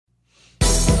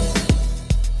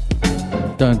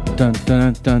Dun dun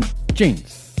dun dun.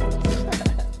 Jeans.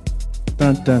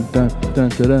 Dun dun dun dun dun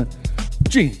dun.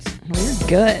 Jeans. Well, you're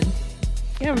good.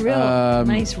 You have real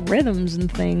nice rhythms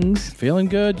and things. Feeling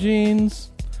good,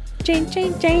 Jeans.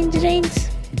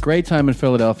 Jeans. Great time in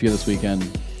Philadelphia this weekend.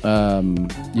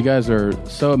 You guys are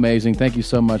so amazing. Thank you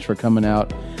so much for coming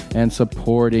out and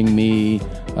supporting me.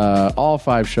 All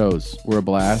 5 shows were a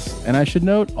blast. And I should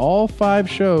note, all 5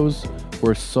 shows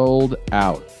were sold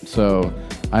out. So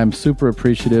I'm super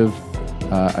appreciative.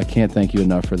 I can't thank you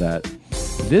enough for that.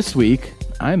 This week,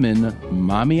 I'm in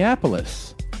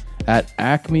Mommyapolis at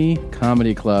Acme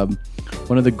Comedy Club,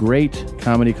 one of the great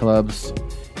comedy clubs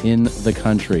in the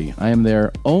country. I am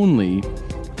there only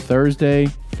Thursday,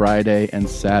 Friday, and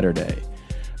Saturday.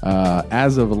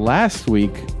 As of last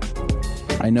week,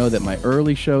 I know that my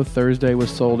early show Thursday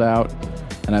was sold out,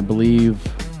 and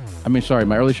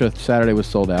my early show Saturday was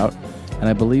sold out, and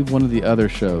I believe one of the other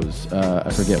shows, I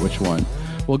forget which one.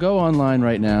 Well, go online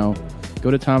right now,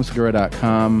 go to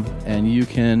tomsegura.com, and you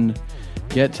can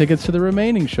get tickets to the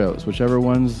remaining shows, whichever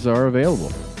ones are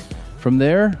available. From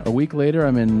there, a week later,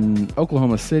 I'm in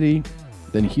Oklahoma City,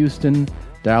 then Houston,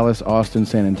 Dallas, Austin,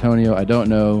 San Antonio. I don't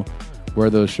know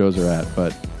where those shows are at,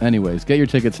 but anyways, get your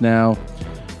tickets now.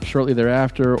 Shortly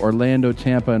thereafter, Orlando,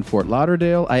 Tampa, and Fort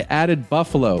Lauderdale. I added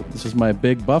Buffalo. This is my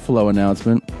big Buffalo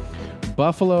announcement.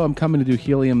 Buffalo, I'm coming to do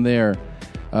Helium there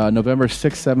November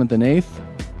 6th, 7th, and 8th.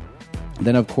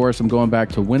 Then, of course, I'm going back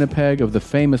to Winnipeg of the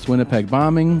famous Winnipeg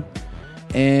bombing.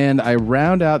 And I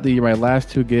round out my last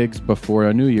 2 gigs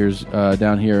before New Year's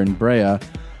down here in Brea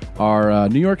are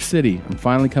New York City. I'm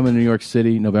finally coming to New York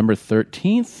City November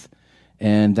 13th.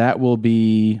 And that will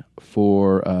be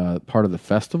for part of the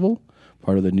festival,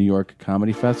 part of the New York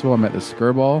Comedy Festival. I'm at the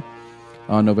Skirball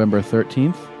on November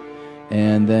 13th.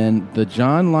 And then the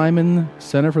John Lyman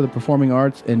Center for the Performing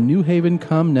Arts in New Haven,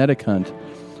 Connecticut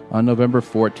on November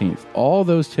 14th. All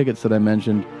those tickets that I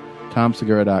mentioned,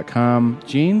 tomsegura.com.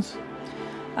 Jeans?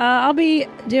 I'll be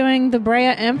doing the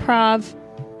Brea Improv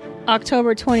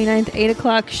October 29th, 8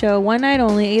 o'clock show. One night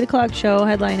only, 8 o'clock show,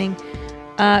 headlining.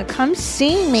 Come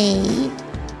see me.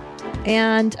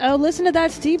 And, listen to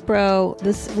That's Deep, Bro.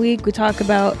 This week I talk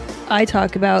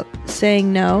about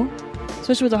saying no,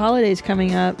 especially with the holidays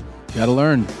coming up. You gotta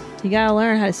learn. You gotta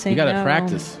learn how to say no. You gotta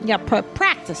practice. You gotta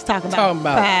practice. Talking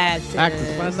about practice.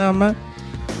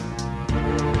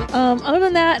 Other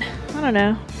than that, I don't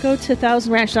know. Go to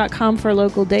 1000ranch.com for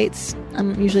local dates.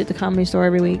 I'm usually at the Comedy Store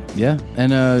every week. Yeah.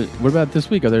 And what about this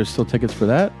week? Are there still tickets for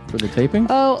that? For the taping?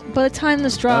 Oh, by the time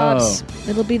this drops,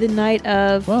 it'll be the night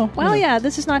of... yeah,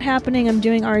 this is not happening. I'm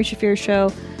doing Ari Shaffir's show.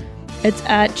 It's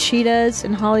at Cheetahs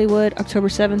in Hollywood, October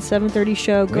 7th, 7:30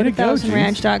 show. Go to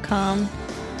 1000ranch.com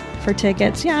for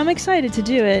tickets. Yeah, I'm excited to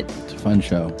do it. It's a fun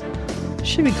show.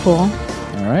 Should be cool.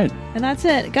 All right. And that's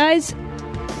it. Guys,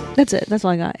 that's it. That's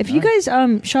all I got. If you guys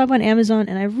shop on Amazon,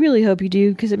 and I really hope you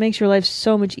do because it makes your life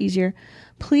so much easier,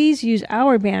 please use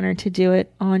our banner to do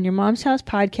it on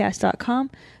yourmomshousepodcast.com.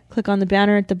 Click on the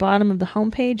banner at the bottom of the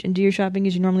homepage and do your shopping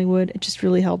as you normally would. It just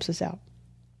really helps us out.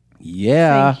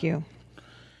 Yeah. Thank you.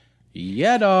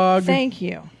 Yeah, dog. Thank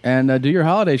you. And do your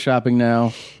holiday shopping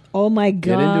now. Oh, my God.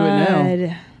 Get into it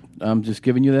now. I'm just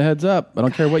giving you the heads up. I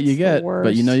don't care what you get,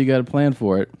 but you know you got to plan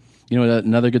for it. You know,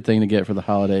 another good thing to get for the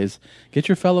holidays, get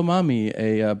your fellow mommy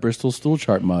a Bristol Stool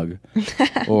Chart mug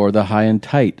or the High and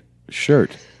Tight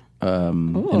shirt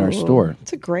in our store.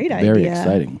 It's a great idea. Very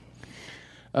exciting.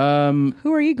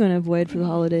 Who are you going to avoid for the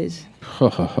holidays?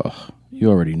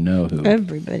 You already know who.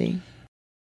 Everybody.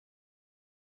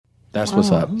 That's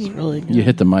what's up. Really good. You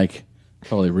hit the mic.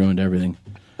 Totally ruined everything.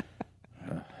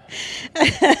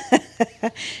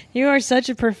 You are such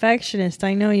a perfectionist.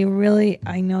 I know you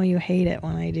hate it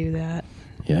when I do that.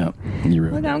 Yeah. You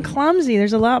ruined Look, I'm clumsy.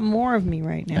 There's a lot more of me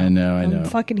right now. I know. I'm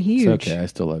fucking huge. It's okay. I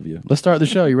still love you. Let's start the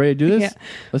show. You ready to do this? Yeah.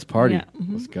 Let's party. Yeah.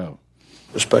 Mm-hmm. Let's go.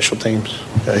 The special teams,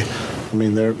 okay? I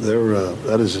mean,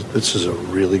 this is a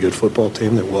really good football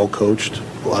team. They're well coached,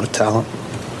 a lot of talent.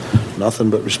 Nothing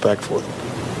but respect for them.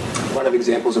 A lot of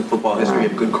examples in football history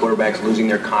of good quarterbacks losing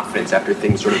their confidence after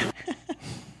things sort of...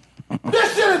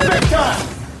 This shit is big time!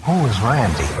 Who is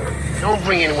Randy? Don't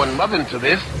bring anyone mother into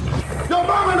this. Your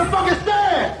mom in the fucking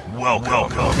stand! Welcome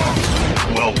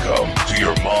to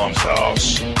your mom's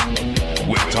house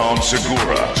with Tom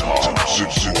Segura,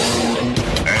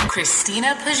 and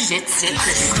Christina Pazsitzky.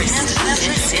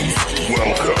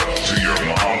 Welcome to your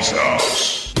mom's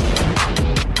house.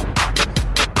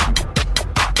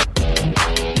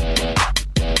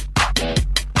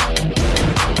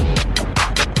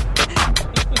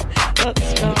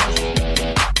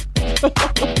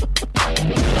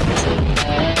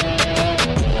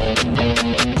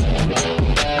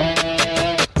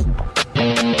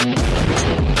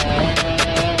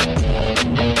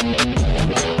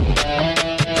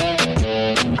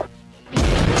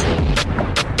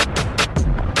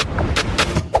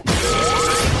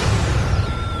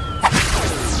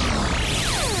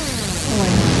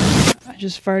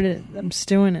 just farted. I'm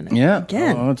stewing in it. Yeah.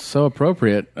 Again. Oh, it's so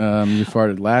appropriate. You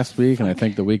farted last week and I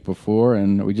think the week before,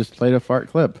 and we just played a fart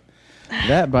clip.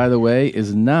 That, by the way,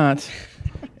 is not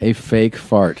a fake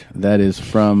fart. That is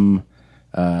from,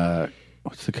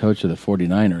 what's the coach of the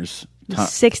 49ers? The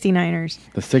 69ers.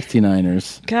 The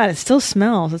 69ers. God, it still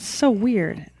smells. It's so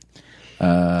weird.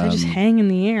 They just hang in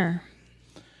the air.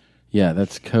 Yeah,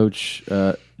 that's Coach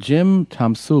Jim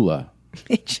Tomsula.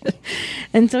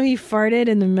 And so he farted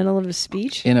in the middle of a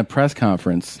speech? In a press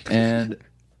conference. And,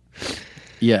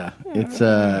 yeah, it's...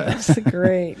 That's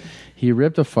great. He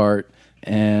ripped a fart,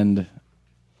 and...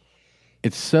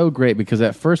 It's so great because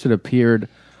at first it appeared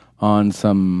on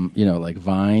some, like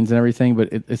vines and everything,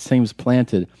 but it seems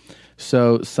planted.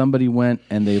 So somebody went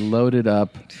and they loaded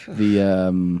up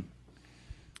the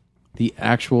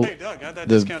actual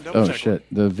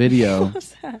the video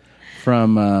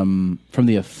from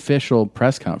the official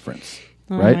press conference.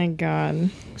 Right? Oh my God.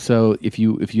 So if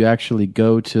you actually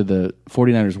go to the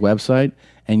 49ers website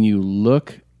and you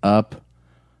look up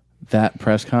that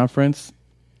press conference,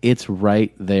 it's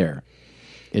right there.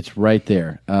 It's right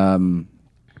there.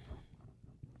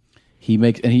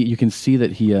 You can see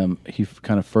that he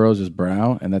kind of furrows his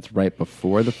brow, and that's right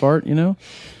before the fart.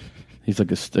 He's like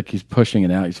a stick. He's pushing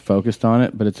it out. He's focused on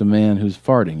it, but it's a man who's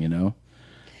farting.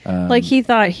 Like he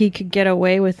thought he could get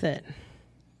away with it.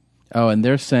 Oh, and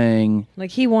they're saying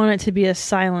like he wanted to be a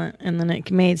silent, and then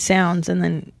it made sounds, and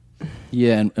then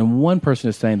yeah. And one person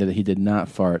is saying that he did not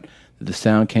fart. That the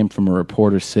sound came from a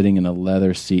reporter sitting in a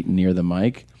leather seat near the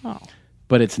mic. Oh.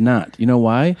 But it's not. You know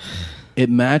why?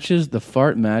 The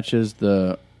fart matches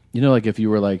the, like if you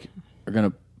were like, are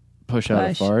going to push out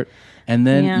a fart. And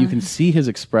then you can see his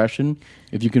expression.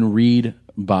 If you can read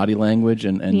body language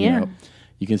and you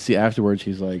can see afterwards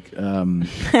he's like,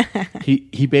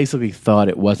 he basically thought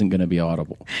it wasn't going to be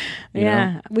audible. You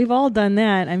know? We've all done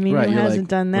that. I mean, who hasn't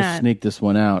done that? Let's sneak this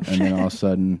one out. And then all of a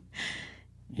sudden,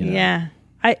 Yeah.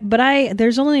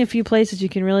 There's only a few places you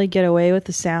can really get away with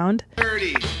the sound.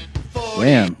 30.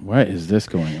 Damn, what is this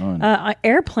going on?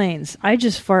 Airplanes. I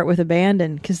just fart with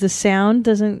abandon because the sound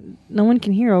no one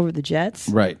can hear over the jets.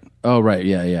 Right. Oh, right.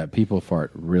 Yeah. People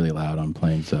fart really loud on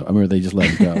planes, so they just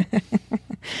let it go.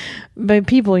 By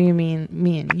people, you mean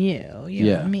me and you.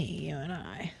 You and me, you and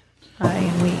I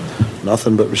and we.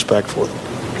 Nothing but respect for them.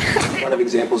 A lot of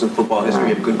examples in football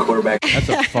history of good quarterbacks. That's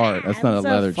a fart. That's not a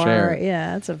leather chair.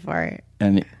 Yeah, that's a fart.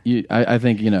 And I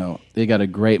think they got a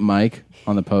great mic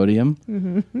on the podium.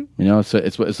 Mm-hmm. So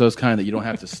it's those kind that you don't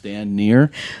have to stand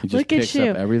near. It just picks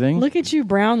up everything. Look at you,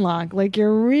 Brownlock. Like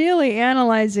you're really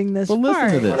analyzing this. Well,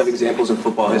 listen to this. A lot of examples in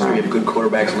football history of good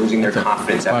quarterbacks losing their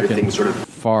confidence after things sort of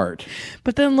fart.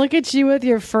 But then look at you with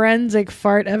your forensic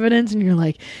fart evidence, and you're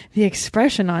like the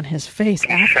expression on his face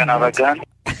afterwards.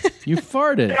 You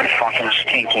farted. Fucking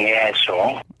stinky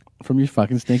asshole. From your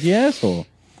fucking stinky asshole.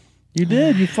 You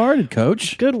did. You farted,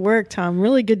 Coach. Good work, Tom.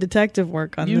 Really good detective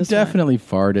work on this. You definitely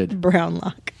farted.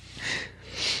 Brownlock.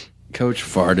 Coach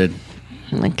farted.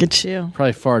 Look at you.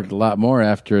 Probably farted a lot more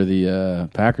after the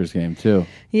Packers game, too.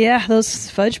 Yeah, those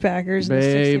fudge Packers and the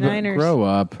 69ers. Grow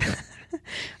up.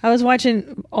 I was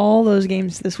watching all those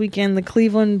games this weekend. The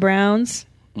Cleveland Browns,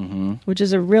 which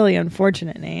is a really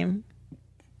unfortunate name.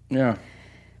 Yeah.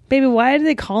 Baby, why do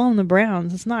they call them the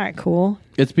Browns? It's not cool.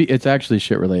 It's actually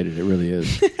shit related. It really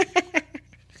is.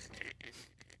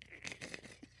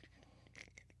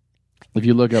 If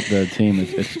you look up the team,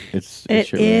 it's it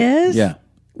shit is? related. Yeah.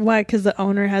 Why? Because the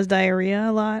owner has diarrhea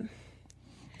a lot?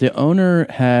 The owner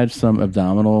had some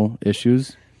abdominal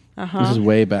issues. This is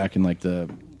way back in like the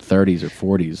 30s or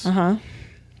 40s.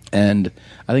 And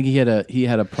I think he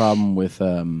had a problem with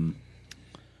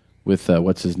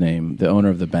what's his name, the owner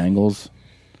of the Bengals,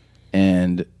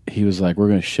 and he was like, "We're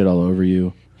going to shit all over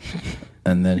you,"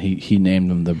 and then he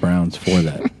named them the Browns for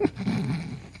that.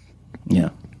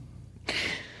 Yeah,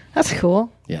 that's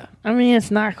cool. Yeah, I mean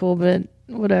it's not cool, but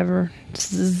whatever.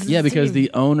 Yeah, because the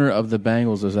owner of the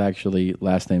Bengals is actually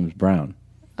last name is Brown.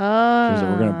 Oh, so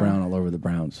we're going to Brown all over the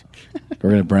Browns.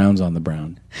 We're going to Browns on the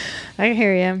Brown. I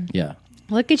hear you. Yeah.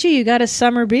 Look at you. You got a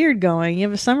summer beard going. You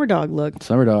have a summer dog look.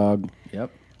 Summer dog.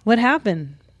 Yep. What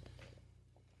happened?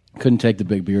 Couldn't take the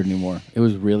big beard anymore. It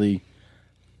was really...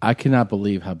 I cannot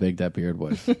believe how big that beard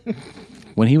was.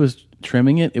 When he was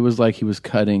trimming it, it was like he was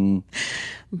cutting...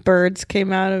 Birds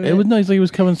came out of it. It was like he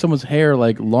was cutting someone's hair,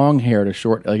 like long hair to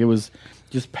short. Like it was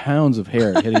just pounds of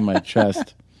hair hitting my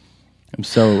chest. I'm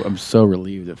so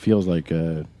relieved. It feels like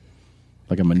I'm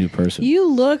a new person. You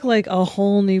look like a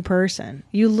whole new person.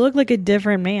 You look like a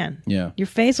different man. Yeah. Your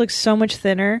face looks so much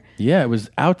thinner. Yeah, it was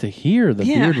out to here. The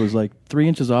beard was like 3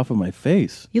 inches off of my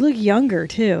face. You look younger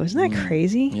too. Isn't that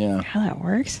crazy? Yeah. How that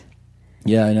works?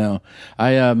 Yeah, I know.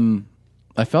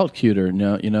 I felt cuter,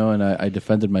 and I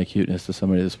defended my cuteness to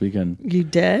somebody this weekend. You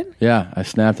did? Yeah, I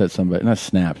snapped at somebody. Not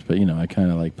snapped, but I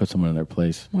kind of like put someone in their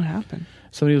place. What happened?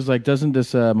 Somebody was like, "Doesn't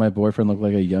this my boyfriend look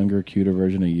like a younger, cuter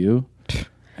version of you?"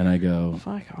 And I go,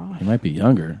 "Fuck off. He might be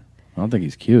younger. I don't think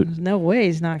he's cute." There's no way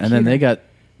he's not. And then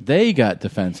they got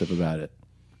defensive about it.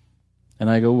 And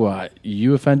I go, "Well,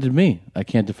 you offended me. I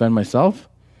can't defend myself."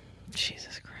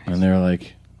 Jesus Christ. And they're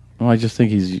like, "Well, I just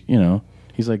think he's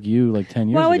he's like you like 10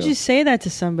 years ago." Why would you say that to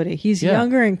somebody? He's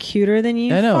younger and cuter than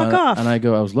you? I know. Fuck off. And I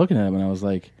was looking at him and I was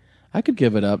like, I could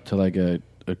give it up to like a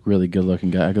really good looking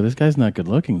guy. I go, this guy's not good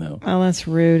looking though. Oh, that's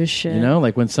rude as shit.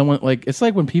 Like when someone, like, it's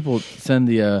like when people send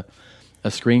a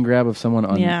screen grab of someone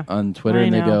on Twitter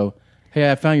and they go, "Hey,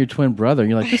 I found your twin brother." And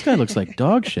you're like, this guy looks like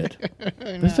dog shit.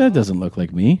 This guy doesn't look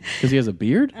like me because he has a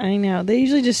beard. I know. They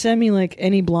usually just send me like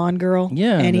any blonde girl.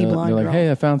 Yeah. Any blonde girl. They're like,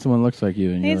 "Hey, I found someone who looks like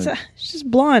you." And Hey, you're like, it's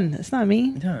just blonde. It's not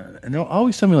me. Yeah. And they'll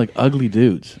always send me like ugly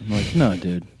dudes. I'm like, no,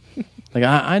 dude. Like,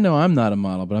 I know I'm not a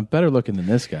model, but I'm better looking than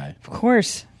this guy. Of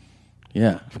course.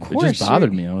 Yeah. Of course. It just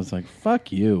bothered me. I was like,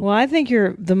 fuck you. Well, I think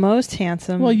you're the most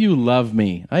handsome. Well, you love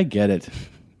me. I get it.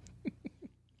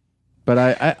 But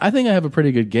I think I have a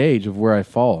pretty good gauge of where I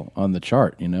fall on the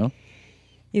chart, You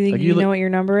think like you know what your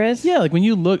number is? Yeah, like when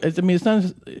you look, I mean, it's not,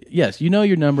 yes, you know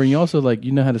your number, and you also, like,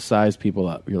 you know how to size people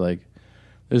up. You're like,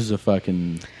 this is a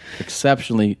fucking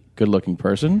exceptionally good-looking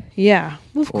person. Yeah,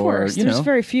 well, of course. There's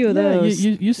very few of those.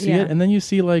 You see it, and then you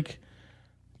see, like,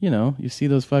 you see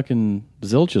those fucking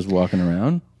zilches walking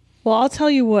around. Well, I'll tell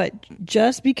you what,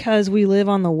 just because we live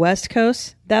on the West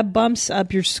Coast, that bumps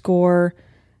up your score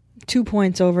 2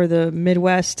 points over the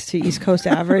Midwest to East Coast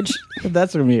average.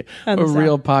 That's going to be a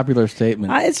real popular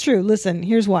statement. It's true. Listen,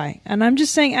 here's why. And I'm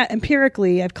just saying,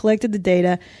 empirically, I've collected the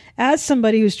data. As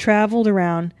somebody who's traveled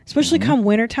around, especially come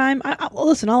wintertime,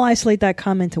 listen, I'll isolate that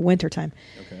comment to wintertime.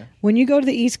 Okay. When you go to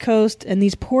the East Coast and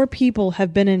these poor people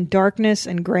have been in darkness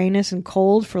and grayness and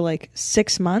cold for like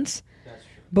 6 months,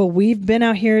 but we've been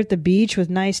out here at the beach with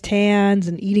nice tans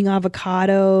and eating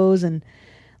avocados and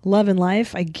loving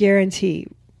life, I guarantee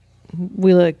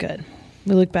we look good.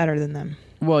 We look better than them.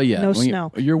 Well, yeah. No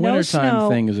snow. Your wintertime snow.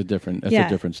 thing is a different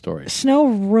story. Snow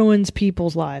ruins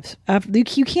people's lives.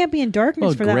 You can't be in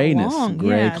darkness for grayness, that long.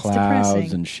 Gray yeah, clouds it's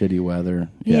depressing. and shitty weather.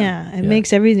 Yeah, it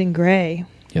makes everything gray.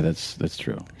 Yeah, that's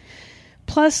true.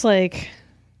 Plus, like,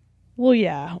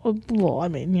 I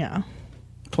mean, yeah.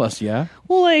 Plus, yeah.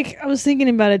 Well, like, I was thinking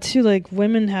about it too. Like,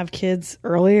 women have kids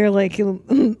earlier, like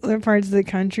in other parts of the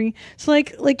country. So,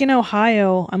 like in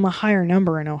Ohio, I'm a higher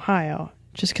number in Ohio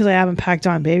just because I haven't packed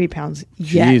on baby pounds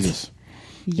yet. Jesus.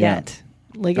 Yet,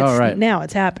 like, now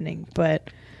it's happening, but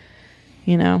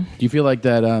Do you feel like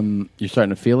that? You're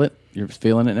starting to feel it. You're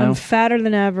feeling it now. I'm fatter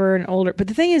than ever and older. But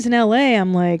the thing is, in LA,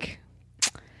 I'm like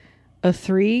a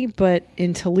 3, but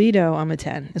in Toledo, I'm a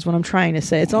 10, is what I'm trying to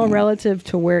say. It's all relative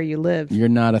to where you live. You're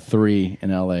not a 3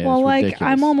 in LA. Well, That's like,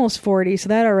 ridiculous. I'm almost 40, so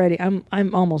that already, I'm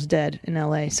almost dead in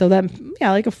LA. So that,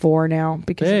 like a 4 now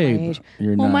because of my age.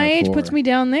 You're well, not my a age 4. puts me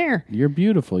down there. You're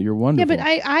beautiful. You're wonderful. Yeah,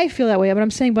 but I feel that way. But I'm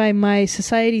saying by my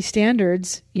society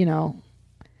standards, I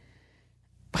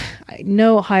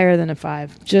know higher than a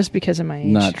 5 just because of my age.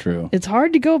 Not true. It's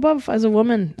hard to go above as a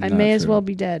woman. I may as well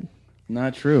be dead.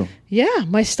 Not true. Yeah,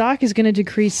 my stock is going to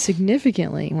decrease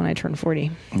significantly when I turn 40.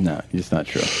 No, it's not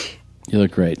true. You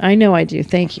look great. I know I do.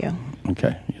 Thank you.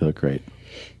 Okay, you look great.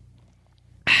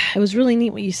 It was really neat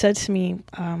what you said to me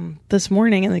this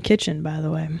morning in the kitchen, by the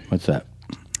way. What's that?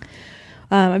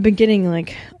 I've been getting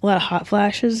like a lot of hot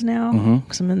flashes now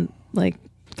because I'm in like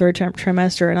third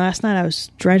trimester, and last night I was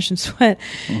drenched in sweat,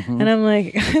 and I'm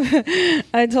like,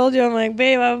 I told you, I'm like,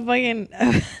 babe, I'm fucking...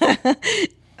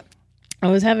 I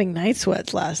was having night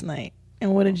sweats last night.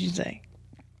 And what did you say?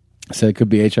 I said it could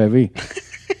be HIV.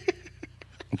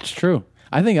 It's true.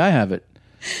 I think I have it.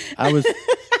 I read...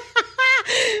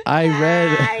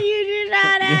 You do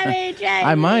not have HIV.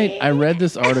 I might. I read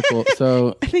this article.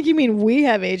 So I think you mean we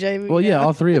have HIV. Well, yeah,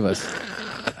 all 3 of us.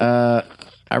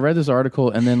 I read this article,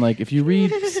 and then, like, if you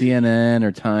read CNN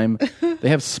or Time, they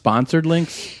have sponsored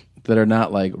links that are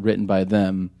not, like, written by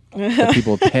them, that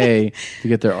people pay to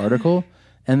get their article.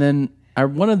 And then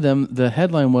one of them, the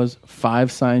headline was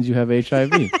 5 signs you have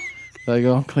HIV. So I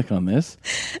go, I'll click on this,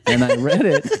 and I read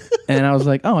it, and I was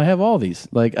like, oh, I have all these.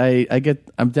 Like,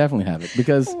 I'm definitely have it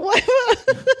because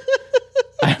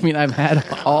I mean, I've had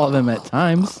all of them at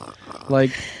times.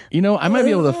 Like, I might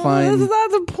be able to find. That's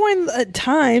not the point. At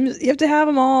times, you have to have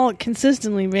them all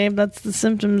consistently, babe. That's the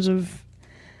symptoms of.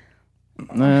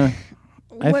 I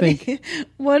think.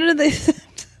 What are they?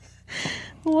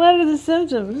 What are the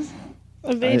symptoms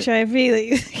of HIV?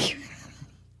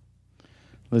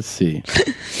 Let's see.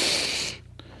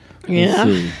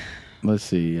 Yeah. Let's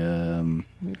see.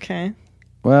 Okay.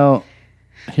 Well,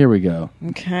 here we go.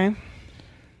 Okay.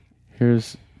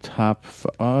 Here's top.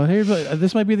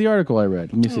 This might be the article I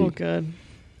read. Let me see. Oh, good.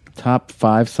 Top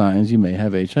 5 signs you may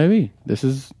have HIV. Let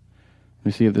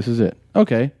me see if this is it.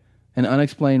 Okay. An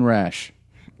unexplained rash.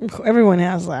 Everyone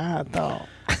has that, though.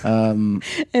 An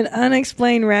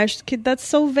unexplained rash. Kid, that's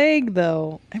so vague,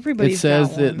 though. Everybody's It says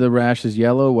got that one. the rash is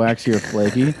yellow, waxy, or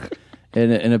flaky.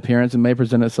 In appearance, it may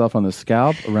present itself on the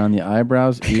scalp, around the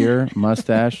eyebrows, ear,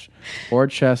 mustache, or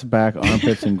chest, back,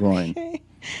 armpits, and groin.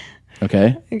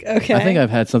 Okay. Okay. I think I've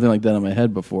had something like that on my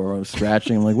head before. Where I was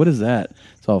scratching. I'm like, what is that?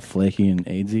 It's all flaky and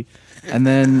AIDSy. And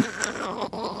then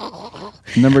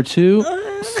number 2,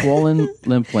 swollen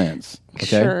lymph glands. Okay.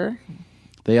 Sure.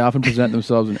 They often present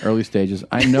themselves in early stages.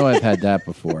 I know I've had that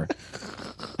before.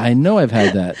 I know I've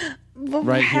had that.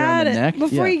 Right here on the neck.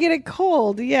 Before Yeah. you get it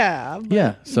cold, yeah.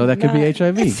 Yeah, so that could be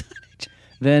HIV.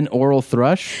 Then oral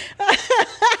thrush.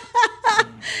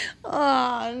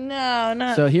 Oh, no,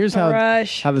 not So here's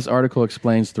thrush. how this article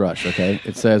explains thrush, okay?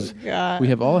 It says, God. we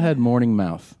have all had morning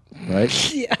mouth,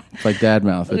 right? Yeah. It's like dad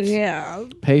mouth. It's Yeah.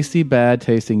 pasty, bad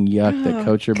tasting yuck that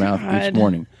coats your mouth each God.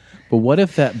 morning. But what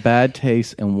if that bad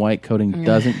taste and white coating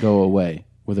doesn't go away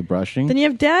with a brushing? Then you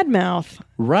have dad mouth.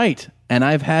 Right. And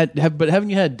but haven't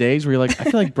you had days where you're like, I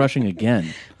feel like brushing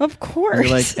again? Of course. And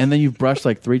you're like, and then you've brushed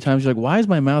like 3 times. You're like, why is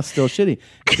my mouth still shitty?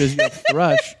 Because you have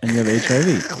thrush and you have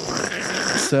HIV.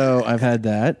 So I've had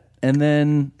that. And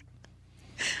then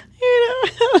You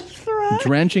don't have thrush.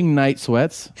 drenching night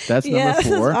sweats. That's Yes,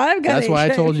 number 4. I've got That's why I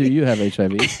HIV. told you have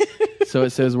HIV. So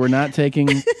it says we're not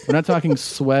talking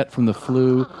sweat from the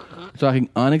flu. We're talking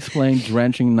unexplained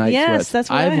drenching night Yes, sweats. that's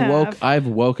what I have. I've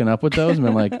woken up with those and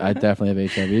been like, I definitely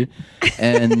have HIV.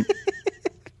 And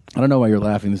I don't know why you're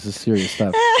laughing. This is serious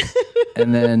stuff.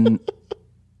 And then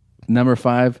number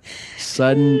 5,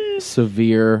 sudden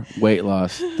severe weight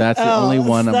loss. That's the only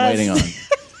one I'm waiting on.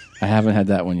 I haven't had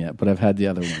that one yet, but I've had the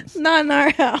other ones. Not in our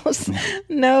house.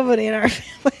 Nobody in our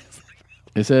family.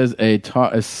 It says a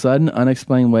sudden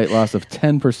unexplained weight loss of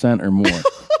 10% or more.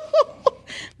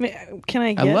 Can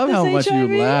I get I love this how much HIV?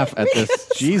 you laugh at this.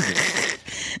 Jesus.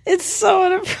 It's so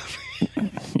inappropriate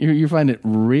You find it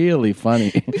really funny.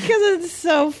 because it's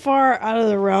so far out of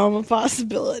the realm of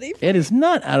possibility. It is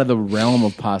not out of the realm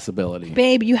of possibility.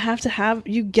 Babe, you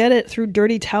get it through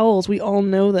dirty towels. We all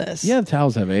know this. Yeah,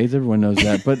 towels have AIDS. Everyone knows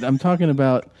that. But I'm talking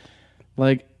about,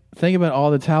 like, think about all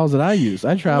the towels that I use.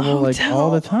 I travel,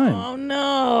 all the time. Oh,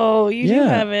 no. You do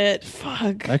have it.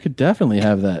 Fuck. I could definitely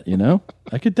have that, you know?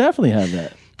 I could definitely have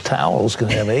that. Towels can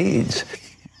have AIDS.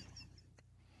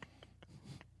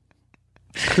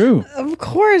 True. Of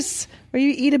course. Or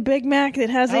you eat a Big Mac that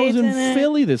has I was AIDS in in it.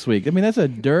 Philly this week. I mean, that's a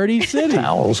dirty city.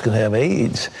 Towels can have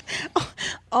AIDS.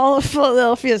 All of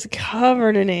Philadelphia is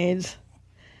covered in AIDS.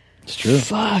 It's true.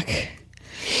 Fuck.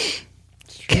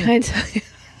 Can I tell you?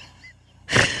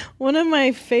 One of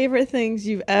my favorite things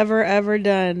you've ever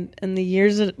done in the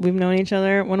years that we've known each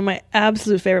other, one of my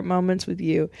absolute favorite moments with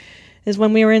you is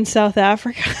when we were in South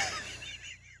Africa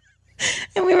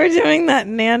and we were doing that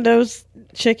Nando's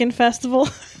chicken festival.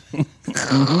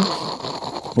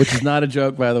 Mm-hmm. Which is not a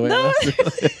joke, by the way. No.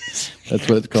 That's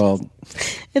what it's called.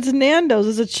 It's Nando's.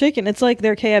 It's a chicken. It's like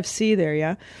their KFC there,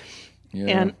 yeah?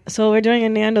 Yeah. And so we're doing a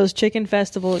Nando's chicken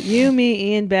festival. You,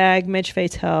 me, Ian Bagg, Mitch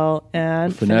Fatel,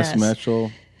 and Finesse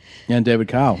Mitchell. And David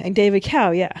Cow. And David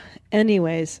Cow, yeah.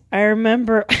 Anyways, I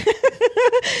remember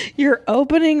your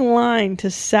opening line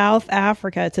to South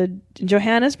Africa, to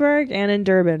Johannesburg and in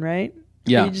Durban, right?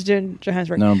 Yeah. You just doing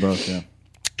Johannesburg. No, both, yeah.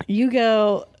 You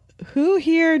go, who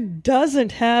here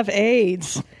doesn't have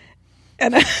AIDS?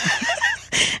 And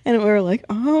and we were like,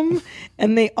 and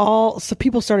so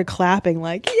people started clapping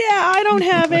like, yeah, I don't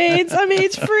have AIDS. I'm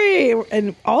AIDS free.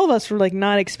 And all of us were like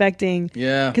not expecting.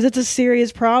 Yeah. Because it's a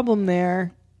serious problem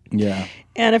there. Yeah.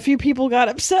 And a few people got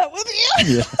upset with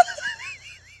you. Yeah.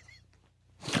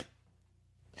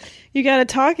 You got a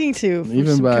talking to from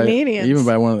some comedians. Even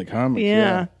by one of the comics.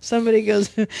 Yeah. Somebody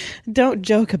goes, don't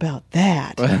joke about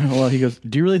that. Well, he goes,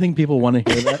 do you really think people want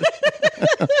to hear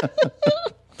that?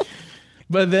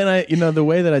 But then the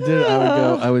way that I did it,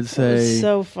 I would say, It was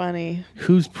so funny.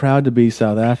 who's proud to be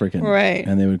South African? Right.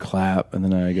 And they would clap, and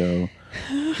then I go,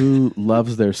 who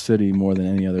loves their city more than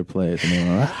any other place? And they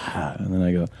go, ah. And then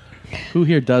I go, who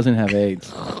here doesn't have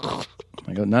AIDS?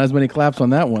 I go, not as many claps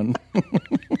on that one.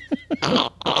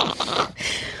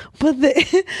 But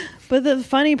the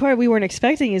funny part we weren't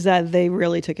expecting is that they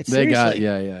really took it seriously.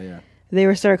 Yeah.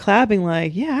 they started clapping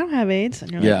like, yeah, I don't have AIDS.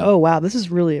 And you're like, oh, wow, this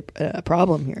is really a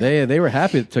problem here. They were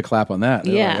happy to clap on that.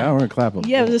 They were like, oh, we're going to clap on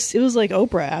Yeah, it was like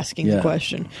Oprah asking the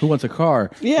question. Who wants a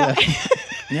car? Yeah.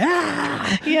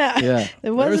 Yeah.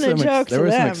 It wasn't a joke to them. There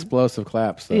were some explosive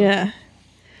claps, though. Yeah.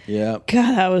 Yeah.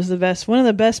 God, that was the best. One of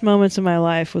the best moments of my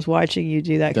life was watching you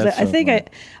do that. Because I think I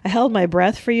held my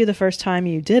breath for you the first time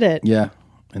you did it. Yeah.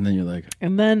 And then you're like...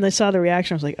 And then I saw the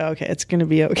reaction. I was like, oh, okay, it's going to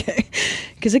be okay.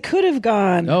 Because it could have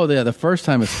gone... Oh, yeah, the first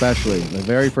time especially. The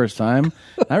very first time.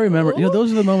 I remember...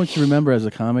 those are the moments you remember as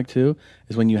a comic, too,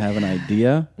 is when you have an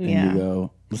idea and you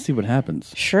go, let's see what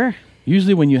happens. Sure.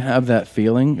 Usually when you have that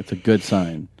feeling, it's a good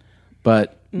sign.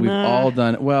 But we've all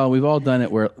done it. Well, we've all done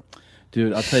it where...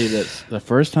 Dude, I'll tell you this. The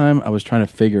first time I was trying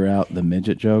to figure out the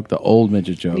midget joke, the old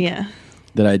midget joke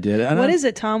that I did. And what is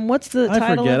it, Tom? What's the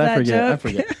title of that joke? I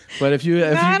forget. But if you...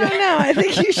 I don't know. I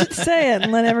think you should say it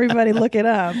and let everybody look it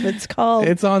up. It's called...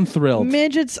 It's on Thrilled.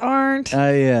 Midgets Aren't...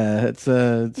 yeah. It's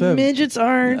a... Midgets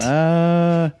Aren't...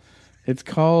 It's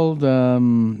called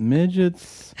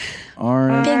Midgets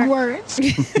Aren't... Big words.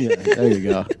 Yeah, there you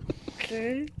go.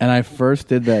 Okay. And I first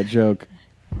did that joke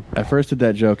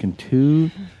in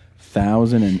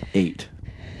 2008.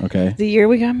 Okay. The year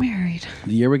we got married.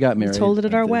 We told it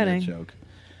at our wedding. Joke.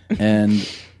 And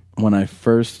when I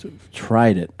first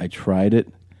tried it,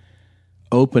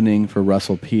 opening for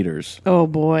Russell Peters. Oh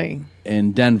boy.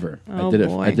 In Denver.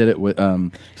 Oh, I did it with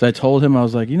so I told him, I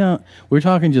was like, we were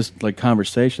talking just like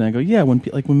conversation. I go, yeah,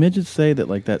 when midgets say that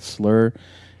like that slur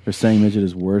or saying midget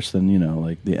is worse than,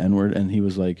 like the N-word, and he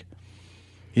was like,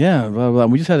 yeah, blah, blah, blah.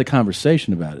 We just had a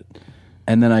conversation about it.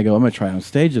 And then I go, I'm going to try it on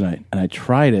stage tonight. And I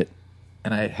tried it,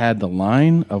 and I had the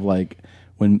line of like,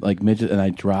 when like midget, and I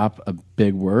drop a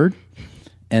big word,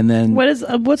 and then...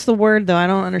 What's the word, though? I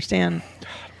don't understand.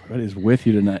 What is with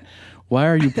you tonight? Why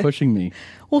are you pushing me?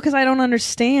 Well, because I don't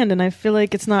understand, and I feel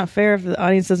like it's not fair if the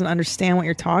audience doesn't understand what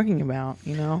you're talking about,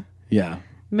 Yeah.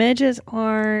 Midgets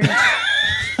aren't...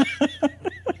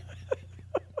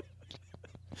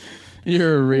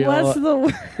 You're a real... What's the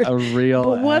word? A real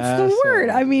But what's asshole. the word?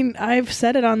 I mean, I've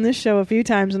said it on this show a few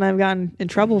times, and I've gotten in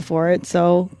trouble for it,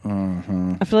 so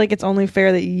I feel like it's only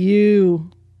fair that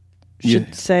you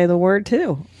should say the word,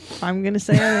 too. I'm going to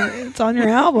say it's on your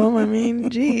album. I mean,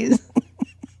 geez.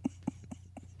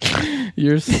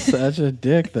 You're such a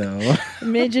dick, though.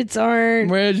 Midgets aren't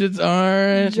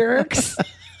jerks.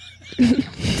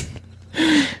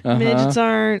 Midgets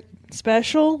aren't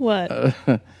special. What?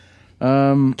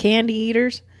 Candy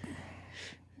eaters.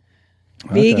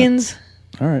 Okay. Vegans.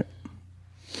 All right.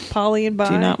 Poly and bi.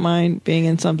 Do you not mind being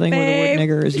in something where the word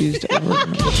nigger is used over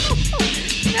and over?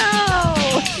 No,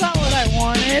 it's not what I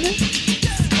wanted.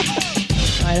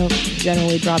 I don't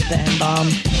generally drop the N-bomb.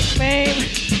 Babe.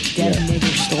 Dead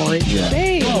nigger story. Yeah.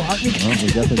 Babe. Well, we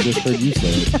definitely just heard you say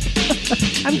it.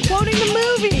 I'm quoting the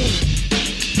movie.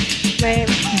 Babe.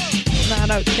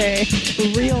 Not okay.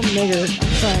 Real nigger.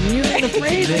 I'm sorry, I'm using the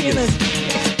phrasing in this.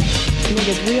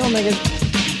 Niggas, real niggas.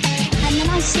 And then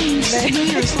I see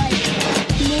swears like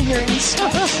nigger and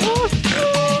stuff.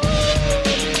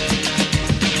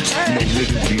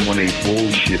 Niggas be on they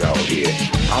bullshit out here.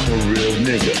 I'm a real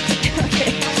nigga.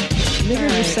 Okay.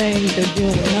 Niggers are saying they're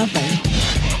doing nothing.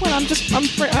 Well, what's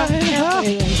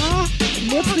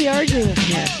the argument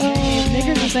here?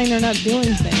 Niggers are saying they're not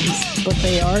doing things, but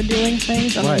they are doing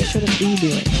things, and they shouldn't be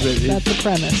doing things. That's the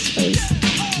premise.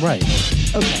 Right.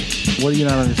 Okay. What are you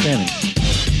not understanding?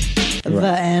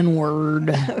 The N-word.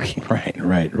 Okay.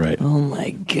 Right. Oh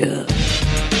my god.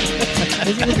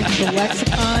 Is it the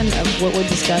lexicon of what we're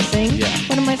discussing? Yeah.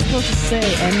 What am I supposed to say?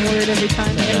 N-word every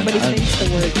time everybody thinks the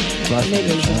word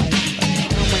niggers.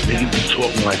 Niggas be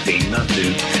talking like they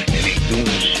nothing, and they doing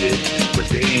shit, but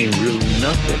they ain't really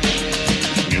nothing.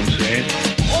 You know what I'm saying?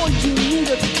 Oh,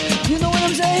 you know what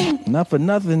I'm saying? Not for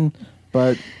nothing,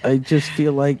 but I just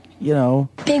feel like,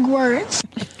 Big words.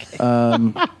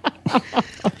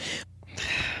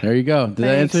 There you go. Did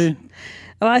I answer you?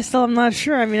 Oh, I still am not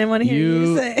sure. I mean, I want to hear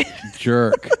you say.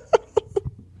 Jerk.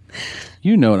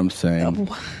 You know what I'm saying.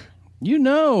 You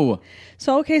know.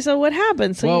 So what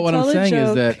happened? So what I'm saying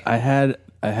is that I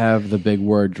have the big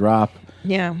word drop.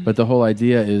 Yeah. But the whole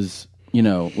idea is,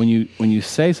 when you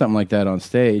say something like that on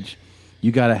stage,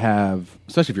 you got to have,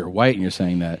 especially if you're white and you're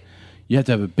saying that, you have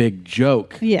to have a big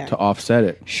joke to offset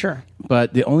it. Sure.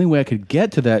 But the only way I could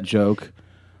get to that joke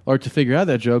or to figure out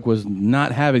that joke was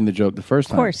not having the joke the first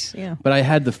time. Of course, yeah. But I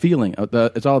had the feeling.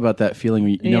 It's all about that feeling.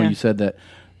 When you said that,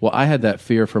 well, I had that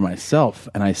fear for myself,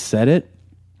 and I said it,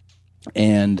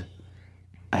 and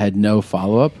I had no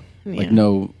follow-up.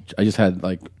 Yeah. I just had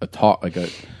like a talk, like a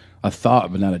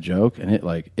thought, but not a joke. And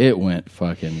it went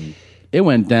fucking it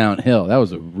went downhill. That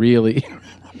was a really,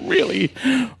 really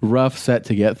rough set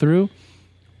to get through.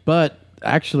 But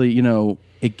actually,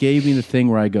 it gave me the thing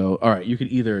where I go, all right, you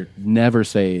could either never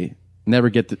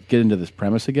get into this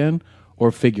premise again,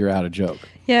 or figure out a joke.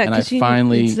 Yeah, and it's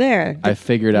there. I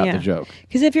figured out the joke.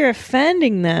 Because if you're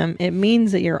offending them, it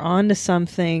means that you're onto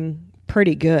something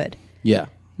pretty good. Yeah,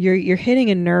 you're hitting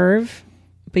a nerve,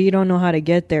 but you don't know how to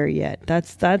get there yet.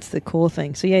 That's the cool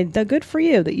thing. So yeah, good for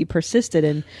you that you persisted,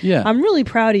 and I'm really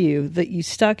proud of you that you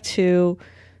stuck to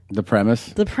the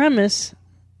premise,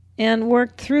 and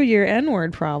worked through your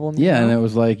N-word problem. Yeah, and it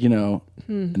was like now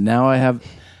I have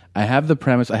the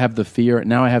premise, I have the fear,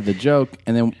 now I have the joke,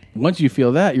 and then once you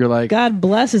feel that, you're like, God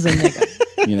blesses a nigga.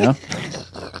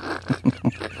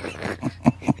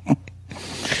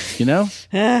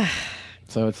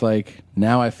 So it's like,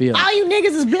 now I feel all you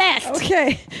niggas is blessed.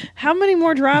 Okay. How many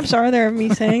more drops are there of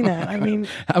me saying that? I mean,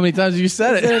 how many times have you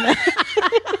said it?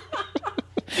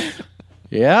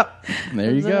 Yep.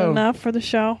 There you go. Enough for the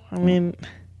show? I mean,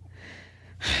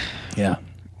 yeah.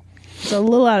 It's a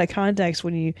little out of context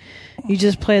when you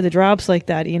just play the drops like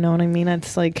that. You know what I mean?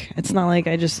 It's like, it's not like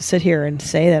I just sit here and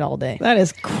say that all day. That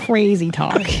is crazy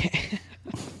talk. Okay.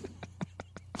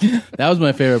 That was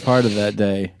my favorite part of that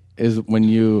day, is when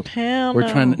you were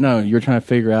trying to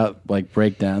figure out, like,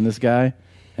 break down this guy,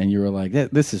 and you were like,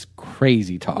 this is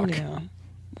crazy talk. Yeah.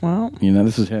 Well,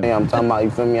 this is him. Hey, I'm talking about,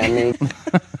 you feel me? I mean,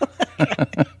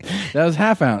 that was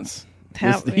half ounce.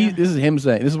 This is him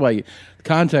saying. This is why.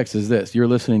 Context is this. You're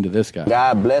listening to this guy.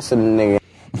 God bless him, nigga.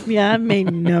 Yeah, it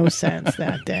made no sense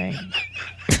that day.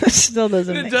 It still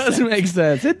doesn't make sense. It does make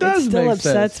sense. It does make sense. It still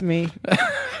upsets me.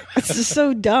 It's just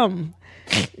so dumb.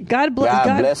 God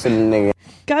bless him, nigga.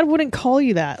 God wouldn't call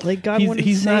you that. Like, God wouldn't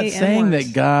He's say not saying N-words.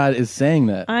 that God is saying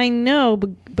that. I know,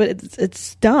 but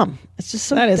it's dumb. It's just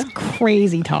so dumb. That is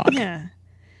crazy talk. Yeah.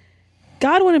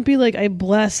 God wouldn't be like, I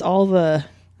bless all the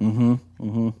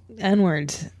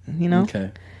N-words,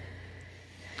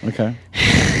 Okay.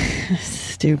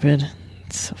 Stupid.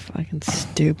 It's so fucking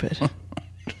stupid.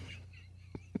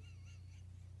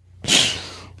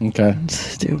 Okay. It's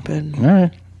stupid. All right.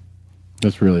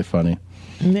 That's really funny.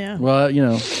 Yeah. Well,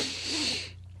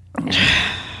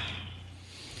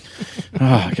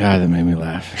 oh, God, that made me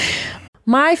laugh.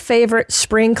 My favorite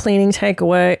spring cleaning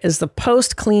takeaway is the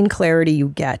post-clean clarity you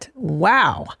get.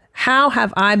 Wow. How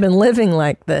have I been living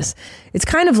like this? It's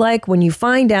kind of like when you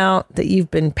find out that you've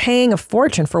been paying a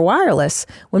fortune for wireless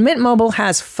when Mint Mobile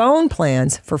has phone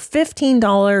plans for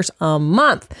 $15 a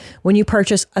month when you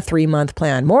purchase a 3-month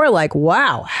plan. More like,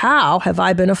 wow, how have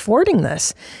I been affording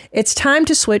this? It's time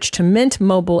to switch to Mint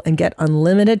Mobile and get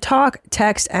unlimited talk,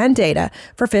 text, and data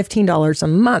for $15 a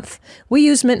month. We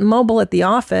use Mint Mobile at the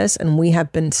office, and we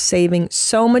have been saving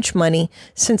so much money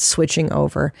since switching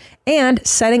over. And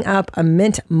setting up a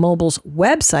Mint Mobile's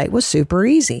website was super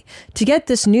easy. To get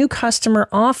this new customer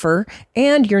offer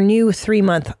and your new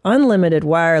 3-month unlimited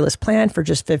wireless plan for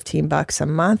just $15 a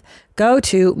month, go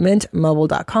to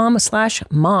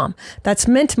mintmobile.com/mom. That's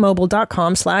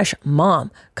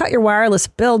mintmobile.com/mom. Cut your wireless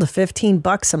bill to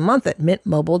 $15 a month at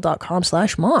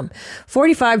mintmobile.com/mom.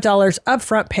 $45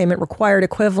 upfront payment required,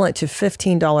 equivalent to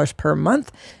 $15 per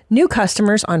month. New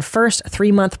customers on first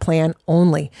 3-month plan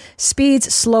only.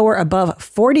 Speeds slower above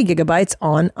 40 gigabytes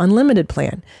on unlimited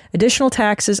plan. Additional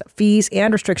taxes, fees,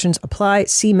 and restrictions apply.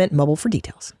 See Mint Mobile for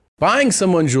details. Buying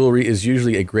someone jewelry is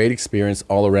usually a great experience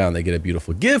all around. They get a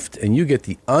beautiful gift, and you get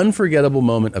the unforgettable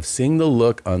moment of seeing the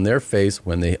look on their face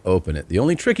when they open it. The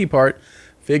only tricky part,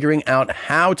 figuring out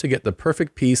how to get the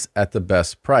perfect piece at the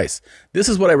best price. This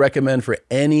is what I recommend for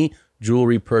any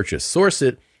jewelry purchase. Source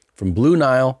it from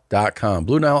BlueNile.com.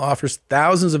 Blue Nile offers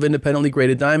thousands of independently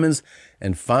graded diamonds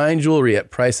and fine jewelry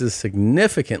at prices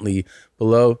significantly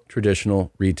below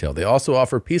traditional retail. They also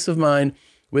offer peace of mind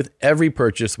with every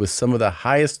purchase with some of the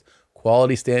highest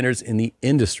quality standards in the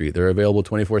industry. They're available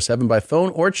 24/7 by phone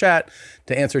or chat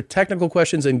to answer technical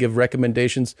questions and give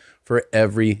recommendations for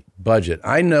every budget.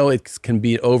 I know it can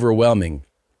be overwhelming.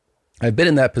 I've been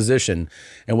in that position,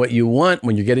 and what you want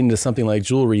when you're getting into something like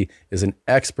jewelry is an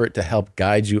expert to help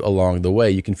guide you along the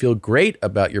way. You can feel great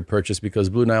about your purchase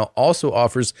because Blue Nile also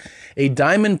offers a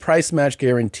diamond price match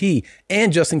guarantee.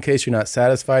 And just in case you're not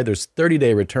satisfied, there's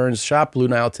 30-day returns. Shop Blue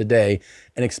Nile today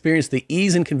and experience the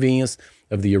ease and convenience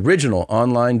of the original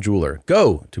online jeweler.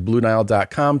 Go to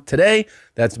BlueNile.com today.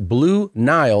 That's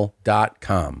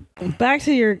BlueNile.com. Back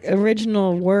to your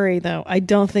original worry, though. I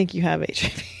don't think you have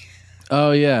HIV.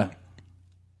 Oh, yeah.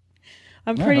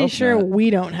 I'm pretty sure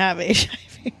we don't have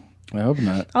HIV. I hope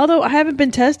not. Although I haven't been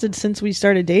tested since we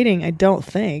started dating, I don't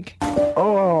think.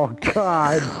 Oh,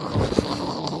 God.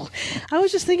 I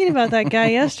was just thinking about that guy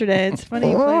yesterday. It's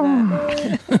funny you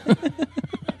play that.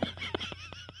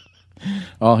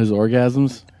 All his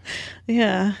orgasms.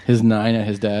 Yeah. His 9 at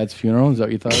his dad's funeral. Is that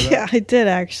what you thought about? Yeah, I did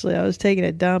actually. I was taking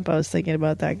a dump. I was thinking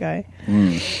about that guy.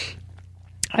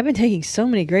 I've been taking so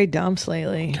many great dumps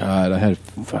lately. God, I had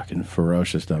fucking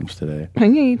ferocious dumps today. Yeah,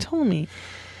 you told me.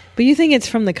 But you think it's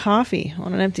from the coffee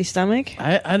on an empty stomach?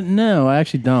 No, I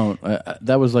actually don't.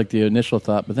 That was like the initial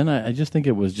thought, but then I just think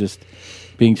it was just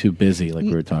being too busy, like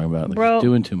we were talking about, like Bro,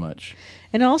 doing too much.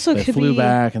 And also I could flew be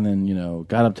back and then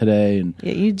got up today and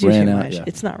you do ran too out. much. Yeah.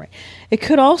 It's not right. It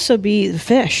could also be the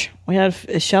fish. We had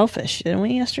a shellfish, didn't we,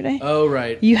 yesterday? Oh,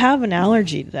 right. You have an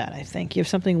allergy to that, I think. You have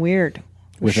something weird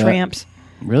with that? shrimps.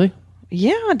 Really?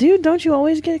 Yeah, dude. Don't you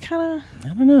always get kind of...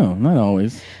 I don't know. Not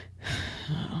always.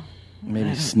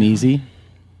 Maybe sneezy.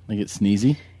 I get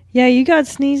sneezy. Yeah, you got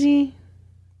sneezy.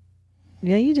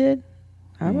 Yeah, you did.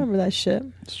 I remember that shit.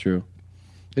 It's true.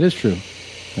 It is true.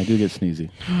 I do get sneezy.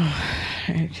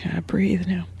 I can't breathe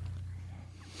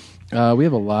now. We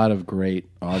have a lot of great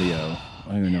audio. I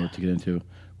don't even know what to get into.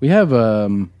 We have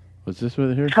what's this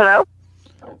right here? Hello?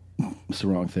 It's the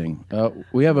wrong thing.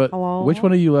 We have a. Hello? Which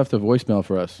one of you left a voicemail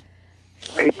for us?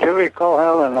 Hey, Terry, call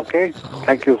Helen, okay?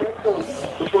 Thank you.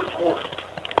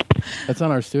 That's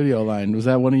on our studio line. Was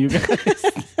that one of you guys?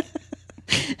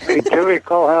 Hey, Terry,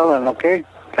 call Helen, okay?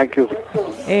 Thank you.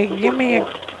 Hey, give me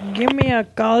a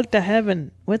call to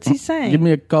heaven. What's he saying? Give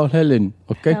me a call, Helen.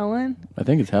 Okay. Helen? I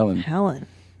think it's Helen. Helen.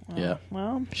 Yeah.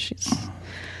 Well, she's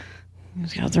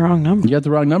got the wrong number. You got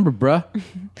the wrong number, bruh.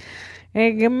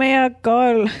 Hey, give me a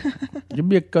call. Give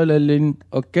me a call, Helen.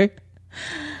 Okay.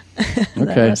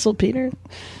 Okay. Russell Peters.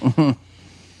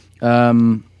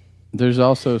 There's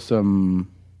also some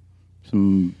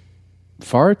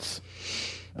farts.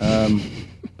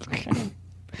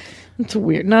 It's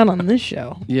weird. Not on this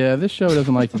show. Yeah, this show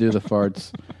doesn't like to do the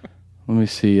farts. Let me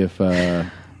see if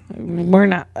we're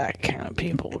not that kind of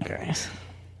people, guys.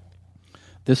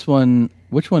 This one.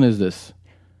 Which one is this?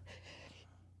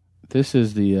 This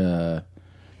is the.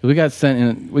 We got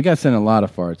sent a lot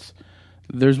of farts.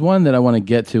 There's one that I want to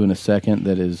get to in a second.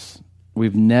 That is,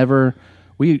 we've never.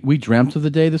 We dreamt of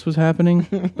the day this was happening,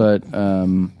 but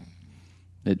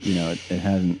it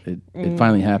hasn't. It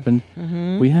finally happened.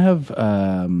 Mm-hmm. We have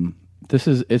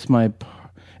it's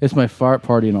my fart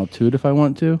party, and I'll toot if I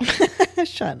want to.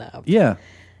 Shut up. Yeah.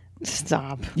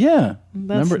 Stop. Yeah.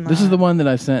 That's Remember, this is the one that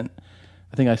I sent.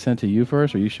 I think I sent to you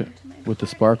first, or you should, with the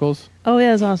sparkles. Oh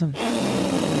yeah, that's awesome.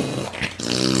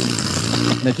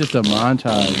 And it's just a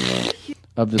montage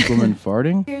of this woman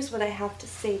farting. Here's what I have to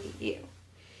say to you.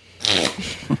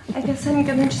 I guess I'm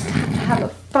gonna just have a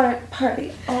fart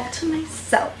party all to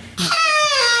myself.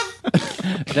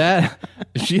 That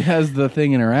she has the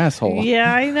thing in her asshole.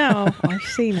 Yeah, I know. I've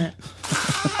seen it.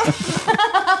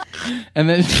 And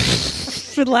then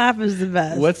the laugh is the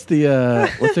best. What's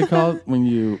it called when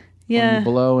you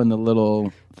blow and the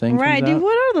little thing right, comes dude. out?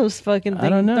 What are those fucking things? I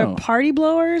don't know. They're party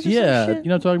blowers. Or yeah, some shit? you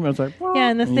know what I'm talking about. It's like yeah,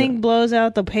 and the thing blows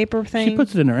out the paper thing. She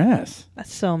puts it in her ass.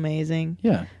 That's so amazing.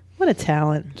 Yeah, what a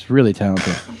talent. It's really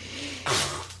talented.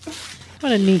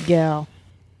 What a neat gal.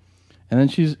 And then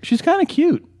she's kind of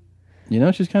cute. You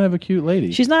know, she's kind of a cute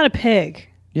lady. She's not a pig.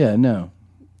 Yeah, no.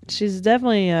 She's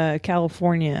definitely a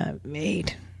California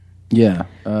maid. Yeah,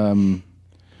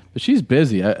 but she's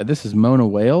busy. This is Mona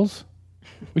Wales.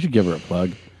 We should give her a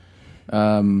plug.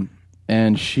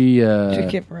 And she should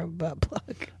give her a butt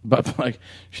plug. Butt plug.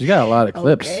 She's got a lot of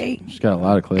clips. Okay. She's got a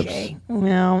lot of clips. Okay.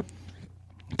 Well,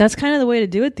 that's kind of the way to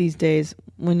do it these days.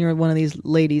 When you're one of these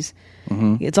ladies,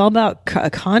 it's all about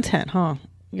content, huh?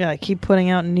 You gotta keep putting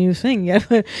out new things.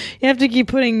 You have to keep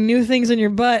putting new things in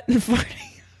your butt and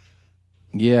farting.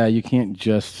 Yeah, you can't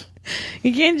just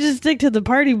stick to the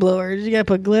party blowers. You gotta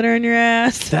put glitter in your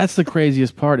ass. That's the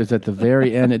craziest part. Is at the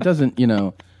very end. It doesn't,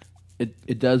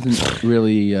 it doesn't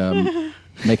really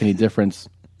make any difference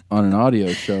on an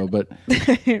audio show. But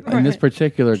in this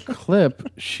particular clip,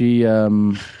 she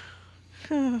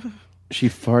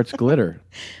farts glitter.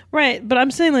 Right, but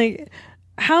I'm saying, like,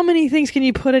 how many things can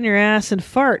you put in your ass and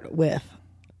fart with?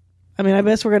 I mean, I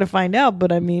guess we're gonna find out.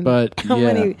 But I mean,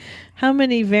 how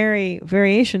many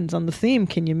variations on the theme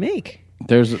can you make?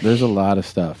 There's a lot of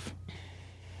stuff.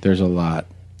 There's a lot.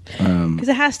 Because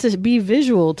it has to be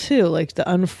visual too, like the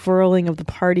unfurling of the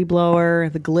party blower,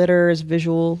 the glitter is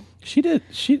visual.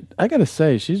 I gotta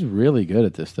say, she's really good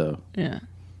at this, though. Yeah.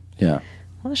 Yeah.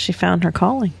 Well, she found her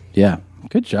calling. Yeah.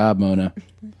 Good job, Mona.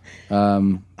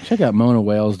 Check out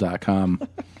monawales.com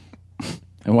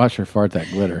and watch her fart that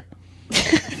glitter.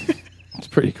 It's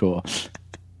pretty cool.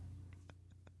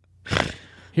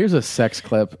 Here's a sex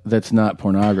clip that's not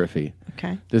pornography.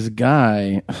 Okay. This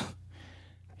guy,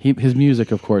 his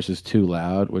music, of course, is too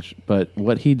loud. But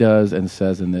what he does and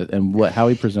says in this, and how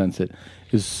he presents it,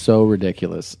 is so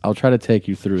ridiculous. I'll try to take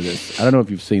you through this. I don't know if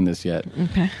you've seen this yet.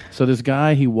 Okay. So this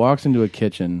guy, he walks into a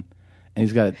kitchen and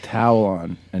he's got a towel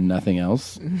on and nothing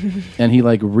else, and he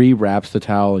like rewraps the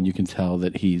towel, and you can tell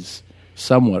that he's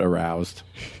somewhat aroused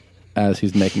as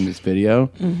he's making this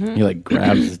video. He like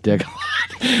grabs his dick a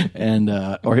lot, and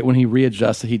or when he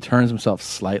readjusts it, he turns himself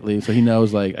slightly, so he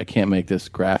knows like I can't make this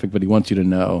graphic, but he wants you to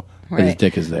know that his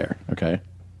dick is there. Okay.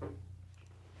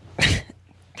 Did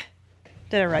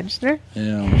it register?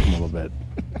 Yeah, a little bit.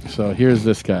 So here's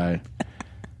this guy.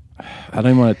 I don't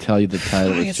even want to tell you the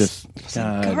title. It's just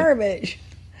garbage.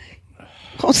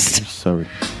 So.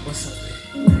 This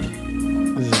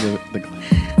is the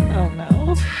Oh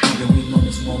no.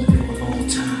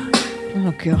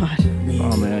 Oh god.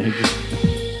 Oh man, he just.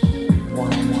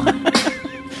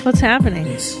 What's happening?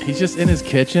 He's just in his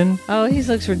kitchen. Oh, he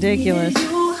looks ridiculous.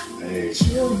 Hey, I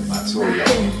told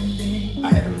y'all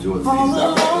I had to do it.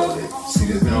 See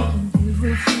this now?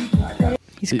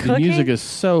 He's the cooking? music is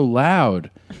so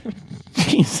loud.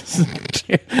 Jesus.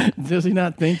 Does he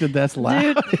not think that that's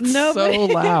loud? Dude, it's so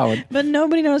loud. But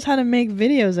nobody knows how to make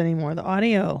videos anymore. The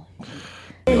audio.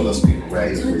 What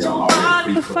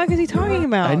the fuck is he talking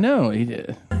about? I know. He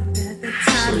did.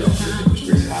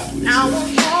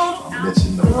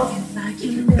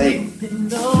 Hey,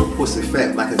 your pussy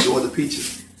fat like a Georgia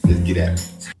peaches. Just get at me.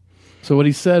 So what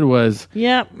he said was,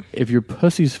 "Yep, if your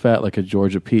pussy's fat like a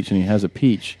Georgia peach and he has a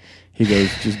peach, he goes,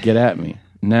 just get at me."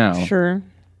 Now, sure.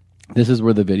 This is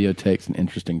where the video takes an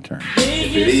interesting turn.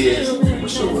 If it is, I'm gonna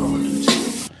show what I'm gonna do to you.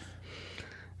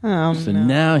 Oh, so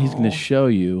now he's going to show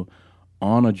you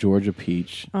on a Georgia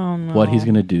peach what he's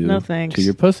going to do to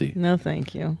your pussy. No,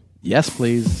 thank you. Yes,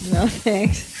 please. No,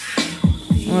 thanks.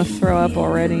 I'm going to throw up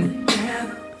already.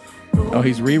 Oh,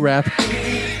 he's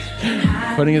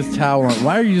rewrapping, putting his towel on.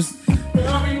 Why are you just...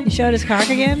 You showed his cock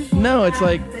again? No, it's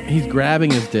like he's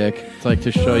grabbing his dick. It's like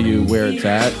to show you where it's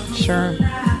at. Sure.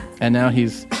 And now he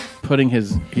put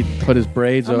his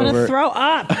braids over. I'm going to throw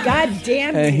up. God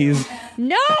damn it. And he's...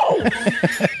 No!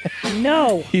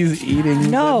 No. He's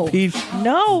eating the peach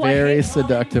very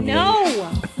seductively.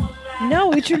 No,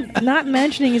 what you're not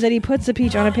mentioning is that he puts the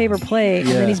peach on a paper plate and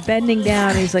then he's bending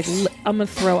down and he's like, I'm going to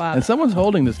throw up. And someone's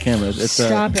holding this camera. It's,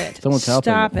 Stop it. Someone's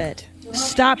helping. Stop it.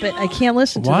 Stop it. I can't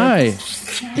listen to it. Why?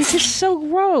 This is so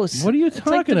gross. What are you It's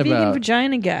like talking the about? vegan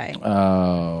vagina guy.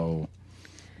 Oh.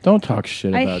 Don't talk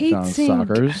shit I about hate John seeing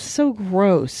Sockers. It's so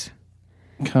gross.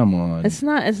 Come on. It's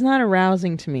not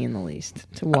arousing to me in the least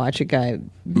to watch a guy.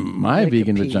 My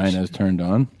vegan vagina is turned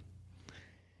on.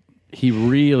 He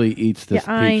really eats this peach.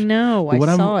 I know. I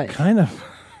saw it. Kind of.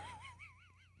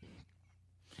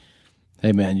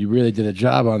 Hey man, you really did a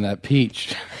job on that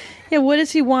peach. Yeah, what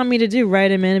does he want me to do?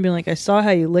 Write him in and be like, I saw how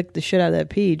you licked the shit out of that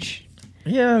peach.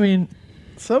 Yeah, I mean,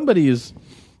 somebody is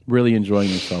really enjoying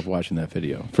themselves watching that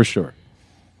video, for sure.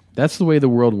 That's the way the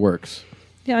world works.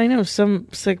 Yeah, I know. Some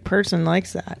sick person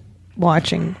likes that.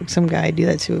 Watching some guy do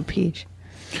that to a peach.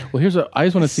 Well, I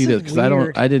just want to see this because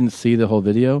I didn't see the whole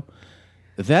video.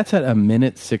 That's at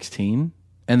 1:16,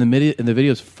 and the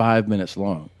video is 5 minutes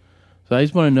long. So I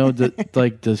just want to know that,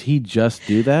 like, does he just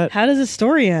do that? How does the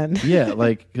story end? Yeah,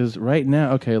 like, because right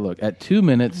now, okay, look, at 2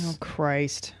 minutes. Oh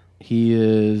Christ! He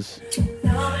is. He's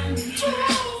like.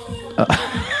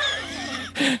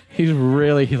 He's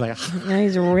really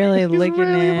licking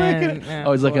it.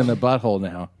 Oh, he's licking the butthole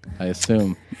now, I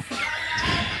assume.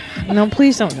 No,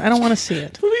 please don't. I don't want to see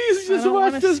it. Please just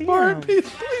watch this part.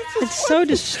 Please it's so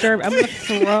disturbing. I'm going to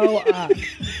throw up.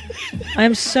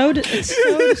 It's so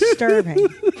disturbing.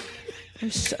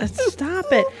 Stop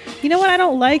it. You know what I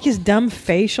don't like? His dumb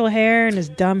facial hair and his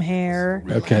dumb hair.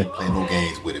 Okay. Play no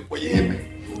games with it, boy. You hear me?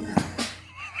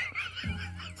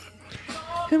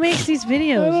 Who makes these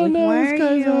videos? I don't know. Why This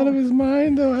guy's out of his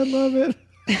mind, though. I love it.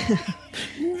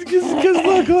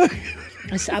 Because look.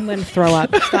 I'm going to throw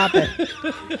up. Stop it.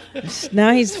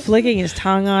 Now he's flicking his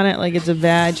tongue on it like it's a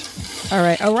badge. All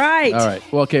right.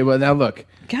 Well, okay. Well, now look.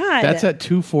 God. That's at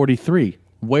 2:43.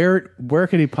 Where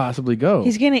could he possibly go?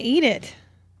 He's going to eat it.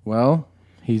 Well,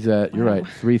 he's at, you're right,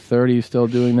 3:30. He's still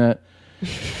doing that.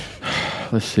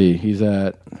 Let's see. He's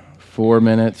at 4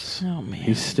 minutes. Oh, man.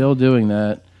 He's still doing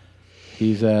that.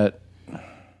 He's at,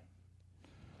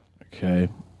 okay.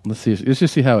 Let's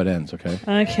just see how it ends, okay?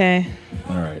 Okay.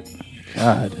 All right.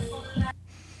 God.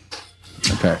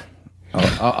 Okay.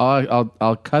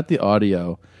 I'll cut the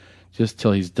audio just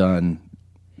till he's done,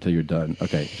 till you're done.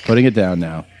 Okay. Putting it down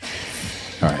now.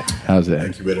 All right. How's that?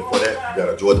 Thank you ready for that? You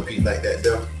got a Georgia peach like that,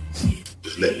 though?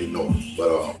 Just let me know. But,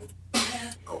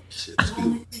 oh, shit, excuse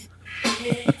me.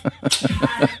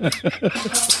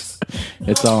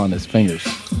 It's all on his fingers.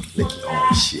 Lick your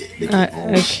own shit. Lick your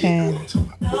own shit.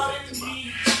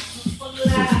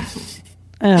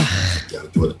 Gotta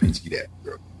throw the Pazsitzky that,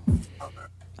 girl.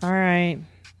 All right.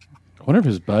 I wonder if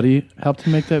his buddy helped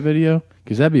him make that video,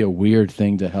 because that'd be a weird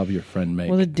thing to help your friend make.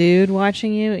 Was a dude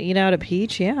watching you eat out a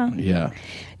peach? Yeah. Yeah.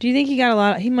 Do you think he got a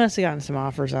lot? He must have gotten some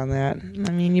offers on that.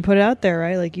 I mean, you put it out there,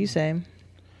 right? Like you say.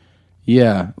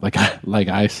 Yeah, like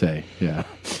I say, yeah.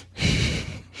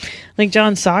 Like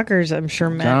John Sockers, I'm sure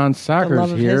met John Sockers the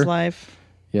love of here. his life.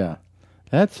 Yeah,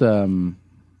 that's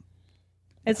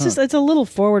It's just it's a little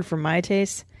forward for my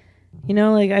taste. You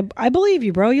know, like I believe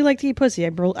you, bro. You like to eat pussy. I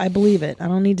believe it. I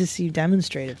don't need to see you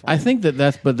demonstrate it. I think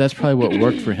that's probably what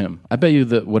worked for him. I bet you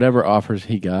that whatever offers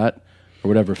he got or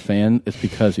whatever fan, it's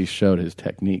because he showed his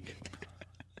technique.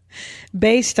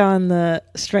 Based on the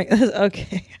strength.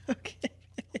 Okay.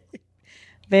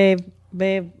 Babe,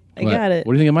 I got it.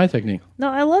 What do you think of my technique? No,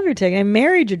 I love your technique. I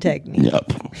married your technique.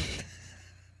 Yep.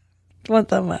 One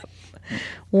thumb up.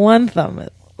 One thumb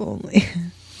up only.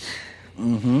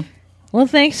 Mm-hmm. Well,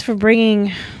 thanks for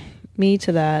bringing me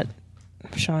to that,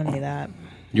 showing me that.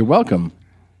 You're welcome.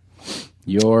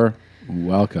 You're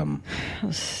welcome. I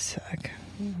was sick.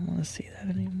 I don't want to see that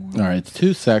anymore. All right, it's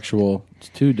too sexual. It's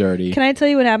too dirty. Can I tell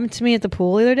you what happened to me at the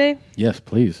pool the other day? Yes,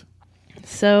 please.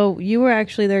 So you were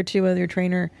actually there too with your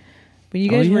trainer, but you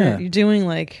guys were doing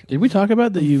like. Did we talk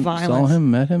about that? You violence. saw him,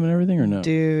 met him, and everything, or no?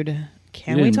 Dude,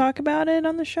 can we talk about it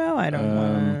on the show? I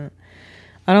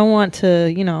don't want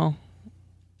to. You know.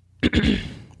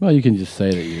 Well, you can just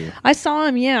say that you. I saw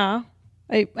him. Yeah,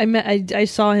 I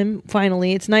saw him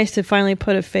finally. It's nice to finally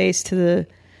put a face to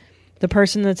the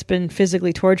person that's been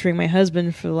physically torturing my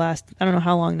husband for the last, I don't know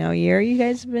how long now, a year. You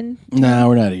guys have been? No,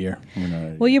 we're not a year.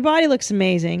 Well, your body looks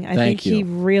amazing. I think he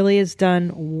really has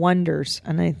done wonders,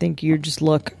 and I think you just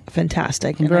look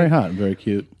fantastic. I'm very hot and very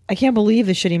cute. I can't believe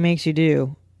the shit he makes you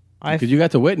do. Because you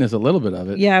got to witness a little bit of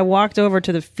it. Yeah, I walked over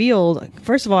to the field.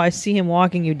 First of all, I see him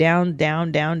walking you down.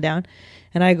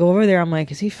 And I go over there. I'm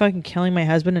like, is he fucking killing my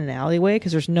husband in an alleyway?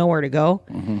 Because there's nowhere to go.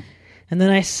 Mm-hmm. And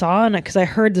then I saw, because I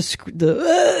heard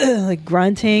the like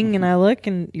grunting, and I look,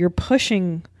 and you're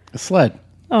pushing a sled.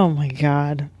 Oh my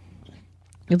God.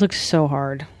 It looks so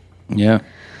hard. Yeah.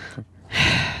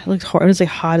 It looked hard. It was like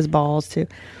hot as balls, too.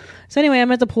 So anyway,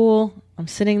 I'm at the pool. I'm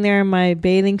sitting there in my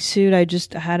bathing suit. I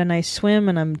just had a nice swim,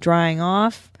 and I'm drying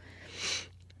off.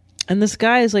 And this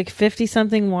guy is like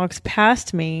 50-something, walks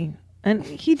past me, and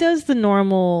he does the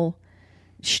normal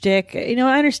shtick. You know,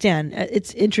 I understand.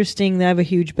 It's interesting. They have a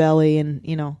huge belly, and,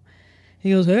 you know, he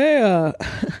goes, hey,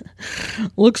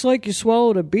 looks like you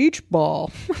swallowed a beach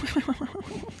ball.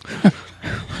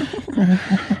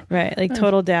 Right, like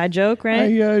total dad joke,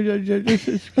 right?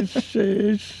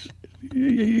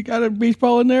 You got a beach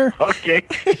ball in there? Okay.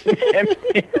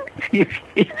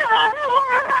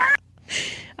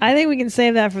 I think we can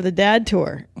save that for the dad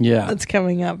tour. Yeah, that's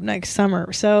coming up next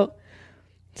summer. So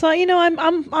you know,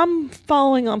 I'm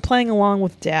playing along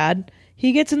with Dad.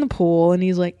 He gets in the pool and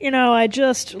he's like, you know, I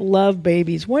just love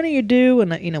babies. When do you do?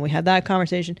 And you know, we had that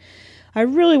conversation. I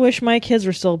really wish my kids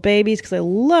were still babies because I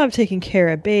love taking care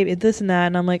of babies, this and that.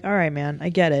 And I'm like, all right, man, I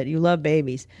get it. You love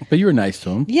babies. But you were nice to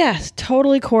him. Yes,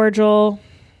 totally cordial.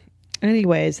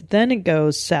 Anyways, then it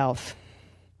goes south.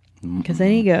 Because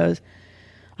then he goes,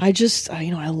 I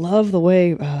love the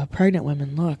way pregnant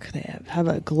women look. They have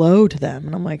a glow to them.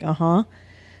 And I'm like, uh-huh.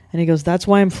 And he goes, that's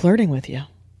why I'm flirting with you.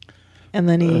 And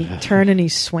then he turned and he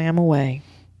swam away.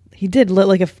 He did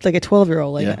like a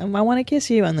 12-year-old. Like, yeah. I want to kiss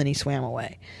you. And then he swam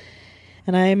away.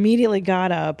 And I immediately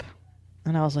got up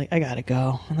and I was like, I got to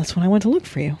go. And that's when I went to look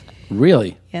for you.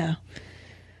 Really? Yeah.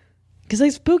 Because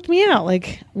they spooked me out.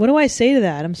 Like, what do I say to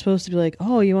that? I'm supposed to be like,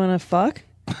 oh, you want to fuck?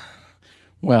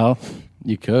 Well,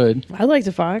 you could. I'd like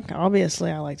to fuck.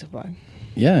 Obviously, I like to fuck.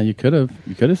 Yeah, you could have.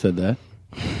 You could have said that.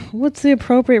 What's the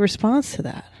appropriate response to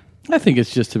that? I think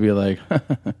it's just to be like,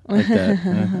 like that.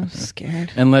 I'm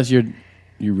scared. Unless you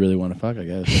really want to fuck, I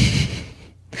guess.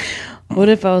 What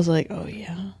if I was like, oh,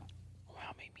 yeah.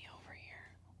 Wow, meet me over here.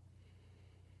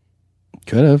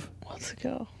 Could have. Let's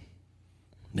go.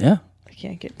 Yeah. I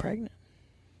can't get pregnant.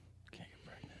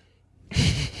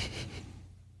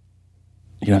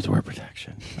 You don't have to wear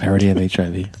protection. I already have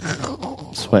HIV.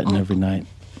 Sweating every night.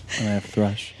 And I have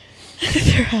thrush.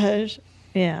 Thrush.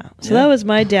 Yeah. So that was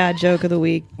my dad joke of the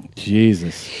week.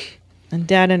 Jesus. And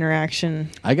dad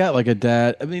interaction. I got like a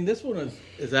dad. I mean, this one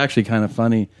is actually kind of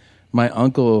funny. My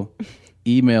uncle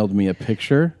emailed me a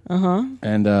picture. Uh-huh.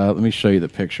 And let me show you the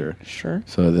picture. Sure.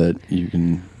 So that you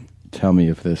can tell me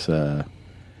if this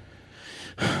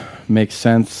makes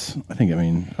sense. I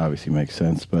mean, obviously makes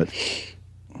sense, but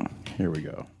here we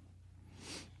go.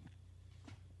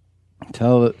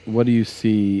 What do you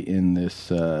see in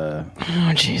this Oh,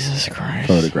 Jesus Christ.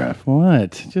 photograph?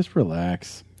 What? Just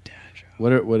relax.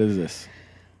 What is this?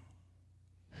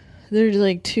 There's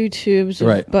like 2 tubes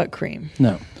of butt cream.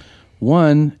 No.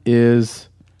 One is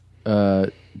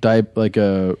like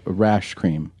a rash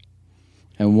cream,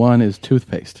 and one is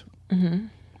toothpaste. Mm-hmm.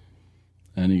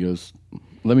 And he goes,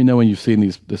 let me know when you've seen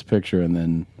this picture, and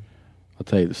then I'll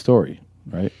tell you the story,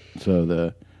 right?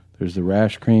 So there's the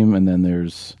rash cream, and then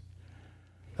there's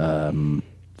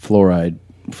fluoride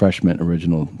Fresh Mint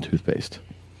original toothpaste.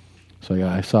 So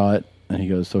I saw it, and he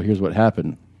goes, so here's what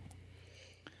happened.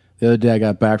 The other day I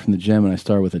got back from the gym, and I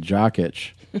started with a jock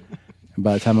itch. And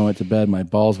by the time I went to bed, my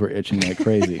balls were itching like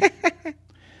crazy.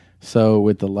 So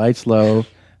with the lights low,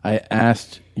 I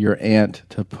asked your aunt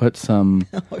to put some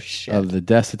of the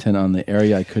Desitin on the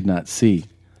area I could not see.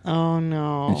 Oh,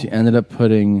 no. And she ended up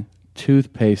putting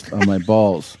toothpaste on my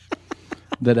balls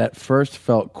that at first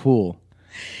felt cool.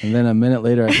 And then a minute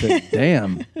later, I said,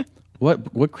 damn,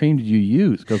 what cream did you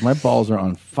use? Because my balls are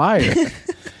on fire.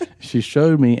 She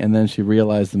showed me, and then she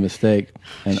realized the mistake,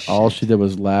 and all she did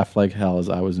was laugh like hell as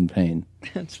I was in pain.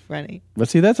 That's funny. But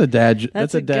see, that's a dad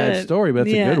story, but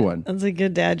that's a good one. That's a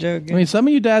good dad joke. I mean, some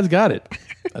of you dads got it.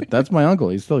 That's my uncle.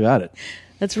 He still got it.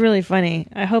 That's really funny.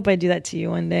 I hope I do that to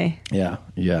you one day. Yeah.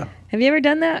 Have you ever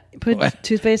done that? Put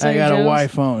toothpaste on your I got Joes? a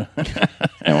Y-phone.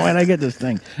 And why'd I get this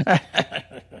thing?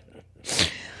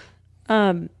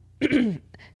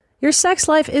 Your sex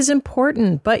life is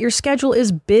important, but your schedule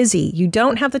is busy. You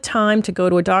don't have the time to go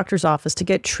to a doctor's office to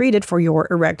get treated for your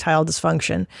erectile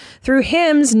dysfunction. Through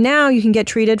HIMS, now you can get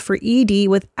treated for ED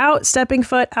without stepping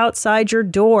foot outside your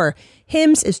door.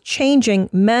 HIMS is changing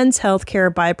men's health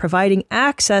care by providing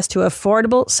access to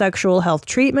affordable sexual health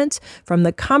treatments from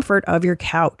the comfort of your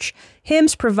couch.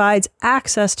 HIMS provides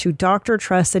access to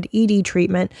doctor-trusted ED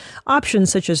treatment options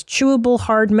such as chewable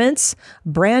hard mints,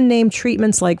 brand-name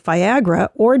treatments like Viagra,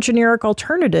 or generic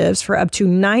alternatives for up to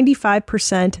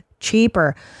 95%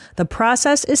 cheaper. The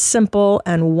process is simple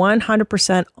and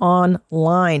 100%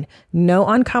 online. No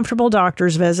uncomfortable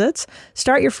doctor's visits.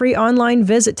 Start your free online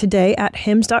visit today at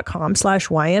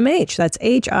hims.com/YMH. That's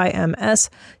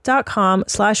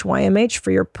HIMS.com/YMH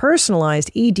for your personalized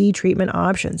ED treatment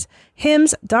options.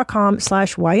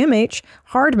 hims.com/YMH.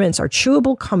 Hard mints are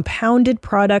chewable compounded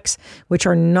products which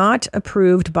are not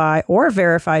approved by or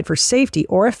verified for safety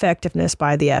or effectiveness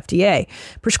by the FDA.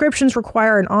 Prescriptions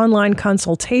require an online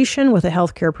consultation with a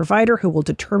healthcare provider who will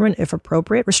determine if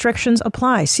appropriate. Restrictions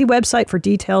apply. See website for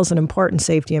details and important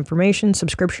safety information.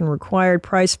 Subscription required.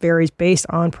 Price varies based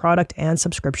on product and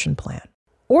subscription plan.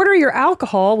 Order your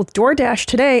alcohol with DoorDash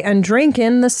today and drink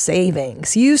in the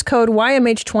savings. Use code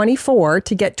YMH24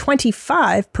 to get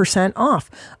 25% off,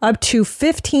 up to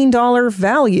 $15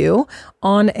 value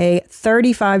on a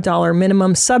 $35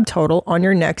 minimum subtotal on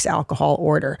your next alcohol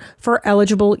order for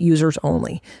eligible users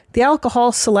only. The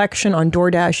alcohol selection on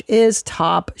DoorDash is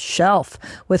top shelf.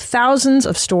 With thousands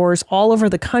of stores all over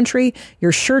the country,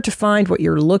 you're sure to find what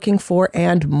you're looking for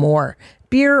and more.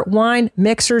 Beer, wine,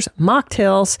 mixers,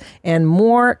 mocktails, and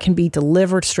more can be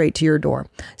delivered straight to your door.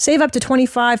 Save up to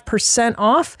 25%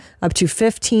 off, up to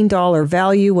 $15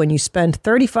 value when you spend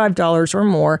 $35 or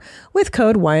more with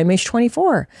code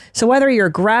YMH24. So whether you're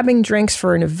grabbing drinks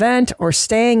for an event or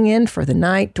staying in for the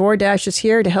night, DoorDash is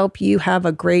here to help you have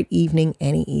a great evening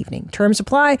any evening. Terms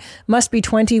apply. Must be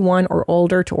 21 or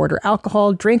older to order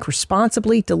alcohol. Drink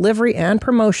responsibly. Delivery and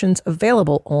promotions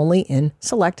available only in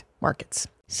select markets.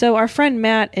 So our friend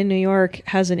Matt in New York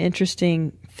has an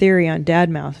interesting theory on dad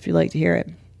mouth, if you'd like to hear it.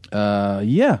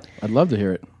 Yeah, I'd love to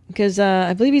hear it. Because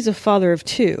I believe he's a father of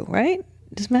 2, right?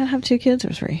 Does Matt have 2 kids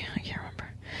or 3? I can't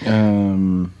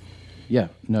remember. Yeah.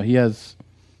 No, he has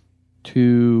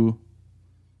 2.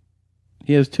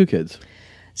 He has 2 kids.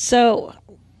 So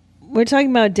we're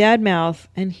talking about dad mouth,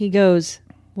 and he goes,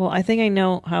 well, I think I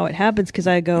know how it happens, because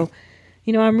I go,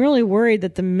 you know, I'm really worried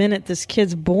that the minute this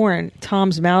kid's born,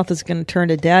 Tom's mouth is going to turn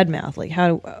to dad mouth. Like,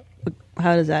 how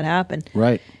does that happen?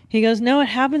 Right. He goes, no, it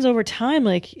happens over time.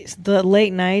 Like, the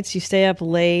late nights, you stay up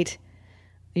late,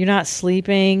 you're not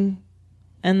sleeping,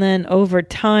 and then over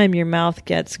time, your mouth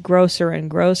gets grosser and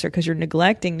grosser because you're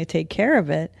neglecting to take care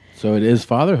of it. So it is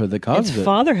fatherhood that causes it. It's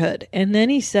fatherhood. And then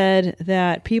he said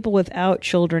that people without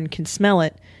children can smell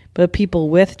it, but people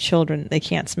with children, they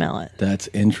can't smell it. That's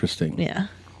interesting. Yeah.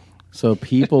 So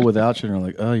people without children are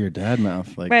like, oh, your dad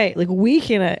mouth. Like, right. Like we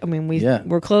can, I mean,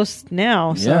 we're close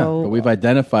now. So yeah, but we've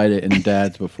identified it in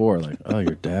dads before. Like, oh,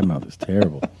 your dad mouth is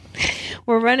terrible.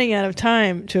 We're running out of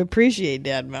time to appreciate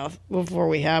dad mouth before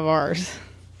we have ours.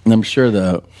 And I'm sure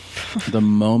the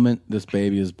moment this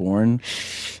baby is born,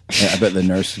 I bet the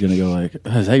nurse is going to go like,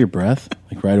 oh, is that your breath?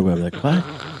 Like right away. Like, what?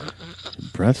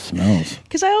 Your breath smells.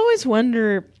 Because I always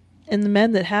wonder in the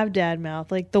men that have dad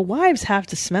mouth, like the wives have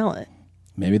to smell it.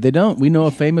 Maybe they don't. We know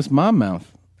a famous mom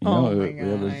mouth. You Oh know, my we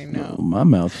have God, I know. mom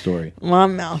mouth story.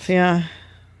 Mom mouth, yeah.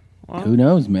 Well, Who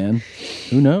knows, man?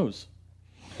 Who knows?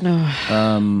 No.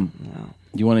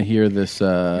 You want to hear this?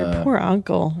 Your poor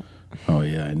uncle. Oh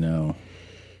yeah, I know.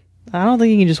 I don't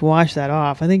think you can just wash that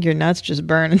off. I think your nuts just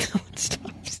burn until it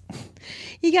stops.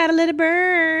 You gotta let it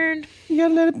burn. You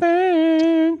gotta let it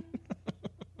burn.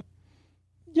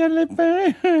 You gotta let it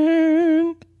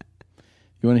burn.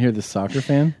 You want to hear the soccer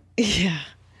fan? Yeah.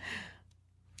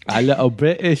 A little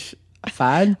British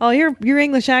fan. Oh, your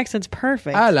English accent's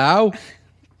perfect. Hello.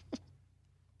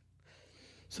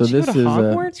 So Did you this go to is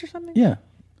Hogwarts or something? Yeah.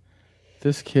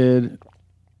 This kid,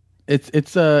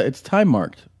 it's time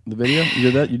marked. The video,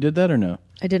 you did that or no?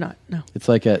 I did not. No. It's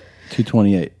like at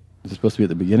 2:28. Is it supposed to be at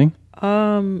the beginning?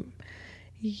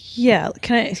 Yeah.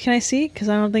 Can I see? Because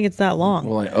I don't think it's that long.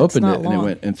 Well, I opened it and long.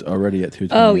 it's already at 2:28.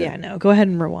 Oh yeah, no. Go ahead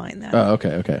and rewind that. Oh,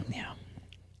 okay. Yeah.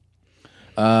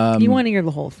 You want to hear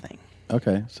the whole thing?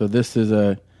 Okay, so this is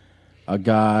a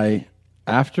guy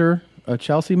after a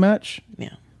Chelsea match.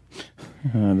 Yeah.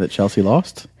 That Chelsea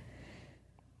lost.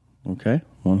 Okay,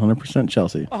 100%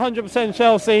 Chelsea. 100%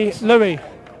 Chelsea. Louis,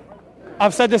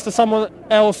 I've said this to someone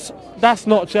else. That's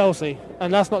not Chelsea,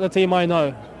 and that's not the team I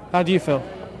know. How do you feel?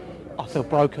 I feel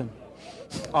broken.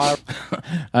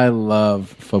 I love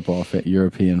football,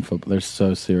 European football. They're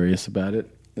so serious about it.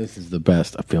 This is the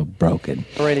best. I feel broken.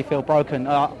 I really feel broken.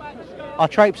 I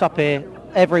traipse up here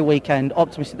every weekend,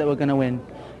 optimistic that we're going to win,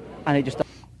 and it just...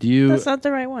 That's not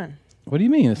the right one. What do you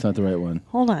mean it's not the right one?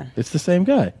 Hold on. It's the same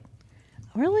guy.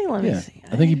 Really? Let me see.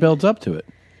 I think he builds up to it.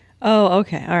 Oh,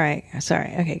 okay. All right.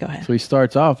 Sorry. Okay, go ahead. So he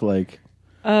starts off like,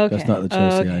 Okay. that's not the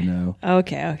Chelsea Okay. I know.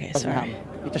 Okay. Sorry.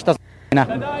 It just doesn't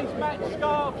happen.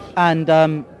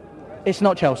 And it's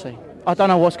not Chelsea. I don't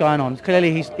know what's going on.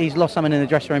 Clearly he's lost something in the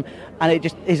dressing room, and it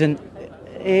just isn't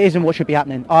what should be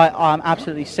happening. I'm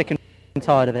absolutely sick and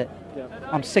tired of it.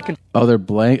 I'm sick and Oh, they're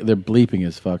bleeping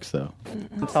his fucks though.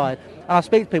 tired. And I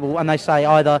speak to people and they say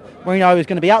either Mourinho is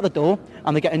going to be out the door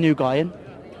and they get a new guy in,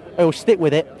 or he'll stick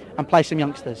with it and play some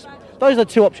youngsters. Those are the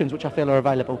two options which I feel are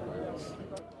available.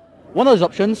 One of those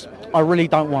options I really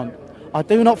don't want. I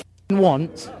do not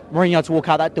want Mourinho to walk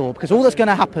out that door, because all that's going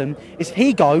to happen is if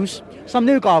he goes, some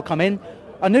new guy will come in,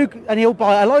 and he'll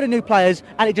buy a load of new players,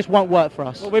 and it just won't work for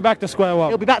us. We'll be back to square one.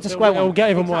 It'll be back to square one. It'll get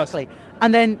even worse.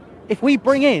 And then if we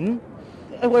bring in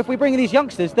these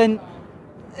youngsters, then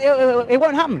it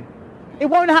won't happen. It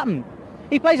won't happen.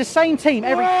 He plays the same team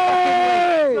every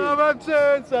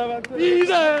fucking week.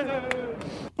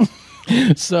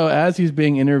 So as he's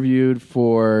being interviewed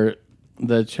for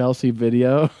the Chelsea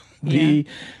video, I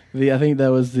think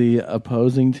that was the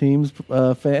opposing team's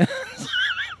fans.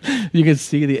 You can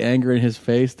see the anger in his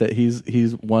face that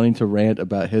he's wanting to rant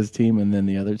about his team and then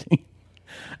the other team.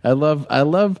 You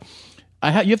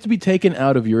have to be taken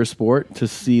out of your sport to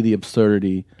see the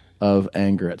absurdity of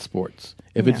anger at sports.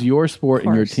 If it's your sport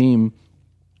and your team,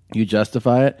 you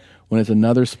justify it. When it's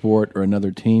another sport or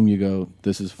another team, you go,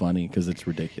 "This is funny because it's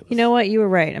ridiculous." You know what? You were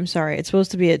right. I'm sorry. It's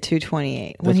supposed to be at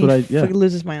 2:28. That's when what he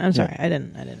loses his mind. I'm sorry. I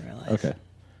didn't realize. Okay,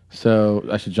 so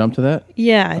I should jump to that.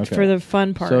 Yeah, Okay. for the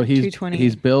fun part. So he's 2:28.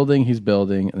 he's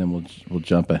building, and then we'll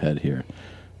jump ahead here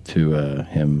to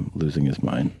him losing his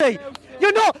mind.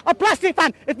 You're not a plastic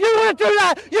fan. If you want to do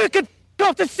that, you can f***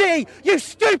 off the city, you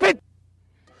stupid.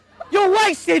 You're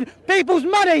wasting people's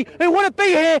money who want to be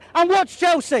here and watch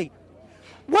Chelsea.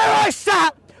 Where I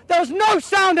sat, there was no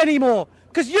sound anymore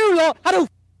because you lot had all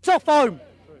off home.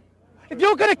 If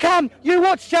you're going to come, you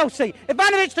watch Chelsea.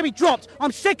 Ivanovic to be dropped.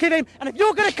 I'm sick of him. And if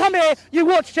you're going to come here, you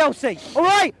watch Chelsea. All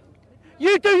right?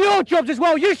 You do your jobs as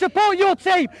well. You support your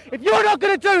team. If you're not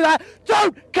going to do that,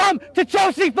 don't come to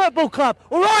Chelsea Football Club.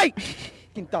 All right?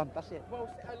 Done. That's it.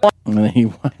 And then he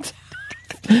went,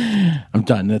 I'm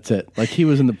done. That's it. Like he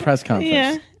was in the press conference.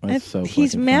 Yeah. That's so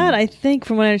He's fucking mad, funny. I think,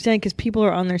 from what I understand, because people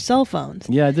are on their cell phones.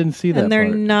 Yeah, I didn't see that And they're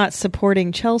part. not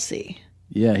supporting Chelsea.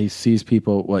 Yeah, he sees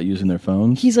people, using their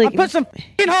phones? He's like... Put some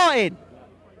f***ing heart in.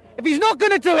 If he's not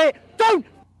going to do it, don't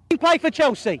f***ing play for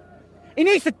Chelsea. He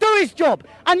needs to do his job.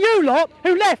 And you lot,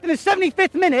 who left in the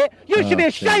 75th minute, you should be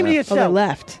ashamed of yourself. Oh, they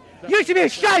left. You should be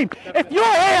ashamed. If you're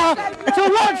here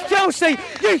to watch Chelsea,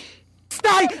 you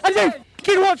stay and you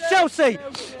f***ing watch Chelsea.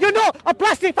 You're not a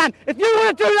plastic fan. If you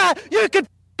want to do that, you can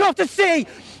f*** off the city.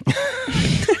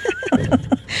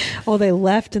 Oh, they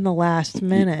left in the last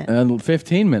minute. And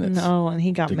 15 minutes. No, and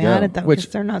he got to mad go, at them which-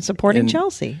 because they're not supporting and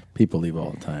Chelsea. People leave all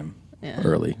the time Yeah.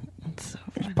 early.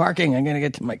 Parking. I'm gonna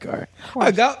get to my car.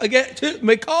 I got to get to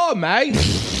my car, mate.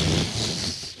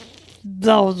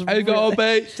 I gotta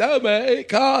be so many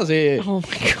cars here. Oh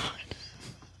my god,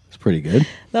 it's pretty good.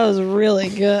 That was really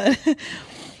good.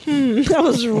 That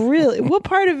was really. What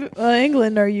part of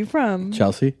England are you from?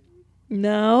 Chelsea.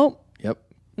 No. Yep.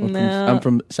 No. I'm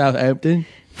from Southampton.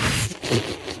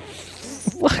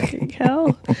 Fucking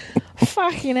hell.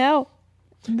 Fucking hell.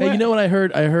 Hey, you know what I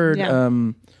heard? Yeah.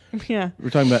 We're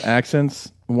talking about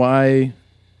accents. Why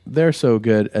they're so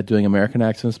good at doing American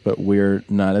accents, but we're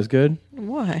not as good?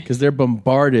 Why? Because they're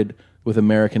bombarded with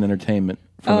American entertainment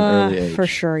from an early age. For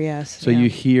sure, yes. So you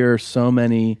hear so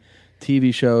many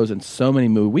TV shows and so many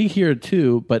movies. We hear it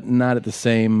too, but not at the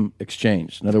same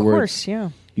exchange. In other words, course, yeah.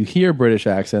 You hear British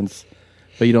accents,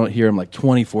 but you don't hear them like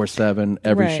 24/7,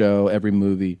 every Right. show, every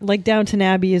movie. Like Downton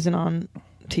Abbey isn't on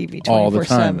TV 24/7. All the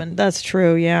time. That's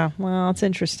true, yeah. Well, it's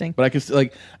interesting. But I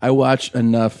can I watch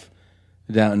enough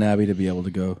Downton Abbey to be able to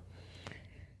go,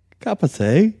 cup of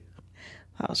tea?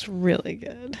 That was really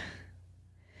good.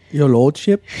 Your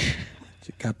lordship?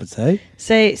 Cup of tea?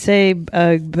 Say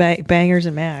bangers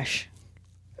and mash.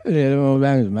 Yeah,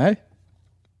 bangers and mash.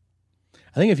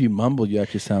 I think if you mumble, you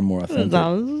actually sound more authentic.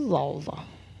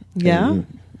 Yeah?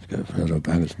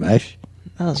 Bangers and mash.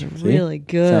 That was really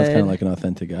good. Sounds kind of like an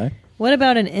authentic guy. What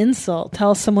about an insult?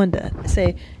 Tell someone to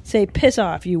say piss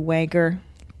off, you wanker.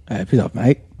 Piss off,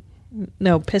 mate.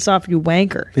 No, piss off, you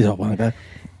wanker. Piss off, wanker.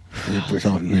 Piss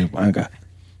off, you wanker.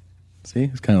 See?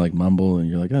 It's kind of like mumble, and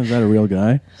you're like, oh, is that a real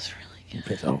guy? That's really good.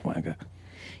 Piss off, wanker.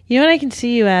 You know what I can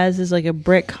see you as is like a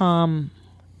Britcom,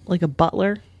 like a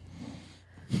butler.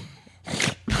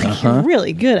 You're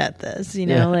really good at this, you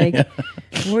know,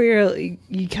 where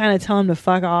you kind of tell them to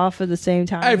fuck off at the same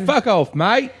time. Hey, fuck off,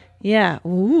 mate. Yeah.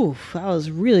 Ooh, that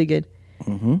was really good.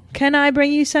 Mm-hmm. Can I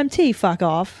bring you some tea? Fuck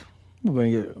off. I'll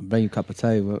bring you a cup of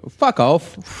tea. Fuck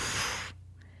off.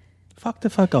 Fuck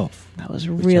the fuck off. That was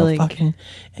really good.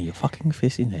 And your fucking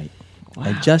fisting head. Wow.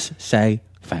 And just say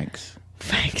thanks.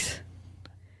 Thanks.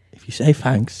 If you say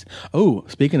thanks. Oh,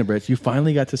 speaking of Brits, you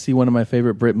finally got to see one of my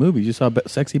favorite Brit movies. You saw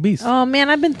Sexy Beast. Oh, man,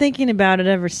 I've been thinking about it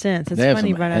ever since. It's they have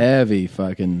funny some about heavy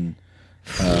fucking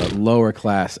lower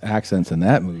class accents in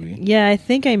that movie. Yeah, I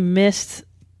think I missed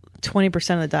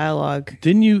 20% of the dialogue.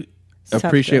 Didn't you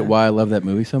appreciate why I love that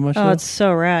movie so much? Oh, it's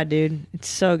so rad, dude. It's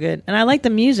so good. And I like the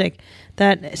music.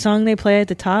 That song they play at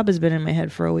the top has been in my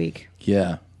head for a week.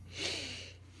 Yeah.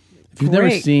 If you've never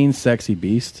seen Sexy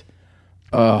Beast,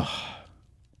 it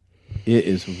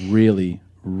is really,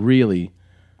 really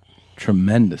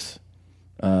tremendous.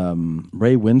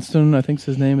 Ray Winston, I think is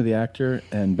his name of the actor,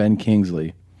 and Ben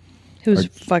Kingsley. Who's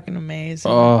fucking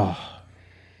amazing. Oh,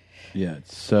 yeah,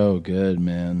 it's so good,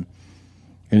 man.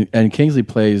 And Kingsley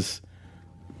plays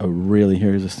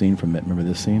here's a scene from it. Remember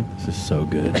this scene? This is so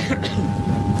good.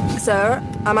 Sir,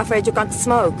 I'm afraid you can't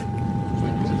smoke.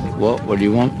 What? What do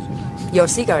you want? Your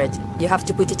cigarette. You have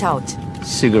to put it out.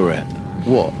 Cigarette?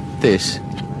 What? This?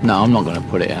 No, I'm not going to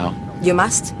put it out. You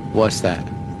must. What's that?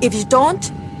 If you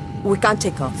don't, we can't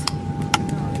take off.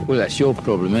 Well, that's your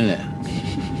problem, isn't it?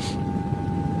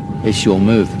 It's your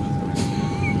move.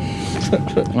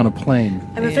 On a plane.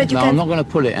 I'm afraid you No, can't. I'm not going to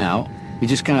pull it out. You're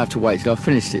just going to have to wait till I've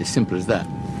finished it. As simple as that.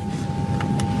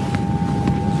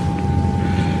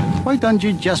 Why don't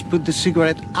you just put the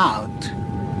cigarette out?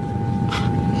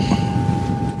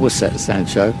 What's that,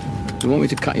 Sancho? You want me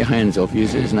to cut your hands off,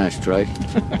 use it as an ashtray?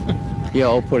 Yeah,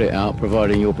 I'll put it out,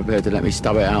 providing you're prepared to let me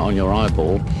stub it out on your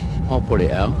eyeball. I'll put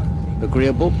it out.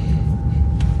 Agreeable?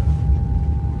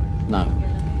 No.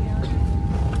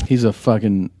 He's a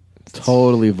fucking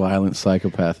totally violent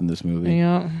psychopath in this movie.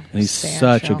 Yeah. And he's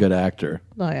such a good actor.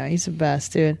 Oh yeah, he's the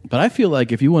best, dude. But I feel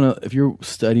like if you want to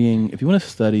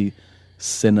study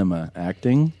cinema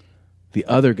acting, the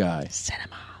other guy,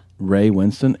 Ray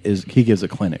Winston, he gives a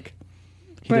clinic.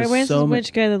 Ray Winston's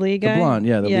which guy, the lead guy? The blonde,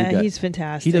 the lead guy. He's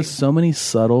fantastic. He does so many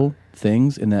subtle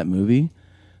things in that movie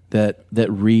that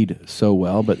read so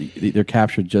well, but they're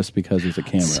captured just because there's a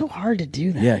camera. It's so hard to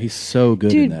do that. Yeah, he's so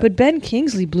good dude, in that. But Ben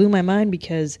Kingsley blew my mind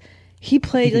because he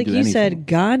played, like you said,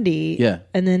 Gandhi. Yeah.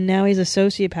 And then now he's a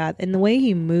sociopath. And the way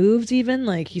he moves even,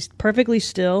 like he's perfectly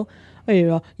still. You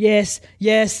know, yes.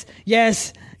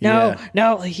 No.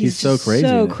 Like, he's so crazy.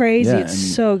 So crazy. Yeah,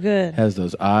 it's so good. Has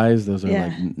those eyes. Those are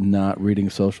like not reading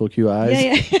social cue eyes.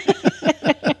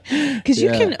 Yeah. Because you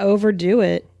can overdo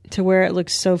it to where it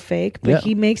looks so fake, but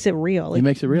he makes it real. Like, he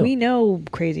makes it real. We know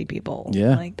crazy people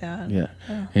like that. Yeah.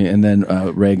 And then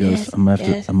Ray goes, I'm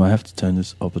gonna have to turn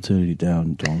this opportunity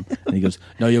down, Don. And he goes,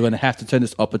 no, you're gonna have to turn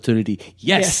this opportunity.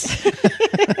 Yes.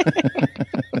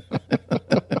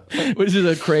 Which is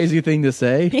a crazy thing to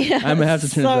say. Yeah, I'm gonna have to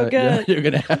turn so this. good. You're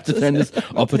gonna have to turn this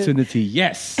opportunity.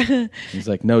 Yes. He's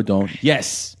like, no, don't.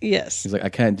 Yes. Yes. He's like, I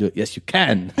can't do it. Yes, you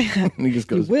can. And he just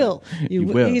goes, You will. You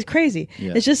will. He's crazy.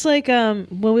 Yeah. It's just like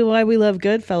why we love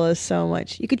Goodfellas so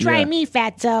much. You could try Yeah. me,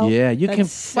 fatso. Yeah, you can That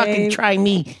fucking same- try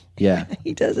me. Yeah.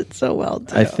 He does it so well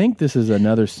too. I think this is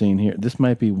another scene here. This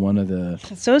might be one of the.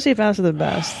 Sociopaths are the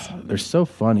best. They're so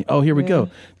funny. Oh, here we go.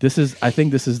 I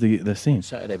think this is the scene.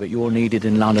 Saturday, but you're needed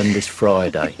in London this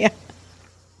Friday. Yeah.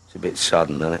 It's a bit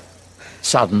sudden, isn't it?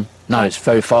 Sudden? No, it's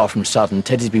very far from sudden.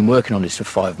 Teddy's been working on this for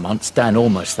 5 months. Dan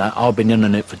almost that. I've been in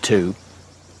on it for 2.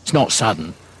 It's not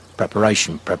sudden.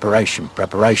 Preparation.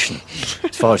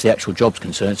 As far as the actual job's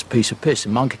concerned, it's a piece of piss. A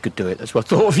monkey could do it. That's what I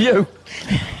thought of you.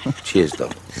 Cheers,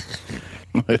 Dom.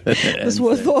 That's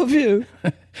what I thought of you.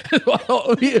 What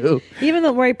of you? Even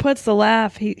though where he puts the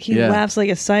laugh, he Yeah. laughs like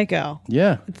a psycho.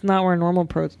 Yeah. It's not where a normal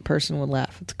person would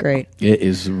laugh. It's great. It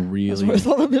is really, That's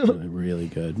what I thought of you. really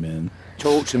good, man.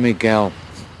 Talk to me, gal.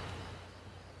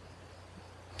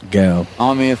 Go.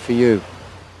 I'm here for you.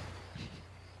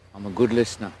 I'm a good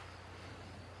listener.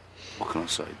 What can I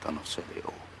say? Done, I've said it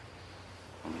all.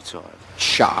 I'm retired.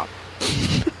 Shut up.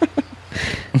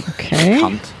 Okay.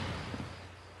 Cunt.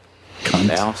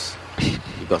 House.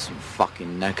 You got some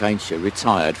fucking neck, ain't you?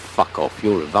 Retired. Fuck off.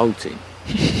 You're revolting.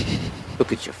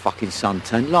 Look at your fucking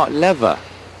suntan. Like leather.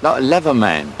 Like a leather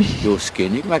man. Your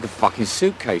skin. You can make a fucking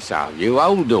suitcase out of you.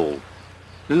 Old all.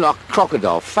 You look like a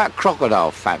crocodile.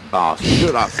 Fat bastard. You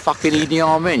look like fucking Idi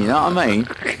Amin. You know what I mean?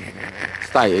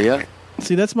 Stay here.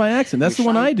 See, that's my accent. That's the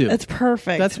one I do. That's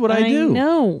perfect. That's what I do.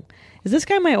 No. Is this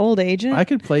guy my old agent? I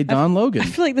could play Don Logan. I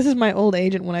feel like this is my old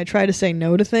agent when I try to say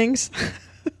no to things.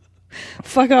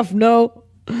 Fuck off, no.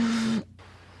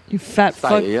 You fat Stay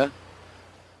fuck. here.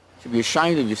 Should be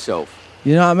ashamed of yourself.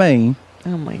 You know what I mean?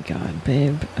 Oh my god,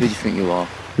 babe. Who do you think you are?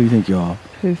 Who do you think you are?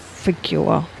 Who think you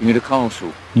are? Give me the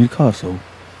castle. Newcastle.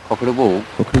 Cock of the wall.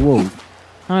 Cock of the wall. I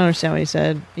don't understand what he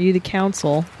said. Are you the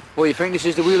council? Well, you think this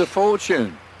is the Wheel of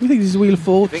Fortune? You think this is Wheel of You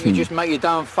Fortune? think you just make your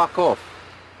dough and fuck off?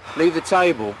 Leave the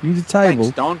table. Leave the table.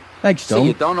 Thanks, Don. Thanks, See Don.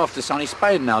 you, Don, off the sunny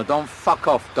spade now. Don, fuck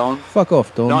off, Don. Fuck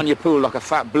off, Don. Don, you pool like a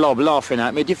fat blob laughing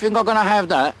at me. Do you think I'm going to have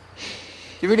that?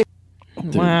 Do you really...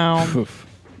 Wow. Oof,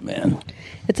 man.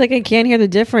 It's like I can't hear the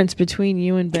difference between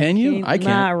you and Becky. Can you? I can't.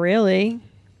 Not really.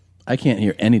 I can't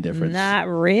hear any difference. Not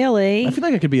really. I feel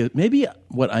like I could be maybe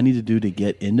what I need to do to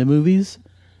get into movies,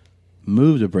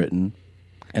 move to Britain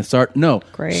and start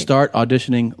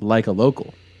auditioning like a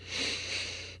local.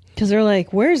 Because they're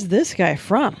like, where's this guy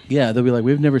from? Yeah, they'll be like,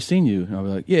 we've never seen you. And I'll be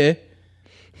like, yeah.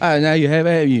 Now you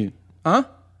have you. Huh?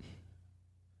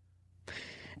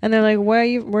 And they're like, where are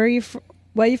you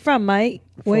from, mate?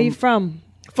 Where are you from?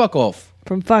 Fuck off.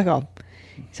 From fuck off.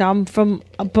 So I'm from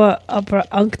Upper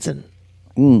Uncton.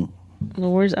 Mm.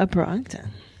 Well, where's Upper Uncton?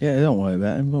 Yeah, don't worry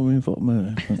about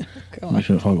it. I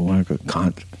should fucking wank a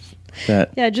cunt.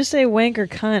 That. Yeah, just say wank or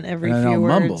cunt every And few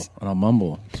words. I'll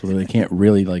mumble so that they can't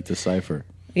really decipher.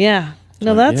 Yeah.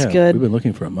 No, Like, that's yeah, good. We've been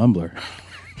looking for a mumbler.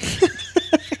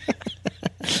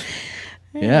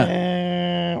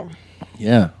 Yeah.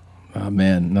 Yeah. Oh,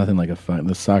 man. Nothing like a fun.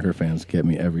 The soccer fans get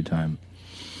me every time.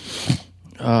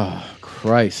 Oh,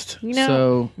 Christ. You know,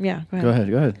 so, yeah, Go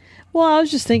ahead. Well, I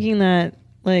was just thinking that,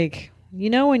 like, you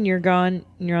know, when you're gone,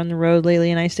 you're on the road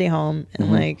lately, and I stay home,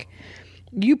 and, like,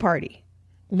 you party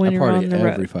when I you're party on the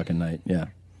every road. fucking night. Yeah.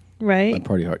 Right? I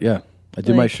party hard. Yeah. I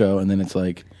do my show, and then it's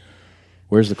like,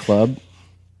 where's the club?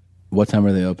 What time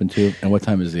are they open to? And what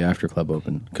time is the after club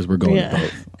open? Because we're going to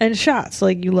both. And shots,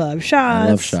 like, you love shots. I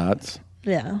love shots.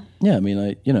 Yeah. Yeah, I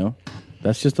mean,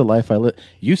 that's just the life I live.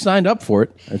 You signed up for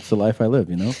it. It's the life I live,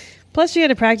 you know? Plus, you got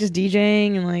to practice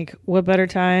DJing, and, like, what better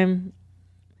time?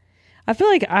 I feel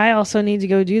like I also need to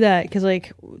go do that, because,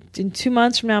 like, in 2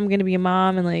 months from now, I'm going to be a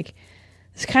mom, and, like,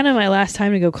 it's kind of my last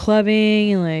time to go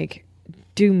clubbing and, like,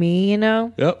 do me, you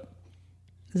know? Yep.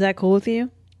 Is that cool with you?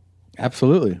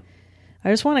 Absolutely. I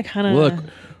just want to kind Look,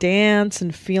 of dance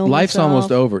and feel Life's myself.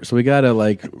 almost over, so we got to,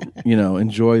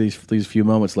 enjoy these few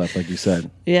moments left, like you said.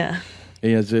 Yeah.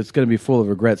 Yeah, it's going to be full of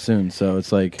regret soon, so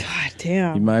it's like, God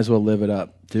damn. you might as well live it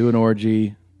up. Do an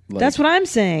orgy. That's what I'm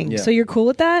saying. Yeah. So you're cool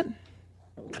with that?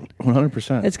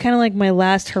 100%. It's kind of like my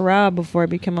last hurrah before I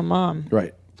become a mom.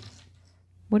 Right.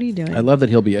 What are you doing? I love that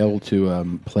he'll be able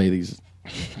to play these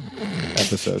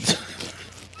episodes.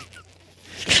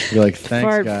 You're like, thanks,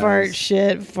 fart, guys. fart,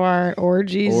 shit, fart,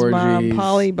 orgies, mom,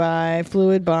 poly-bi,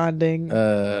 fluid bonding.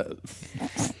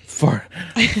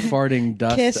 Farting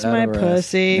dust Kiss out my of our ass.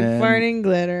 pussy, And farting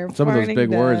glitter, some of those farting big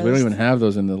words, we don't dust. even have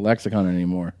those in the lexicon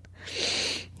anymore.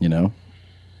 You know?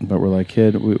 But we're like,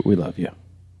 kid, we love you.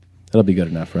 That'll be good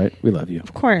enough, right? We love you.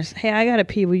 Of course. Hey, I gotta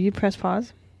pee. Will you press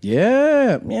pause?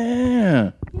 Yeah.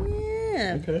 Yeah.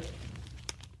 Okay.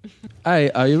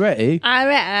 Hey, are you ready?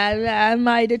 I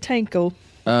made a tinkle.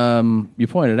 You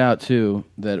pointed out too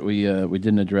that we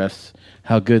didn't address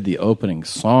how good the opening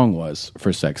song was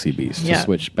for Sexy Beast. Yeah. To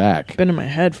switch back, Been in my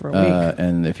head for a week.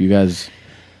 And if you guys,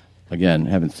 again,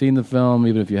 haven't seen the film,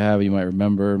 even if you have, you might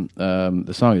remember.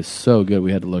 The song is so good,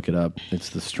 we had to look it up. It's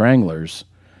the Stranglers,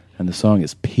 and the song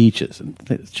is Peaches. And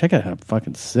check out how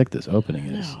fucking sick this opening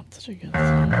is. No, it's such a good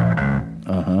song.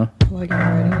 Uh-huh. I like it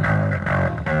already.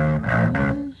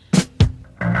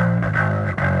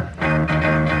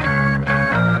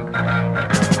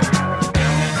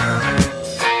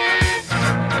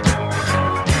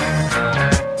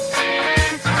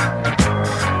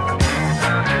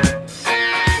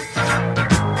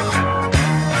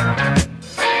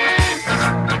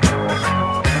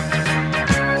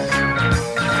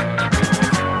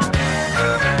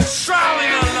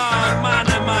 Strolling along,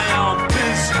 minding my own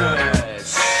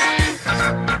business.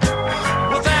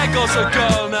 Well, there goes a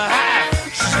girl and a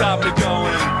half. She's got me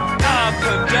going up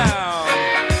and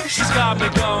down. She's got me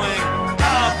going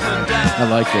up and down. I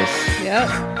like this. Yep.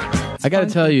 I got to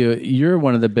tell you, you're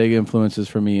one of the big influences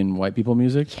for me in white people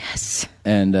music. Yes.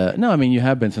 And no, I mean, you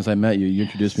have been since I met you. You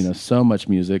introduced me to so much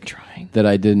music that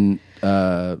I didn't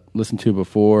listen to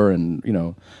before. And, you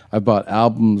know, I've bought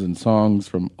albums and songs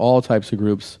from all types of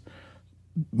groups,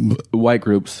 white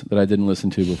groups that I didn't listen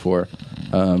to before.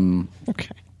 Okay.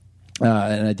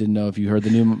 And I didn't know if you heard the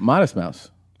new Modest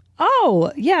Mouse.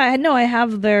 Oh, yeah. I know I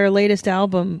have their latest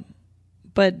album,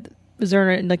 but is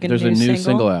there like There's a new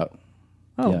single out.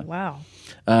 Oh, Yeah. wow.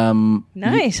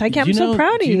 Nice. I'm so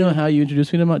proud of Do you. you know how you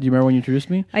introduced me to? Do you remember when you introduced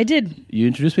me? I did. You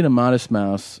introduced me to Modest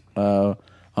Mouse on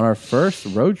our first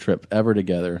road trip ever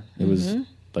together. It was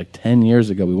like 10 years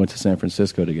ago. We went to San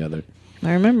Francisco together.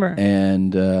 I remember.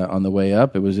 And on the way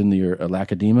up, it was in your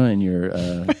Lacadema and your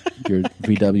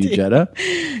VW Jetta.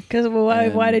 Because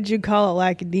why did you call it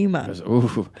Lacadema?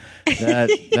 Ooh,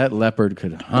 that leopard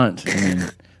could hunt. I mean,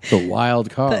 it's a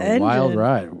wild car, The a wild engine.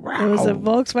 ride. It was a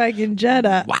Volkswagen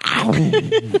Jetta. Wow.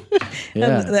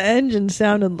 Yeah. And the engine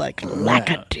sounded like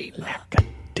Lacadema.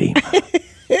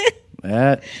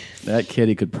 That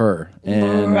kitty could purr.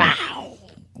 And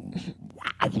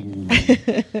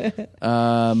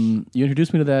you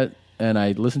introduced me to that, and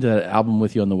I listened to that album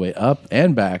with you on the way up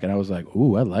and back, and I was like,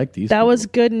 ooh, I like these. That was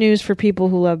good news for people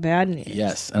who love bad news.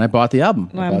 Yes, and I bought the album.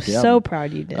 I'm so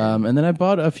proud you did. And then I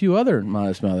bought a few other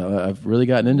Modest Mouse. I've really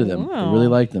gotten into them. I Wow. really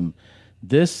like them.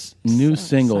 This new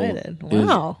single excited. is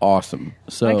Wow. awesome.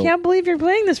 So I can't believe you're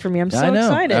playing this for me. I'm so I know.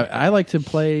 excited. I like to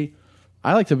play.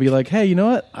 I like to be like, hey, you know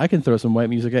what? I can throw some white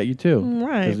music at you too.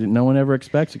 Right. Because no one ever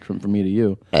expects it from me to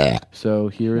you. So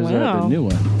here is Wow. the new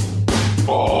one.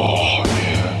 Oh,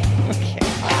 yeah. Okay.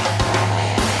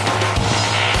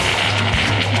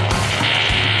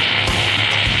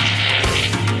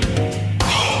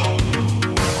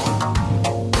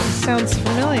 Sounds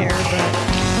familiar, but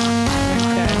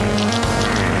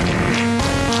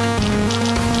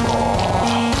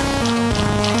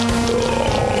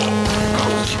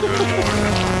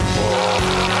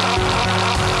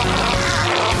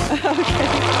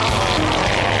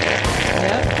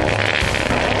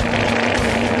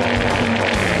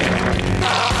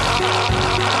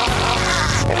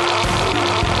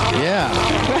Yeah.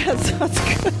 that sounds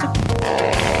good.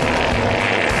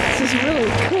 This is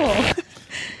really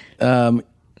cool.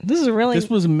 This is really. This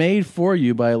was made for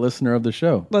you by a listener of the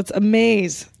show. Let's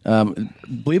amaze.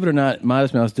 Believe it or not,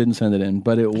 Modest Mouse didn't send it in,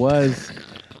 but it was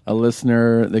a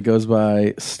listener that goes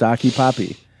by Stocky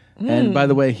Poppy. And by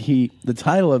the way, the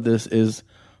title of this is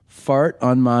Fart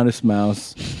on Modest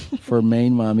Mouse for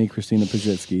main mommy Christina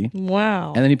Pazsitzky.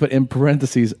 Wow. And then he put in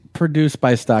parentheses, produced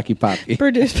by Stocky Poppy.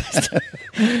 Produced by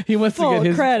Stocky. He wants Full to get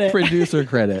his credit. producer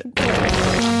credit.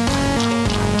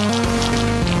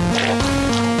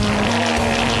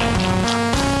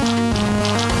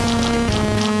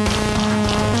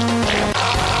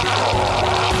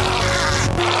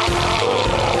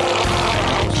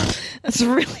 That's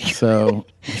really. So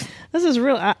This is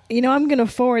real. I'm going to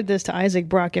forward this to Isaac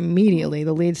Brock immediately,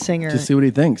 the lead singer. just see what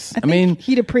he thinks. I mean,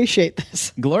 he'd appreciate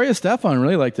this. Gloria Estefan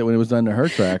really liked it when it was done to her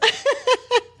track.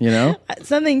 You know?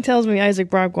 Something tells me Isaac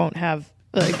Brock won't have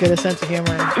as good a sense of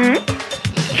humor.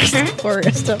 Gloria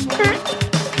Estefan.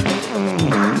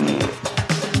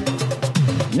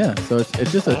 Yeah, so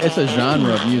it's just a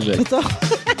genre of music. It's all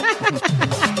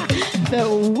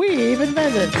that we've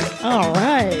invented. All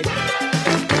right.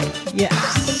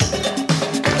 Yes.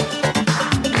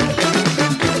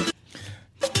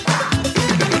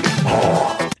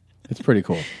 It's pretty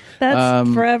cool.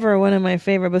 That's forever one of my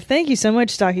favorite. But thank you so much,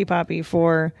 Stocky Poppy,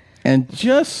 for... And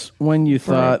just when you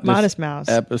thought Modest this Mouse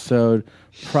episode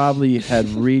probably had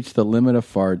reached the limit of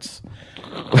farts,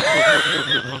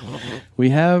 we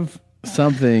have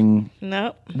something.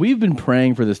 No. We've been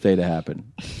praying for this day to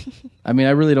happen. I mean,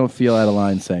 I really don't feel out of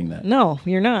line saying that. No,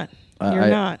 you're not. You're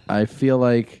not. I feel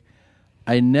like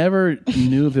I never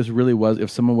knew if this really was, if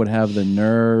someone would have the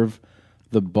nerve,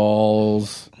 the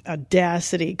balls,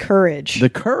 audacity, courage,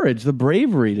 the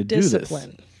bravery to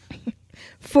discipline, do this.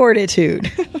 Fortitude.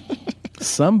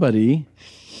 Somebody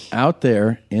out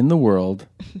there in the world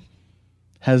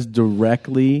has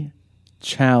directly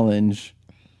challenged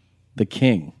the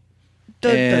king.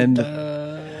 And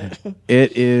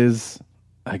it is,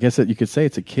 I guess that you could say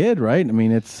it's a kid, right? I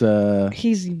mean, it's...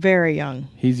 he's very young.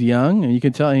 He's young, and you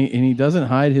can tell, and he doesn't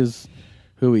hide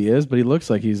who he is, but he looks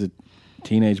like he's a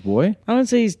teenage boy. I would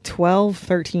say he's 12,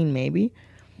 13 maybe.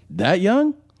 That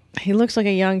young? He looks like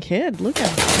a young kid. Look at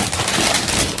him.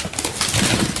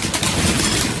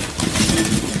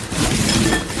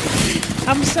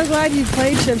 I'm so glad you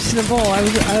played Chips in a Bowl. I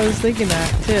was thinking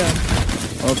that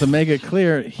too. Well, to make it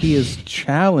clear, he is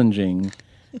challenging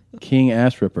King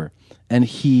Ass Ripper, and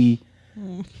he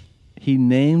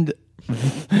named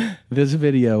this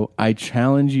video "I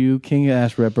Challenge You, King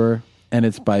Ass Ripper," and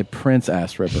it's by Prince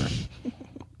Ass Ripper.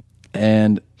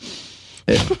 And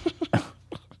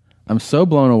I'm so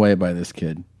blown away by this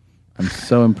kid. I'm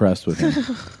so impressed with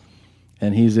him.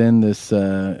 And he's in this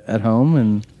at home,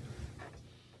 and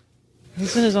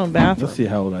he's in his own bathroom. Let's see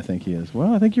how old I think he is.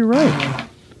 Well, I think you're right.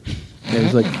 Yeah,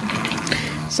 he's like.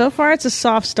 So far, it's a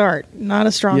soft start, not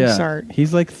a strong start.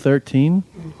 He's like 13,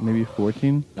 maybe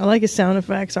 14. I like his sound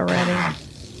effects already.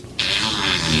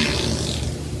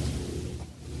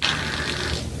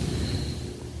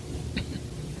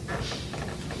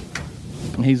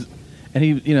 He's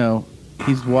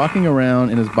walking around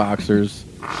in his boxers.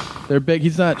 They're big.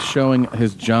 He's not showing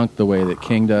his junk the way that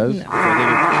King does. No.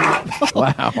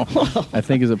 I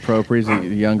think is appropriate.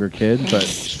 He's a younger kid, but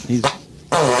he's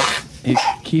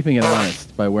keeping it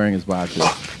honest by wearing his boxers.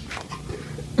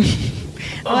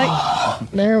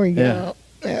 There we go. Yeah.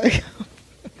 There we go.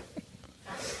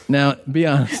 Now, be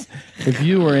honest. If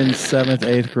you were in 7th,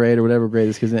 8th grade or whatever grade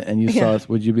this kid's in, and you saw us,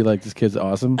 would you be like, this kid's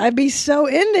awesome? I'd be so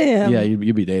into him. Yeah,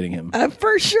 you'd be dating him. I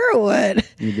for sure would.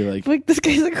 You'd be like, this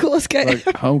guy's the coolest guy.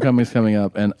 Like, homecoming's coming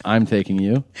up, and I'm taking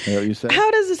you. Is that what you said? How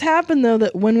does this happen, though,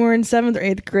 that when we're in 7th or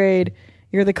 8th grade,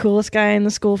 you're the coolest guy in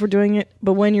the school for doing it,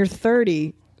 but when you're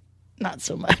 30, not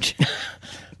so much?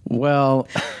 Well,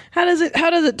 how does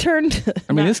it turn to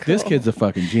I mean, this kid's a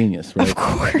fucking genius, right? Of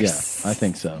course. Yeah, I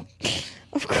think so.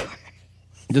 Of course.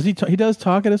 Does he does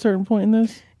talk at a certain point in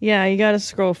this? Yeah, you got to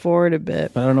scroll forward a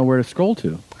bit. But I don't know where to scroll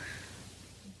to.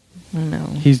 I know.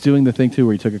 He's doing the thing, too,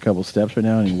 where he took a couple steps right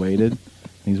now and he waited.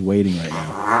 He's waiting right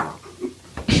now.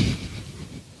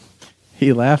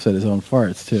 He laughs at his own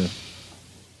farts, too.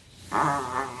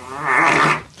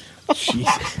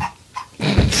 Jesus.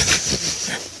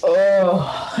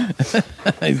 Oh.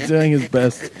 He's doing his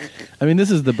best. I mean,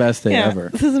 this is the best day ever.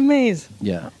 This is amazing.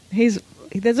 Yeah.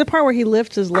 There's a part where he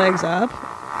lifts his legs up.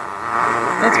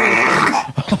 That's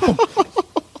what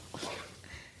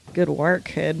Good work,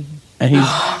 kid. And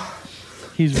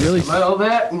he's really... Smell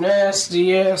that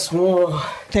nasty ass one.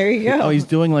 There you go. Oh, he's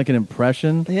doing like an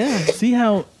impression? Yeah. See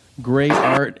how great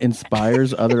art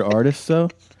inspires other artists, though?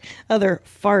 Other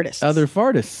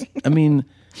fartists. I mean...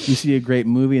 You see a great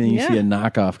movie, and then you see a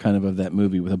knockoff kind of that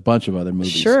movie with a bunch of other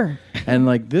movies. Sure. And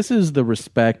like this is the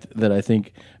respect that I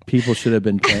think people should have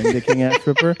been paying to King Ass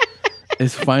Ripper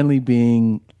is finally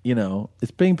being,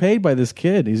 it's being paid by this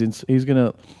kid. He's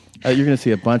gonna you're gonna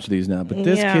see a bunch of these now, but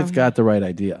this kid's got the right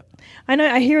idea. I know.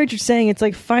 I hear what you're saying. It's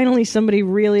like finally somebody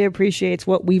really appreciates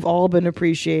what we've all been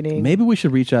appreciating. Maybe we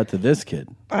should reach out to this kid.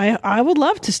 I would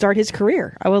love to start his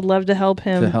career. I would love to help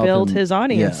him build his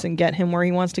audience and get him where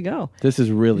he wants to go. This is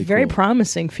really very cool.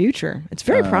 Promising future. It's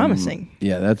very promising.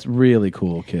 Yeah, that's really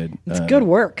cool, kid. It's good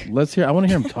work. Let's hear. I want to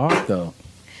hear him talk though.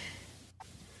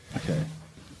 Okay,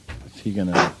 is he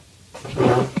gonna?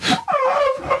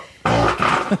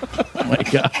 Oh my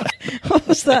god! What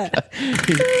was that?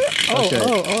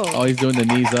 Oh, he's doing the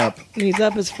knees up. Knees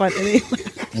up is fun. And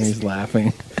he's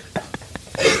laughing.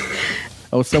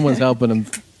 Oh, someone's helping him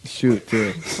shoot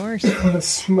too. Of course. I want to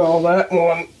smell that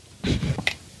one.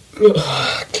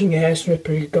 Ugh, King Ass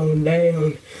Ripper, you're going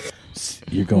down.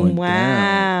 You're going down.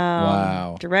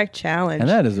 Wow. Direct challenge. And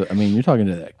that is, I mean, you're talking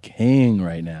to that king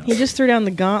right now. He just threw down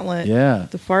the gauntlet. Yeah.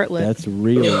 The fartlet. That's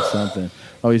really something.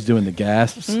 Oh, he's doing the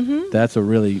gasps. Mm-hmm. That's a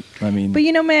really, I mean. But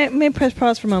may I press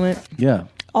pause for a moment? Yeah.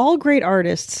 All great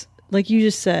artists, like you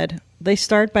just said, They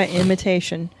start by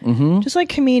imitation. Mhm. Just like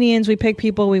comedians, we pick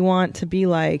people we want to be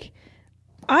like.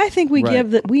 I think we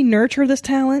Right. we nurture this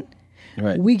talent.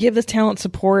 Right. We give this talent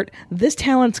support. This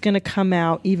talent's going to come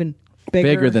out even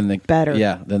bigger than the better.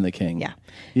 than the king. Yeah.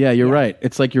 Yeah, you're right.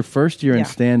 It's like your first year in Yeah.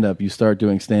 stand up, you start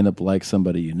doing stand up like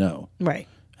somebody you know. Right.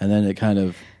 And then it kind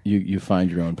of you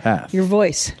find your own path. Your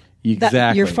voice.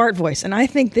 Exactly. Your fart voice. And I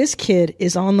think this kid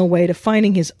is on the way to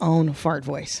finding his own fart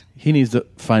voice. He needs to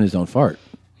find his own fart.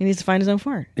 He needs to find his own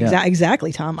fart. Yeah.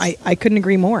 Exactly, Tom. I couldn't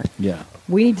agree more. Yeah.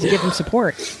 We need to give him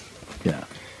support. Yeah.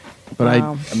 But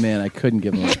Wow. I couldn't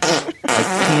give him I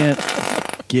can't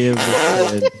give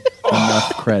the kid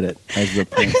enough credit as the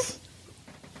prince.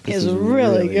 This It's is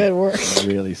really good work.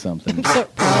 Really something. I'm so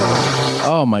proud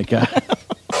Oh my god.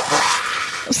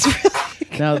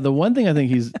 Now the one thing I think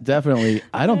he's definitely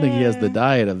I don't think he has the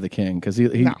diet of the king because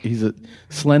he's a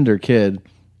slender kid.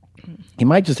 He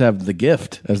might just have the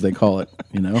gift, as they call it,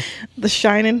 you know? The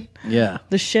shining. Yeah.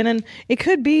 The shinning. It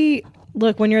could be,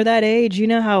 look, when you're that age, you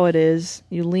know how it is.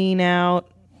 You lean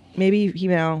out. Maybe,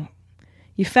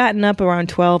 you fatten up around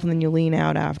 12 and then you lean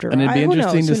out after. And it'd be Who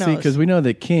interesting knows? to Who see knows? because we know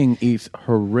that King eats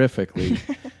horrifically,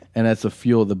 and that's the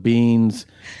fuel. The beans,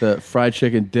 the fried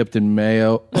chicken dipped in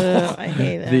mayo. I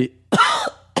hate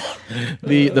that.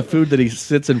 The food that he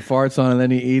sits and farts on and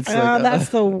then he eats. That's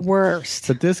the worst.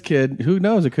 But this kid, who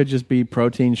knows? It could just be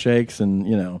protein shakes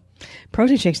and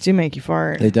Protein shakes do make you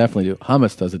fart. they definitely do.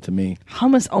 Hummus does it to me.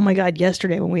 Hummus. Oh my God!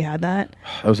 Yesterday when we had that,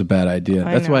 That was a bad idea.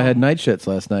 I That's why I know. had night shits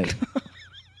last night.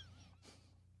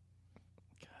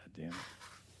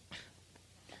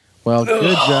 Well,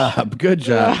 good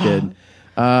job, kid.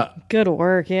 good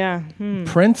work. Yeah.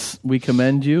 Prince, we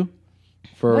commend you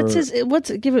for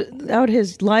Give it out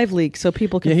his live leak so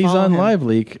people can. Yeah, he's follow on him. Live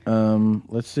Leak.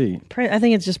 Let's see. I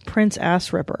think it's just Prince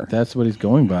Ass Ripper. That's what he's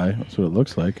going by. That's what it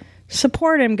looks like.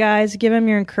 Support him, guys. Give him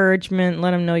your encouragement.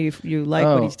 Let him know you like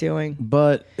what Oh, he's doing.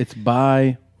 But it's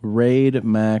by Raid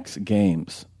Max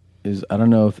Games. I don't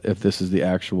know if this is the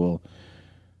actual.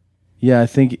 Yeah, I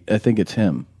think it's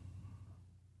him.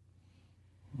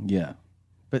 Yeah,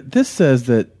 but this says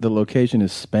that the location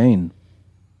is Spain.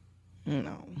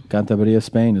 No. Cantabria,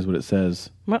 Spain is what it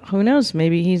says. Well, who knows?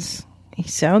 Maybe he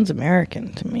sounds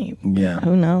American to me. Yeah.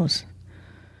 Who knows?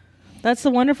 That's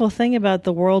the wonderful thing about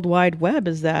the World Wide Web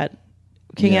is that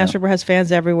King Yeah. Ass Ripper has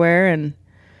fans everywhere, and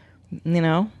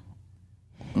Yeah.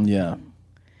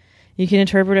 you can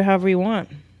interpret it however you want.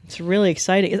 It's really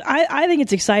exciting. I think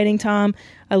it's exciting, Tom.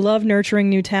 I love nurturing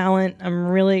new talent. I'm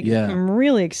really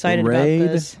excited Raid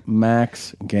about this.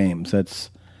 Max Games. That's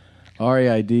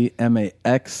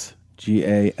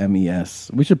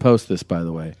RAIDMAXGAMES. We should post this, by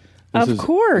the way. This Of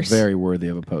course. is very worthy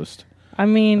of a post. I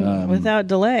mean, without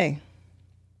delay.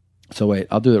 So wait,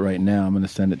 I'll do it right now. I'm going to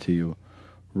send it to you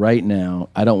right now.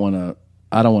 I don't want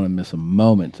to miss a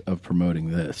moment of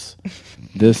promoting this.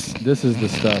 This is the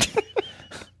stuff.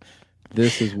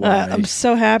 This is why I'm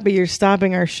so happy you're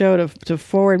stopping our show to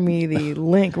forward me the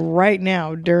link right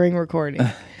now during recording.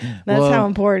 That's Well, how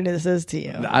important this is to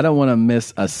you. I don't want to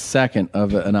miss a second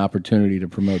of an opportunity to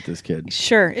promote this kid.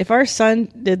 Sure. If our son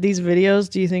did these videos,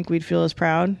 do you think we'd feel as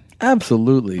proud?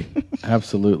 Absolutely.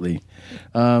 Absolutely.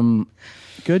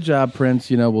 Good job, Prince.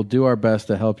 We'll do our best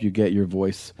to help you get your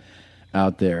voice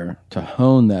out there to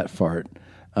hone that fart.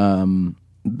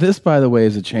 This, by the way,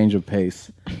 is a change of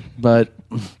pace, but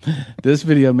this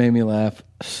video made me laugh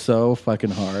so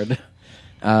fucking hard.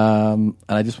 And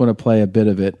I just want to play a bit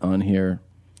of it on here.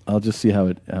 I'll just see how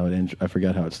it ends. I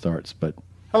forgot how it starts, but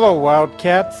Hello,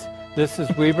 Wildcats. This is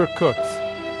Weaver Cooks,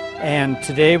 and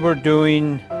today we're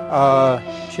doing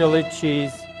chili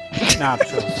cheese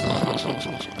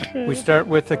nachos. We start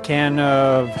with a can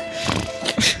of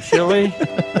chili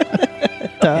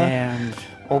and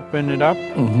open it up.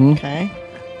 Mhm. Okay.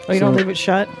 Oh, you don't So- leave it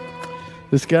shut?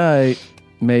 this guy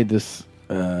made this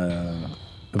a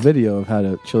video of how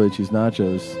to chili cheese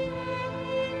nachos,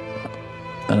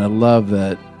 and I love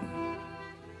that.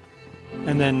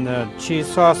 And then the cheese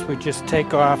sauce, we just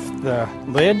take off the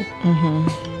lid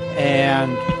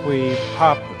and we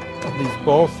pop these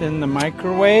both in the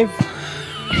microwave.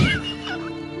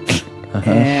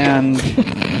 And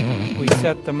we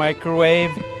set the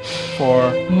microwave for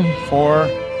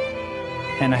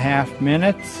 4.5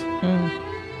 minutes.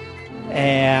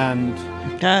 And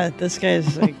God, this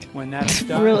guy's like when that's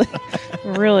done,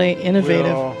 really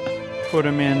innovative. we'll put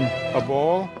them in a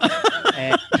bowl.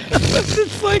 And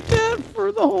It's like that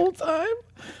for the whole time.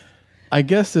 I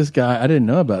guess this guy, I didn't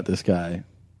know about this guy.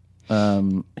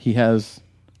 He has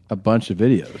a bunch of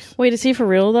videos. Wait, is he for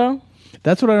real though?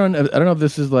 That's what I don't know if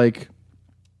this is like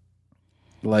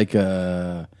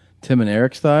Tim and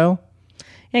Eric style.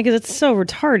 Yeah, because it's so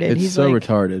retarded. It's He's so like,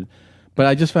 retarded. But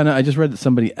I just found out. I just read that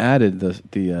somebody added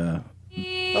the.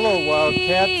 Hello,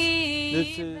 Wildcats.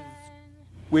 This is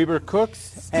Weber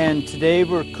Cooks, and today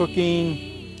we're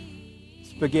cooking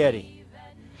spaghetti.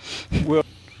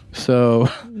 So,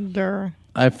 Durr.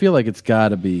 I feel like it's got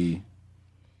to be.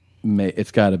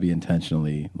 It's got to be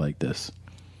intentionally like this.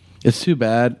 It's too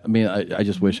bad. I mean, I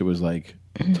just wish it was like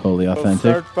totally authentic.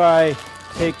 We'll start by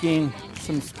taking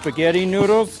some spaghetti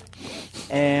noodles,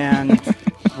 and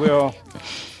we'll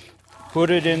put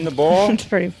it in the bowl. It's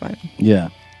pretty fun. Yeah,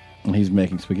 and he's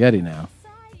making spaghetti now.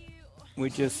 We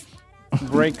just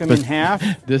break them in half.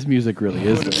 This music really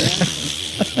is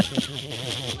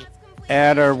there.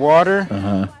 Add our water.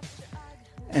 Uh-huh.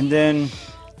 And then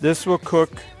this will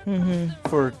cook Mm-hmm.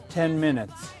 for 10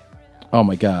 minutes. Oh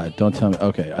my God! Don't tell me.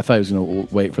 Okay, I thought he was going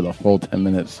to wait for the whole 10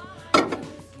 minutes.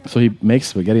 So he makes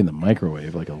spaghetti in the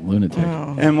microwave like a lunatic.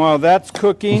 Oh. And while that's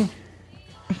cooking,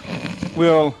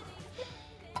 we'll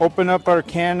open up our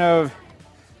can of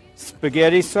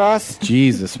spaghetti sauce.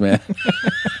 Jesus, man.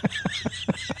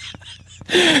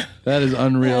 That is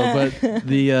unreal. But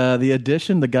the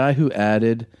addition, the guy who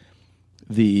added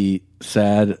the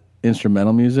sad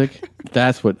instrumental music,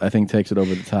 that's what I think takes it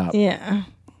over the top. Yeah.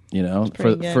 You know,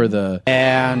 pretty good. for the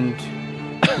And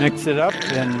mix it up,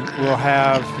 and we'll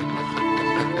have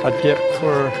a dip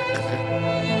for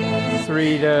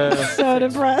 3 to So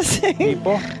depressing.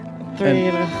 people.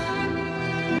 3 to...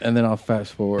 and then I'll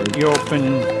fast forward. You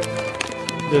open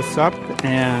this up,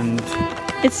 and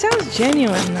It sounds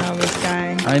genuine, though, this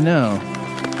guy. I know,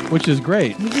 which is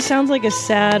great. He just sounds like a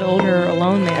sad, older,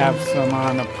 alone man. have some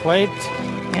on a plate.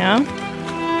 Yeah?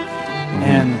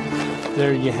 And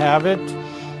there you have it.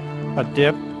 A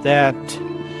dip that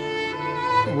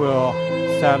will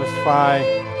satisfy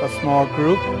a small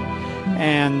group.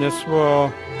 And this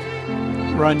will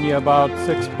run you about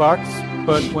 $6.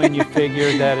 But when you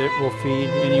figure that it will feed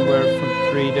anywhere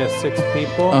from 3 to 6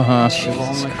 people, it will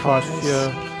only cost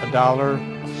you $1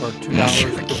 or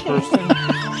 $2 per person.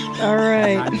 All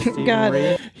right. Got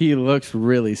it. He looks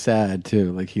really sad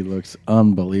too. Like he looks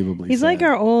unbelievably He's sad. like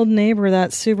our old neighbor,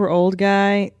 that super old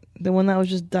guy, the one that was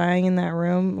just dying in that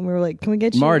room. And we were like, can we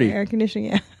get you Marty. air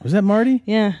conditioning? Yeah. Was that Marty?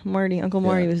 Yeah, Marty. Uncle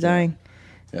Marty was dying.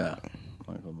 Yeah.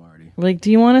 Uncle Marty. We're like,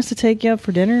 do you want us to take you out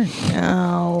for dinner?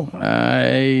 No.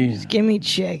 Just give me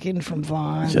chicken from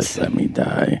Vaughn's. Just let me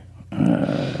die.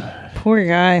 Poor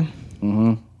guy.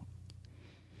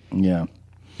 Mm-hmm. Yeah.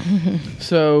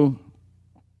 So,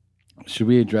 should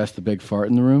we address the big fart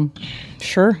in the room?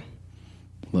 Sure.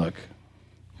 Look.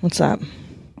 What's up?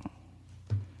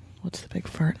 What's the big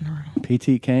fart in the room?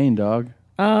 P.T. Kane, dog.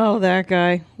 Oh, that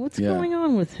guy. What's Yeah. going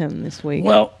on with him this week?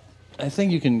 Well, I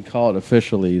think you can call it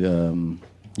officially,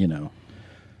 you know,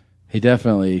 he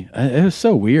definitely, it was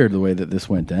so weird the way that this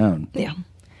went down. Yeah.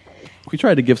 We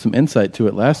tried to give some insight to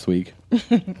it last week.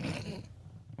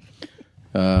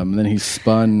 Then he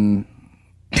spun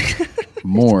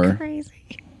more. Crazy.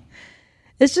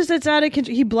 It's just, it's out of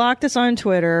control. He blocked us on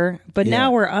Twitter, but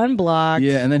now we're unblocked.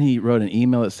 Yeah, and then he wrote an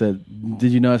email that said,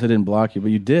 "Did you notice I didn't block you? But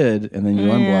you did, and then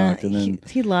you unblocked." And then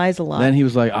he lies a lot. Then he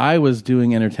was like, "I was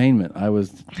doing entertainment.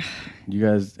 You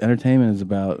guys, entertainment is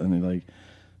about," and they're like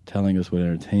telling us what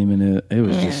entertainment is. It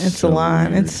was just it's so a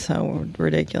lot. weird. It's so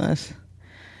ridiculous.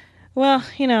 Well,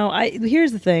 you know,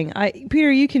 here's the thing.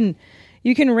 Peter, you can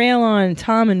rail on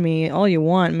Tom and me all you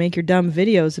want, and make your dumb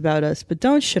videos about us, but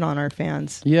don't shit on our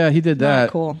fans. Yeah, he did that. Not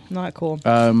cool. Not cool.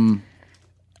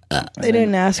 They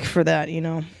didn't ask for that, you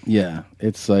know. Yeah,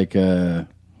 it's like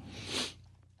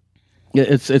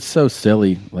it's so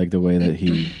silly, like the way that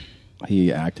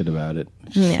he acted about it.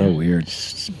 It's just so weird.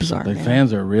 It's bizarre. The man.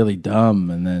 fans are really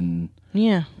dumb, and then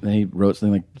Yeah. then he wrote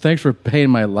something like, "Thanks for paying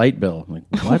my light bill." I'm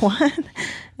like, what?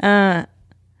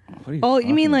 What?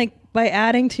 You mean like by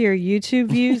adding to your YouTube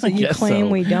views that you guess claim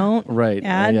so. we don't Right.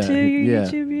 add Yeah, to your yeah,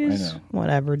 YouTube views? I know.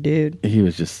 Whatever, dude. He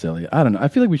was just silly. I don't know. I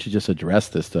feel like we should just address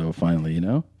this though. Finally, you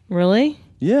know? Really?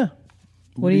 Yeah.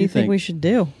 What do you think we should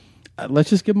do? Let's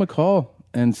just give him a call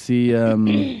and see.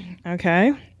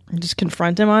 Okay. Just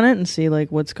confront him on it and see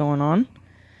like what's going on.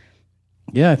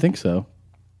 Yeah, I think so.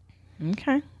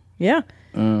 Okay. Yeah.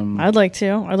 I'd like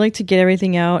to. I'd like to get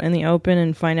everything out in the open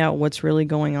and find out what's really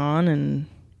going on. And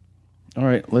All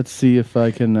right, let's see if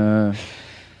I can.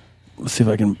 Let's see if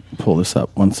I can pull this up.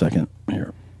 1 second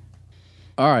here.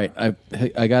 All right,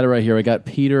 I got it right here. I got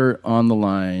Peter on the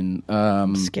line.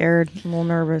 I'm scared. I'm a little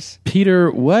nervous.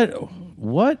 Peter,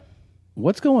 what's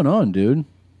going on, dude?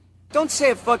 Don't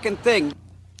say a fucking thing.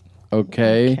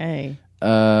 Okay. Okay.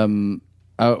 But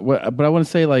I want to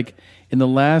say, like, in the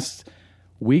last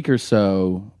week or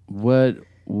so, what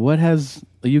has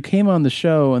you came on the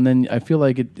show, and then I feel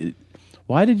like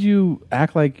why did you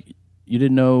act like you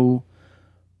didn't know?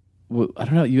 I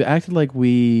don't know. You acted like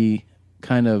we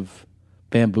kind of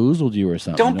bamboozled you or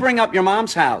something. Don't bring up your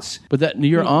mom's house. But that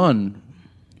you're on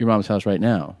your mom's house right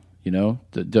now. You know,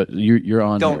 you're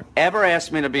on. Don't here. ever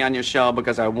ask me to be on your show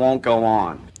because I won't go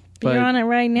on. But you're on it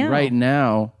right now. Right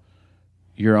now,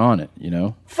 you're on it. You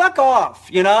know. Fuck off.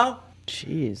 You know.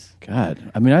 Jeez.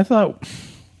 God. I mean, I thought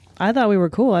we were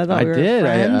cool. I thought we were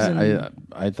friends.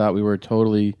 I thought we were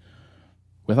totally.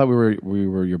 I thought we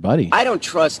were your buddy. I don't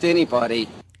trust anybody.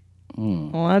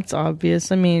 Well, that's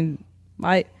obvious. I mean,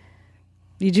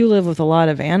 you do live with a lot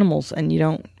of animals, and you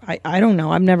don't. I don't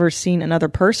know. I've never seen another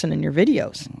person in your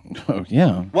videos. Oh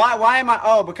yeah. Why am I?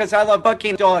 Oh, because I love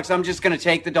fucking dogs. I'm just gonna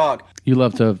take the dog. You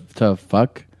love to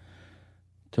fuck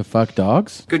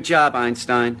dogs? Good job,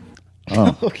 Einstein.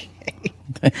 Oh. Okay.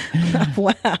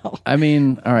 Wow. I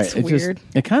mean, all right. That's It weird.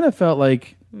 it kind of felt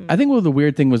like. I think the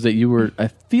weird thing was that you were. I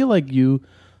feel like you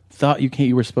thought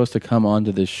you were supposed to come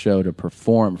onto this show to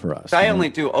perform for us. I only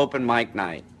do open mic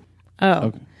night. Oh.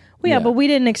 Okay. Well, yeah, but we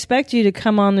didn't expect you to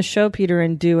come on the show, Peter,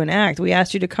 and do an act. We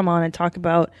asked you to come on and talk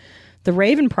about the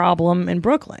Raven problem in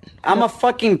Brooklyn. I'm a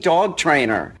fucking dog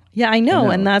trainer. Yeah, I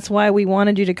know, and that's why we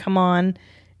wanted you to come on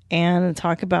and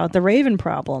talk about the Raven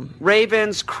problem.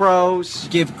 Ravens, crows,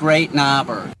 give great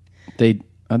knobber.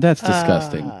 That's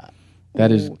disgusting.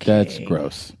 That's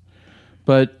gross.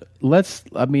 But let's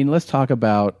talk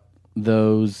about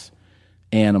those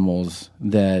animals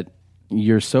that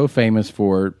you're so famous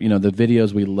for, you know, the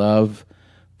videos we love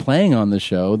playing on the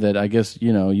show that I guess,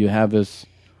 you know, you have this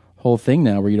whole thing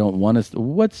now where you don't want us to,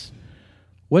 what's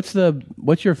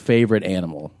your favorite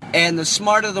animal? And the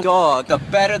smarter the dog, the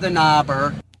better the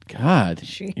knobber. God,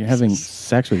 you're having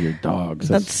sex with your dogs.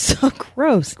 That's so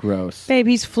gross. Gross. Babe,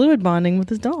 he's fluid bonding with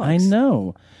his dogs. I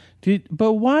know.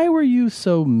 But why were you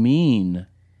so mean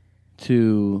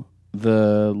to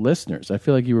the listeners? I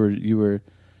feel like you were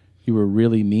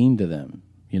really mean to them.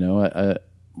 You know,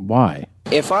 why?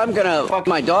 If I'm gonna fuck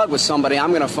my dog with somebody,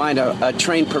 I'm gonna find a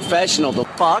trained professional to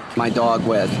fuck my dog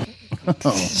with.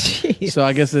 Oh. So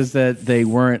I guess is that they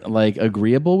weren't like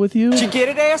agreeable with you? Did you get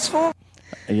it, asshole?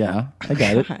 Yeah, I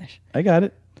got it. Gosh. I got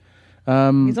it.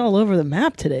 He's all over the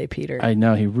map today, Peter. I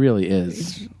know, he really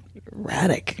is. He's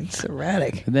erratic. It's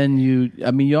erratic. And then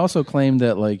you also claimed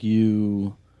that like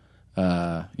you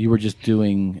were just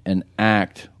doing an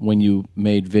act when you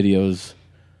made videos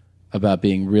about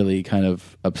being really kind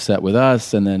of upset with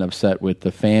us and then upset with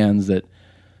the fans, that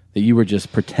you were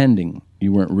just pretending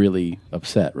you weren't really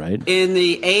upset, right? In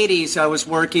the 80s, I was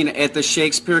working at the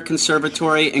Shakespeare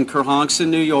Conservatory in Kerhonkson,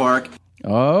 New York.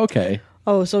 Oh, okay.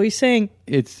 Oh, so he's saying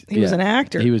he was an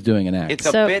actor. He was doing an act. It's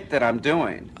a bit that I'm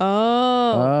doing.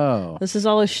 Oh. This is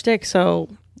all a shtick, so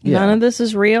none of this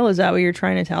is real? Is that what you're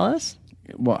trying to tell us?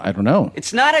 Well, I don't know.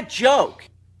 It's not a joke.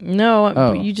 No,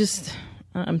 but you just...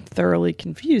 I'm thoroughly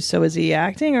confused. So is he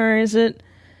acting, or isn't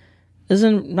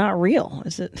not real?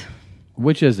 Is it...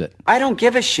 Which is it? I don't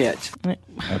give a shit.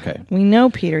 Okay. We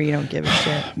know, Peter, you don't give a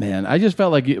shit. Man, I just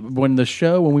felt like when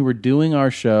we were doing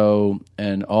our show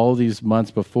and all these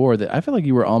months before that, I felt like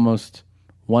you were almost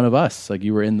one of us. Like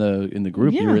you were in the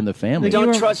group, you were in the family.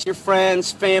 Don't trust your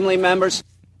friends, family members.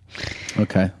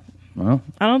 Okay. Well,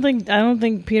 I don't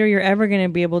think Peter, you're ever going to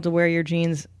be able to wear your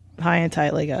jeans high and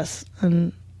tight like us.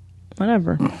 And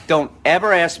whatever. Don't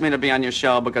ever ask me to be on your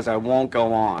show because I won't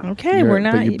go on. Okay, we're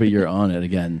not. But you're on it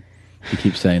again. You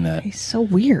keep saying that. He's so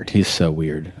weird. He's so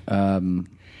weird. We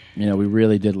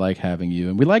really did like having you,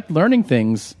 and we liked learning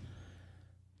things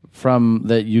from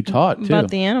that you taught too about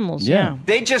the animals. Yeah.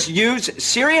 They just use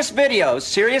serious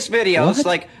videos, What?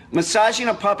 like massaging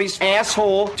a puppy's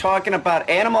asshole, talking about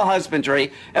animal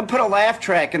husbandry, and put a laugh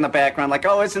track in the background, like,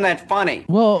 "Oh, isn't that funny?"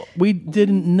 Well, we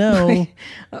didn't know.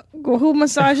 Who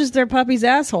massages their puppy's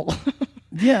asshole?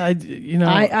 Yeah,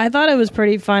 I thought it was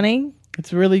pretty funny.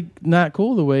 It's really not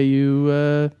cool the way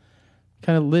you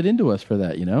kind of lit into us for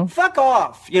that, you know? Fuck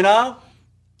off, you know?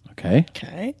 Okay.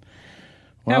 Okay.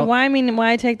 Well,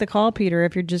 why take the call, Peter,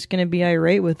 if you're just going to be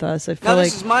irate with us? I feel Now, like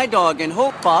this is my dog, and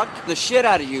he'll fuck the shit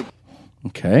out of you.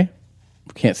 Okay.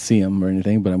 We can't see him or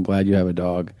anything, but I'm glad you have a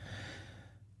dog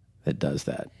that does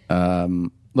that.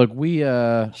 Look,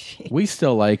 we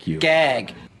still like you.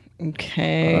 Gag.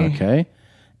 Okay. Okay.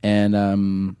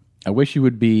 And I wish you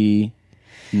would be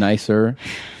nicer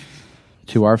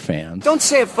to our fans. Don't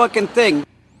say a fucking thing.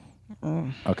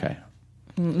 Okay.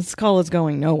 This call is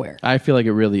going nowhere. I feel like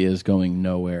it really is going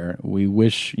nowhere. We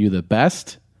wish you the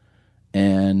best.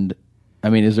 And, I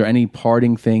mean, is there any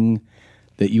parting thing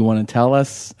that you want to tell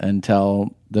us and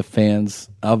tell the fans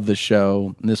of the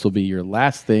show? And this will be your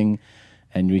last thing.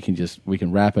 and we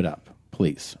can wrap it up,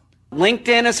 please.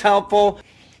 LinkedIn is helpful.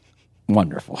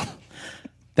 Wonderful.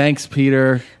 Thanks,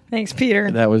 Peter. Thanks,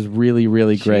 Peter. That was really,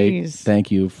 really great. Jeez.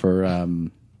 Thank you for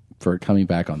coming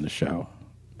back on the show.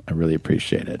 I really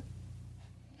appreciate it.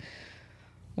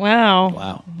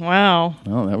 Wow. Well,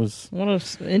 that was what an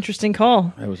interesting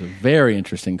call. That was a very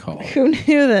interesting call. Who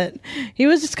knew that? He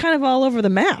was just kind of all over the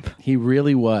map. He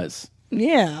really was.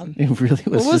 Yeah. He really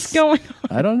was. What's going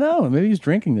on? I don't know. Maybe he's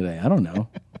drinking today. I don't know.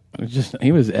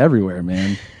 He was everywhere,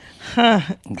 man. Huh.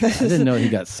 I didn't know he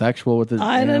got sexual with his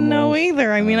I didn't know animals.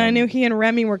 either. I mean, I knew he and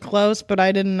Remy were close, but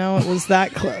I didn't know it was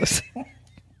that close.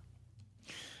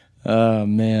 Oh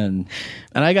man!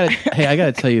 And I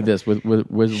gotta tell you this with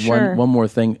Sure. one more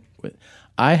thing.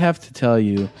 I have to tell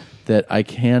you that I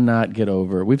cannot get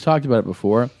over. We've talked about it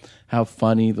before. How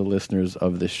funny the listeners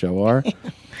of this show are,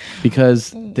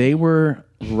 because they were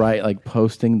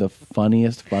posting the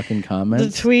funniest fucking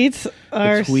comments. The tweets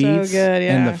are so good,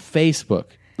 yeah. And the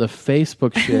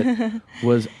Facebook shit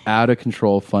was out of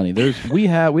control funny. We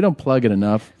don't plug it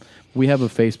enough. We have a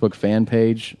Facebook fan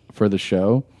page for the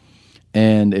show,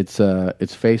 and it's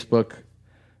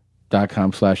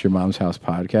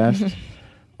facebook.com/yourmomshousepodcast.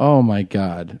 Oh my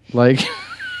God.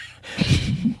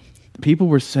 People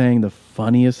were saying the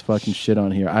funniest fucking shit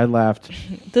on here. I laughed.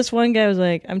 This one guy was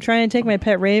like, I'm trying to take my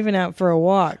pet raven out for a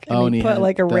walk. And he put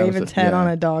a raven's head on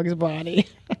a dog's body.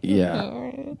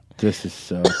 Yeah. This is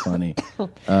so funny.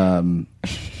 God.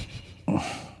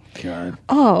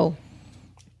 Oh.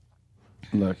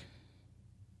 Look.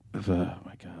 Oh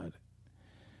my God.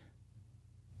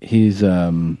 He's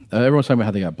everyone's talking about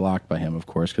how they got blocked by him, of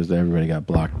course, because everybody got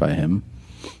blocked by him.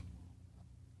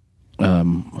 Hold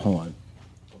on.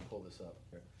 I'll pull this up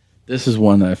here. This is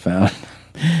one that I found.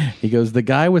 He goes, the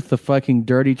guy with the fucking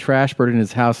dirty trash bird in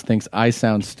his house thinks I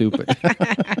sound stupid.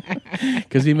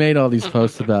 Because he made all these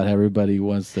posts about how everybody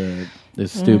is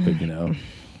stupid, you know.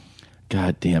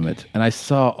 God damn it. And I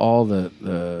saw all the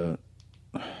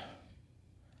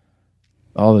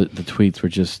tweets were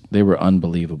they were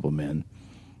unbelievable, man.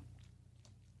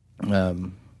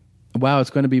 Wow, it's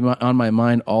going to be on my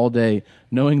mind all day,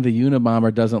 knowing the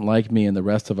Unabomber doesn't like me and the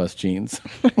rest of us genes.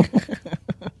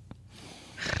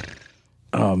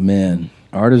 Oh, man.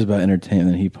 Art is about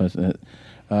entertainment. He posted it.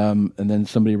 And then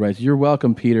somebody writes, you're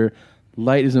welcome, Peter.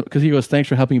 Light isn't... Because he goes, thanks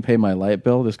for helping pay my light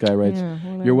bill. This guy writes,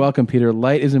 you're welcome, Peter.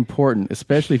 Light is important,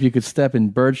 especially if you could step in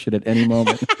bird shit at any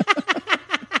moment.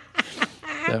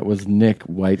 That was Nick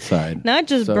Whiteside. Not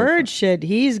just bird shit.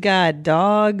 He's got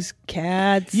dogs,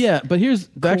 cats. Yeah, but here's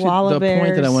actually the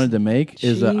point that I wanted to make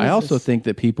is I also think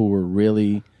that people were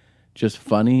really just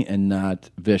funny and not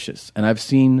vicious. And I've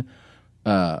seen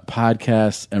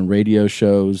podcasts and radio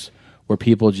shows where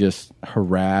people just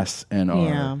harass and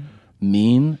are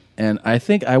mean. And I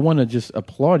think I want to just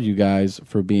applaud you guys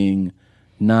for being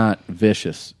not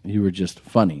vicious. You were just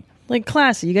funny. Like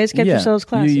classy. You guys kept yourselves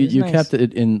classy. You nice. kept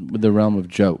it in the realm of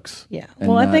jokes. Yeah.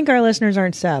 Well, I think our listeners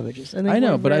aren't savages. I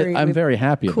know, but I'm very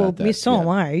happy about that. So am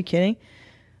I. Are you kidding?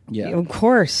 Yeah. Of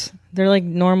course. They're like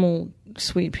normal,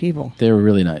 sweet people. They were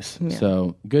really nice. Yeah.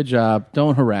 So good job.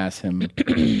 Don't harass him.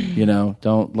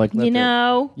 Don't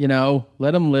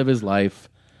let him live his life.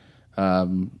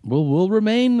 We'll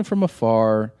remain from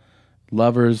afar,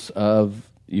 lovers of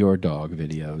your dog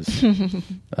videos.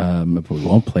 But we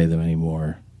won't play them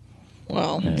anymore.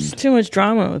 Well, it's too much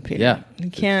drama with Peter. Yeah. You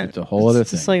can't. It's a whole other thing.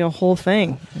 It's just like a whole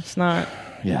thing. It's not.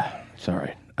 Yeah.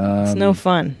 Sorry. It's no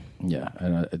fun. Yeah.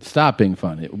 And it stopped being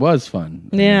fun. It was fun.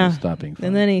 Yeah. It stopped being fun.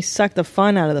 And then he sucked the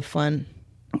fun out of the fun.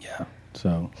 Yeah.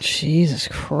 So. Jesus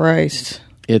Christ.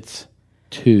 It's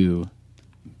too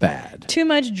bad. Too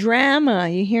much drama.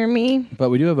 You hear me? But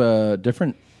we do have a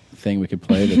different thing we could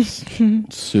play that's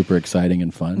super exciting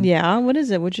and fun. Yeah. What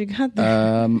is it? What you got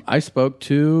there? I spoke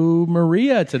to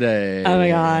Maria today. Oh my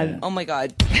God. Oh my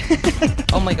God.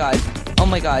 Oh my God. Oh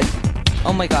my God.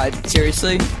 Oh my God.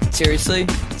 Seriously? Seriously?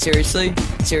 Seriously?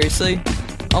 Seriously?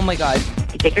 Oh my God.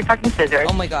 You take your fucking scissors.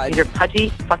 Oh my God. Use your pudgy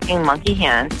fucking monkey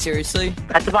hand. Seriously?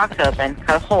 Cut the box open,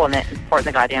 cut a hole in it, and pour it in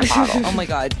the goddamn bottle. Oh my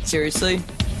God. Seriously?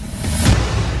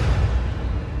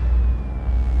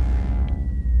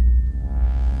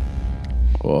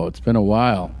 Oh, it's been a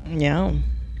while. Yeah.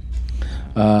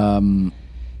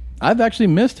 I've actually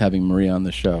missed having Maria on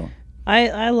the show.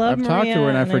 I love I've Maria. talked to her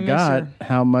and I miss forgot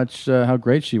her. how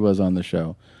great she was on the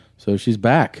show. So she's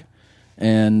back.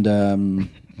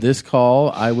 And this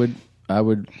call, I think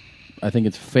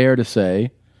it's fair to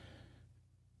say,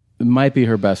 it might be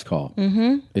her best call.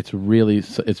 Mm-hmm. It's really,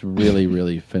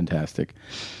 really fantastic.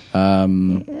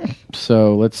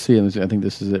 So let's see. I think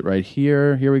this is it right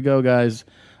here. Here we go, guys.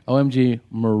 OMG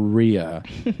Maria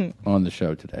on the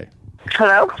show today.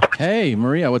 Hello? Hey,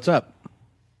 Maria, what's up?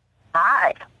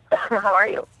 Hi. How are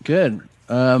you? Good.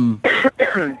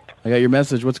 I got your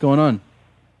message. What's going on?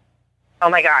 Oh,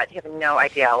 my God. You have no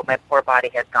idea what my poor body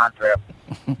has gone through.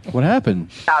 What happened?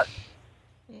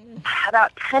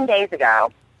 About 10 days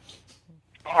ago,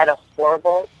 I had a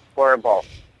horrible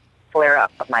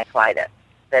flare-up of my colitis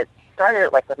that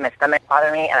started like with my stomach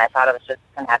bothering me, and I thought I was just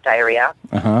going to have diarrhea.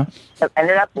 Uh-huh. So it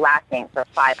ended up lasting for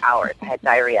 5 hours. I had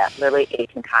diarrhea literally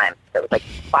 18 times. It was like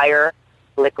fire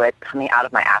liquid coming out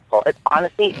of my asshole. It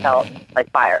honestly felt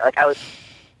like fire. Like I was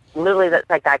literally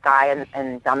like that guy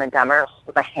in Dumb and Dumber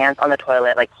with my hands on the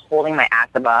toilet, like holding my ass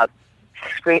above,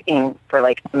 screaming for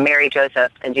like Mary,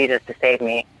 Joseph, and Jesus to save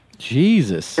me.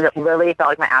 Jesus. It literally felt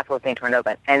like my asshole was being torn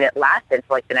open. And it lasted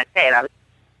for like the next day. And I was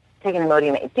taking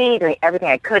Imodium AD, doing everything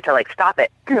I could to like stop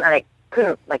it. And I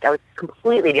couldn't, like I was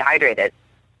completely dehydrated.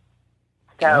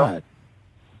 So God.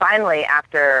 Finally,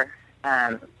 after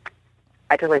I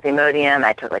took like the Imodium,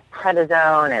 I took like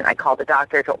prednisone, and I called the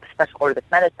doctor to special order this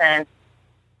medicine.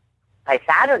 By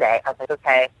Saturday, I was like,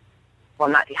 okay, well,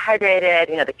 I'm not dehydrated.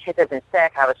 You know, the kids have been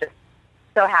sick. I was just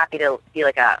so happy to be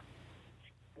like a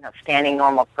standing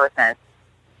normal person.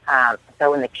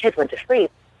 So when the kids went to sleep,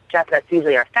 Jeff, that's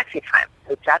usually our sexy time.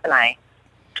 So Jeff and I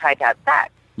tried to have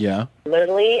sex. Yeah.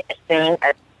 Literally, as soon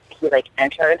as he like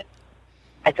entered,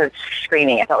 I started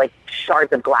screaming. I felt like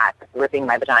shards of glass ripping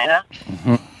my vagina.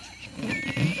 Mm-hmm.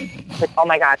 Like, oh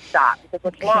my God, stop. He said,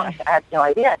 what's wrong? I said, I had no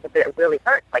idea. I said, but it really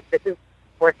hurts. Like, this is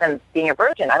worse than being a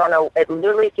virgin. I don't know. It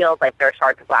literally feels like there are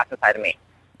shards of glass inside of me.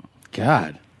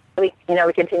 God. We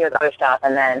continue with other stuff,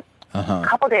 and then Uh-huh. a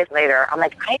couple days later, I'm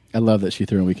like, I love that she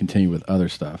threw in we continue with other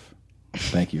stuff.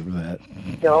 Thank you for that.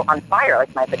 still on fire.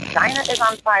 Like, my vagina is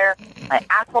on fire. My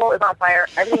asshole is on fire.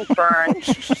 Everything's burned.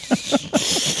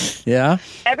 Yeah?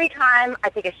 Every time I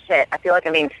take a shit, I feel like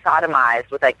I'm being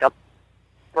sodomized with, like, a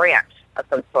branch of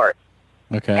some sort.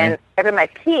 Okay. And every time I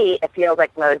pee, it feels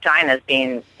like my vagina is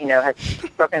being, has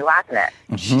broken glass in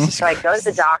it. So I go to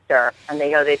the doctor, and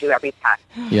they do every test.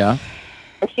 Yeah.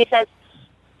 And she says,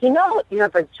 your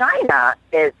vagina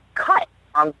is cut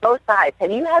on both sides.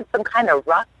 Have you had some kind of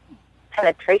rough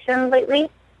penetration lately?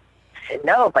 I said,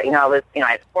 no, but, I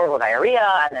had horrible diarrhea,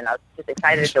 and then I was just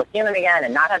excited to feel human again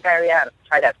and not have diarrhea and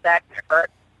try to have sex, and it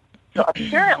hurt. So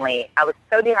apparently, I was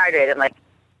so dehydrated and, like,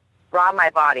 robbed my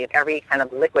body of every kind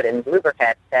of liquid and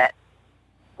lubricant that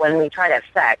when we tried to have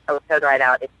sex, I was so dried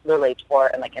out, it literally tore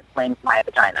and, like, inflamed my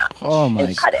vagina. Oh, my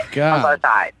and cut it God. on both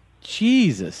sides.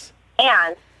 Jesus.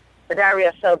 And the diarrhea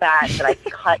is so bad that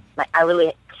I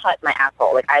literally cut my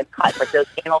asshole. Like, I had cut, like, those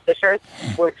anal fissures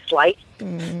were sliced.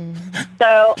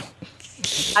 So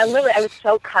I was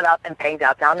so cut up and banged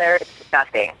up down there. It's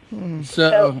disgusting.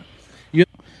 So you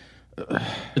The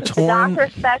doctor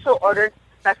special order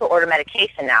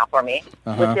medication now for me,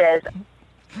 Uh-huh. which is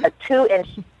a 2-inch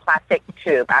plastic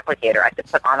tube applicator I have to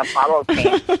put on a bottle of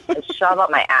paint and shove up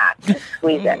my ass and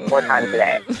squeeze it 4 times a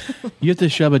day. You have to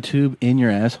shove a tube in your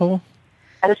asshole?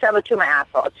 I have to shove it to my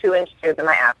asshole, a 2-inch tube in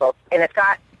my asshole, and it's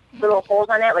got little holes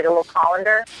on it, like a little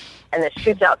colander, and it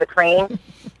shoots out the cream.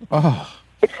 Oh.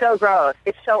 It's so gross.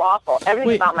 It's so awful.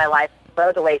 Everything about my life,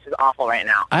 below the waist, is awful right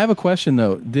now. I have a question,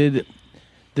 though. Did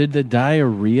the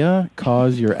diarrhea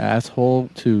cause your asshole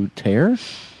to tear?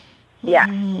 Yeah.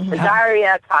 The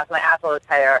diarrhea caused my asshole to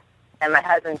tear, and my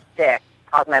husband's dick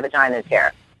caused my vagina to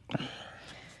tear.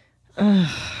 Oh,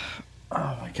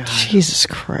 my God. Jesus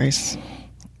Christ.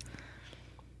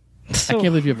 I can't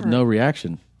believe you have no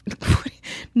reaction.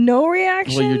 No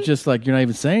reaction? Well, you're just like, you're not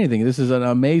even saying anything. This is an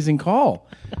amazing call.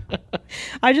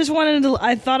 I just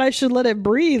I thought I should let it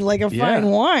breathe like a fine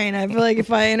wine. I feel like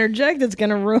if I interject, it's going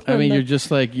to ruin I mean, the- you're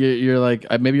just like, you're like,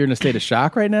 maybe you're in a state of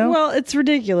shock right now? Well, it's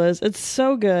ridiculous. It's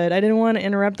so good. I didn't want to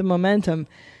interrupt the momentum.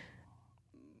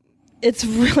 It's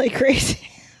really crazy.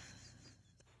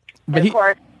 And of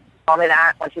course,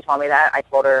 when she told me that, I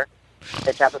told her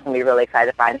that Jeff was going to be really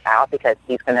excited to find out because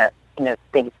he's going to,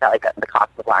 think he's got like the cost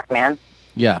of a black man.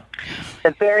 Yeah.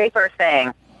 The very first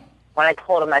thing, when I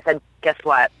told him, I said, guess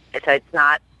what? I said, it's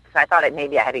not, so I thought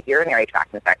maybe I had a urinary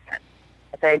tract infection.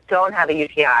 I said, I don't have a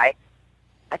UTI. I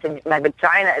said, my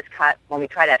vagina is cut when we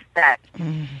try to have sex.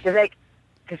 She's like,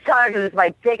 because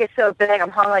my dick is so big,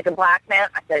 I'm hung like a black man.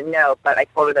 I said, no, but I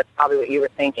told her that's probably what you were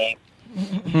thinking.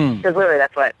 Because literally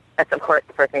that's of course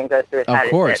the first thing that goes through his head.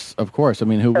 Of course. I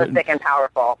mean, who so wouldn't? thick and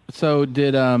powerful. So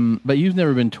but you've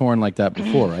never been torn like that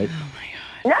before, right?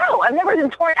 No, I've never been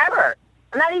torn ever.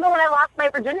 Not even when I lost my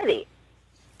virginity.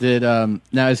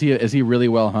 Now is he really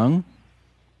well hung?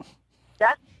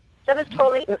 Jeff is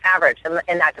totally average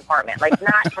in that department. Like,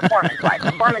 not performance-wise.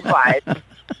 Performance-wise,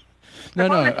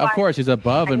 No, of course he's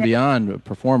above and beyond a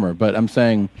performer, but I'm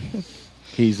saying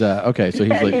he's okay. So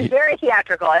he's like he's very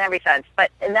theatrical in every sense,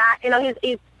 but in that,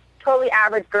 he's totally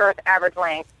average girth, average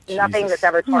length. Nothing that's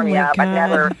ever torn me up. I've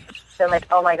never been like,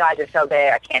 oh my God, you're so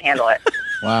big, I can't handle it.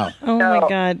 Wow. Oh my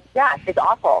God. Yeah, it's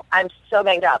awful. I'm so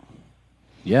banged up.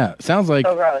 Yeah, sounds like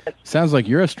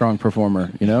you're a strong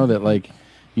performer. You know that like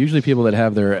usually people that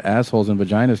have their assholes and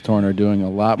vaginas torn are doing a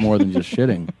lot more than just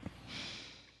shitting.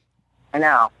 I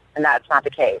know, and that's not the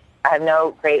case. I have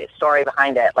no great story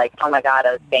behind it. Like, oh my God,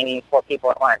 I was banging 4 people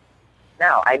at once.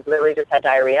 No, I literally just had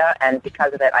diarrhea, and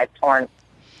because of it, I've torn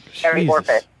every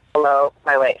orifice below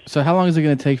my waist. So how long is it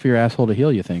going to take for your asshole to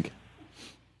heal, you think?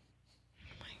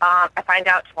 I find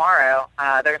out tomorrow.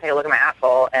 They're going to take a look at my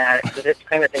asshole, and if this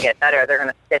cream doesn't get better, they're going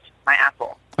to stitch my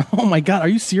asshole. Oh my God, are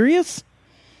you serious?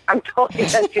 I'm totally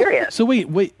serious. So wait,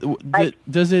 not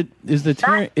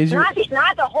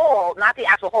the hole, not the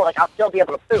actual hole. Like, I'll still be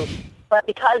able to poop, but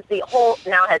because the hole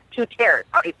now has 2 tears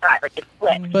on each side, like it's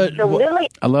split. But so literally,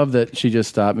 I love that she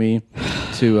just stopped me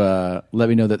to let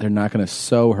me know that they're not going to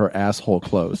sew her asshole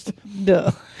closed.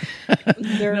 No,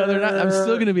 they're not. I'm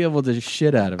still going to be able to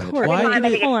shit out of it.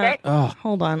 Why? Oh.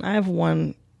 Hold on. I have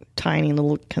one tiny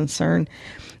little concern.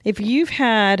 If you've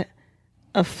had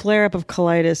a flare-up of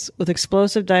colitis with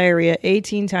explosive diarrhea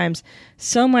 18 times,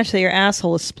 so much that your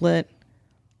asshole is split,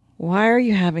 why are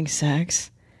you having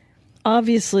sex?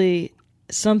 Obviously,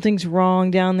 something's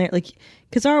wrong down there. Like,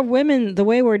 because our women, the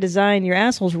way we're designed, your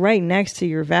asshole's right next to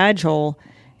your vag hole.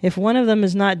 If one of them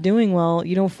is not doing well,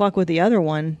 you don't fuck with the other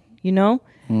one, you know?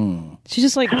 She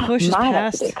just like pushes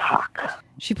past.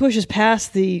 She pushes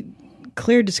past the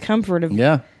clear discomfort of,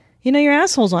 your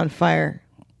asshole's on fire.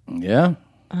 Yeah.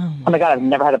 Oh my God, I've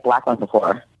never had a black one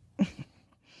before.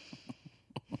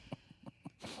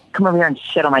 Come over here and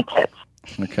shit on my tits.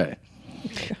 Okay.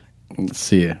 Let's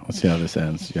see how this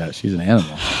ends. Yeah, she's an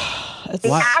animal.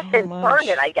 The acid burned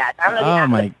it, I guess. I don't know. Oh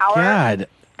my God.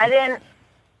 I don't.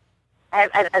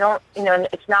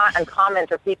 It's not uncommon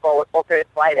for people with ulcerative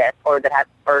colitis or that have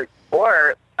or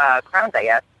Crohn's, I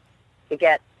guess, to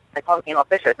get. I call them anal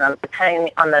fissures, and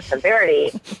depending on the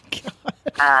severity,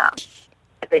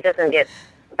 if it doesn't get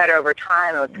better over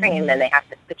time with cream, then they have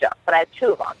to stitch up. But I have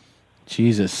 2 of them.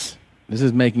 Jesus, this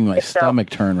is making my stomach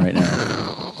turn right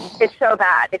now. It's so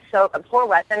bad. It's so. Poor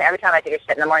Weston. Every time I take a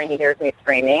shit in the morning, he hears me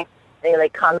screaming. And he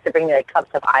comes to bring me cups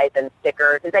of ice and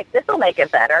stickers. He's like, "This will make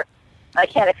it better." I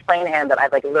can't explain to him that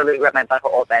I've literally ripped my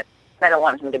butthole open. I don't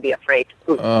want him to be afraid to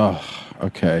poop. Oh,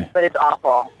 okay. But it's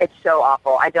awful. It's so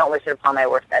awful. I don't wish it upon my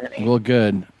worst enemy. Well,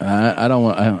 good. I don't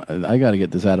want. I got to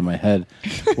get this out of my head.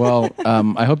 Well,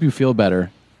 I hope you feel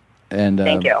better. And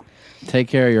thank you. Take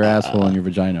care of your asshole and your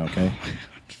vagina. Okay.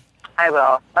 I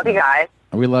will. Love you guys.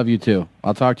 We love you too.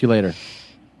 I'll talk to you later.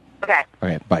 Okay.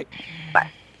 Okay. Bye. Bye.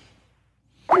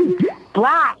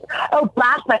 Blast! Oh,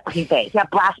 blast my fucking face. Yeah,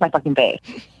 blast my fucking face.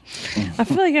 I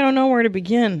feel like I don't know where to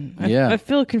begin. I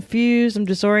feel confused. I'm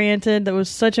disoriented. That was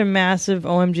such a massive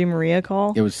OMG Maria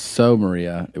call. It was so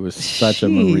Maria. It was such a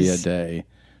Maria day.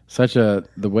 The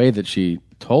way that she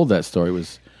told that story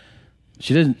was,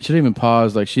 she didn't even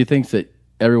pause. Like, she thinks that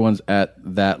everyone's at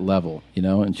that level,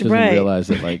 and she doesn't realize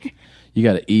that you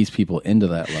got to ease people into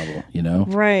that level,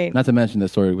 Right. Not to mention the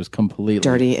story was completely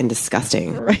dirty and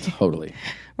disgusting. Right. Totally.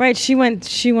 Right. She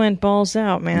went balls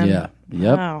out, man. Yeah.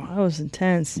 Yep. Wow. That was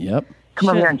intense. Yep. Come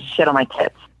over here and shit on my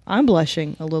tits. I'm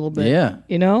blushing a little bit. Yeah.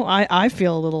 I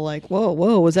feel a little like,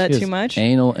 whoa, was that too much?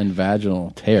 Anal and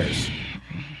vaginal tears.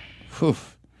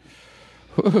 Oof.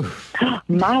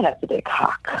 Might have to be a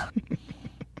cock.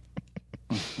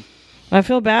 I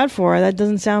feel bad for her. That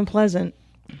doesn't sound pleasant.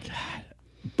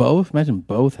 Both? Imagine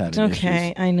both having okay,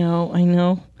 issues. I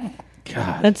know.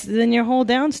 God. Then your whole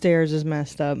downstairs is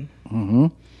messed up. Mm-hmm.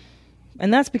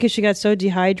 And that's because she got so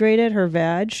dehydrated, her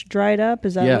vag dried up.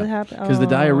 Is that what happened? Because the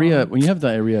diarrhea, when you have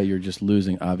diarrhea, you're just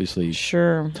losing, obviously,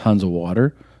 tons of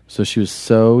water. So she was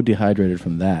so dehydrated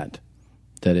from that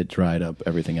it dried up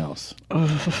everything else.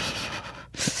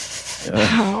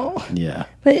 Wow. Yeah.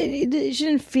 But she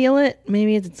didn't feel it.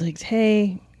 Maybe it's like,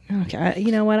 hey, okay,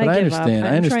 you know what? I give up.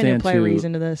 I'm trying to apply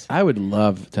reason to this. I would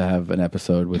love to have an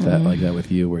episode with that, like that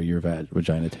with you, where your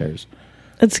vagina tears.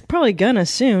 It's probably gonna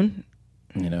soon.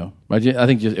 I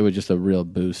think it was just a real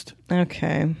boost.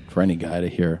 Okay. For any guy to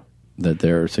hear that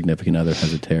their significant other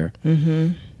has a tear.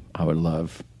 Mm-hmm. I would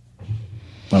love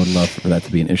for that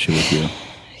to be an issue with you.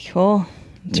 Cool.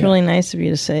 It's really nice of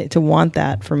you to want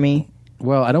that for me.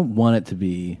 Well, I don't want it to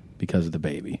be because of the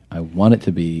baby. I want it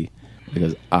to be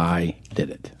because I did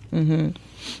it. Mm-hmm.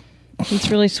 It's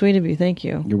really sweet of you. Thank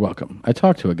you. You're welcome. I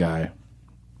talked to a guy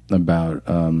about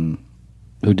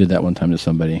who did that one time to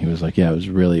somebody. He was like, yeah, it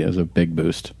was a big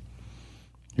boost.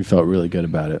 He felt really good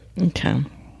about it. Okay.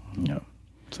 Yeah.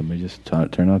 Somebody just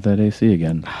turn off that AC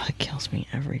again. Oh, it kills me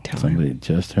every time. Somebody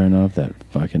just turn off that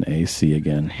fucking AC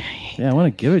again. Yeah, I want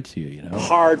to give it to you, you know.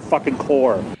 Hard fucking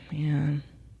core. Man.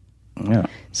 Yeah.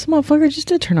 Some motherfucker just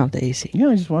did turn off the AC. Yeah,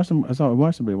 I just watched him. I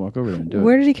watched somebody walk over there and do it.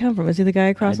 Where did he come from? Is he the guy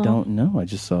across the hall? I don't know. I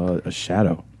just saw a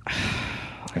shadow.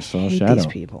 I saw a hate shadow. these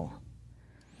people.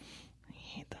 I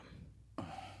hate them.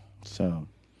 So,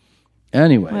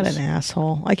 anyways. What an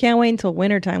asshole. I can't wait until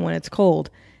wintertime when it's cold.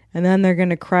 And then they're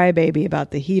going to cry baby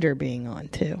about the heater being on,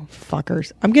 too.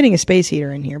 Fuckers. I'm getting a space heater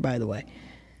in here, by the way.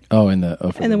 Oh, in the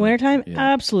wintertime? Yeah.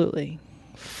 Absolutely.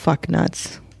 Fuck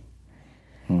nuts.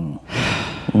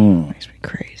 Makes me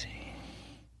crazy.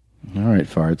 All right,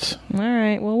 farts. All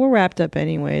right. Well, we're wrapped up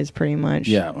anyways, pretty much.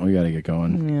 Yeah, we got to get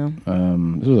going. Yeah.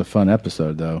 This was a fun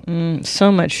episode, though.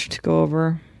 So much to go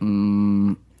over.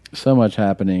 So much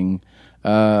happening.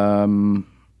 And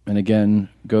again,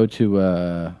 go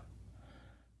to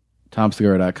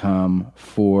TomSegura.com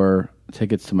for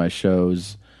tickets to my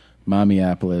shows.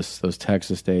 Mommyapolis, those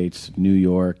Texas dates, New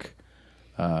York,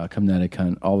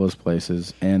 Connecticut, all those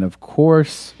places. And, of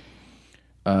course,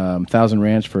 Thousand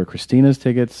Ranch for Christina's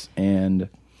tickets. And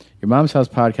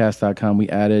YourMom'sHousePodcast.com. We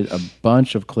added a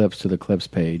bunch of clips to the clips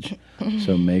page.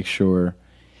 So make sure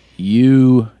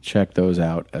you check those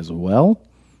out as well.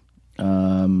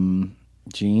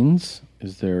 Jeans,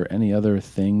 is there any other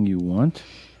thing you want?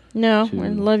 No, I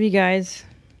love you guys.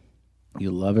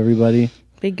 You love everybody?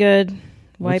 Be good.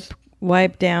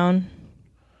 Wipe down.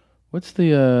 What's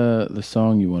the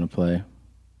song you want to play?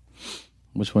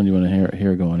 Which one do you want to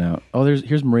hear going out? Oh,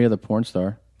 here's Maria the porn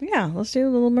star. Yeah, let's do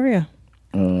Little Maria.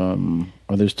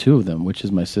 There's two of them. Which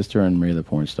is my sister and Maria the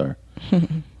porn star.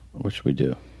 Which should we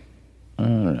do? I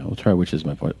don't know. We'll try which is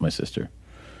my sister.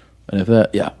 And if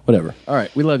that, yeah, whatever. All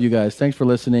right, we love you guys. Thanks for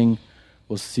listening.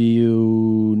 We'll see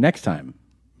you next time.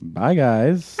 Bye,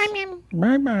 guys.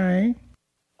 Bye.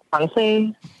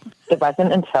 Honestly, it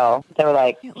wasn't until they were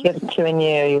like, you have 2 in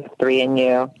you, you have 3 in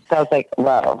you. So I was like,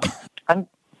 whoa, I'm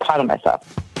proud of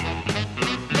myself.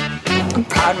 I'm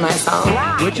proud of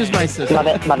myself. Which is my sister? Love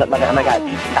it. Oh my God,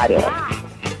 fabulous.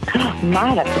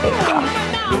 My, that's a big girl.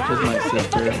 Which is my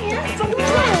sister?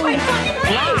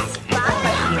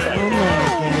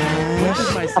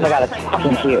 Oh my God, it's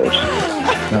fucking huge.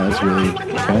 No, that's really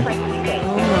okay.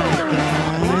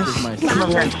 I'm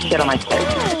gonna shit on my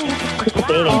face. Quit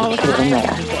debating, just put it in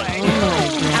there.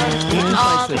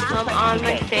 All come on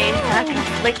my face. I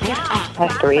can lick it off.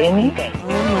 That's 3 in me?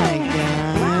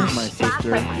 My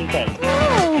sister.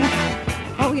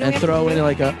 And throw in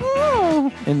like a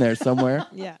in there somewhere.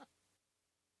 Yeah.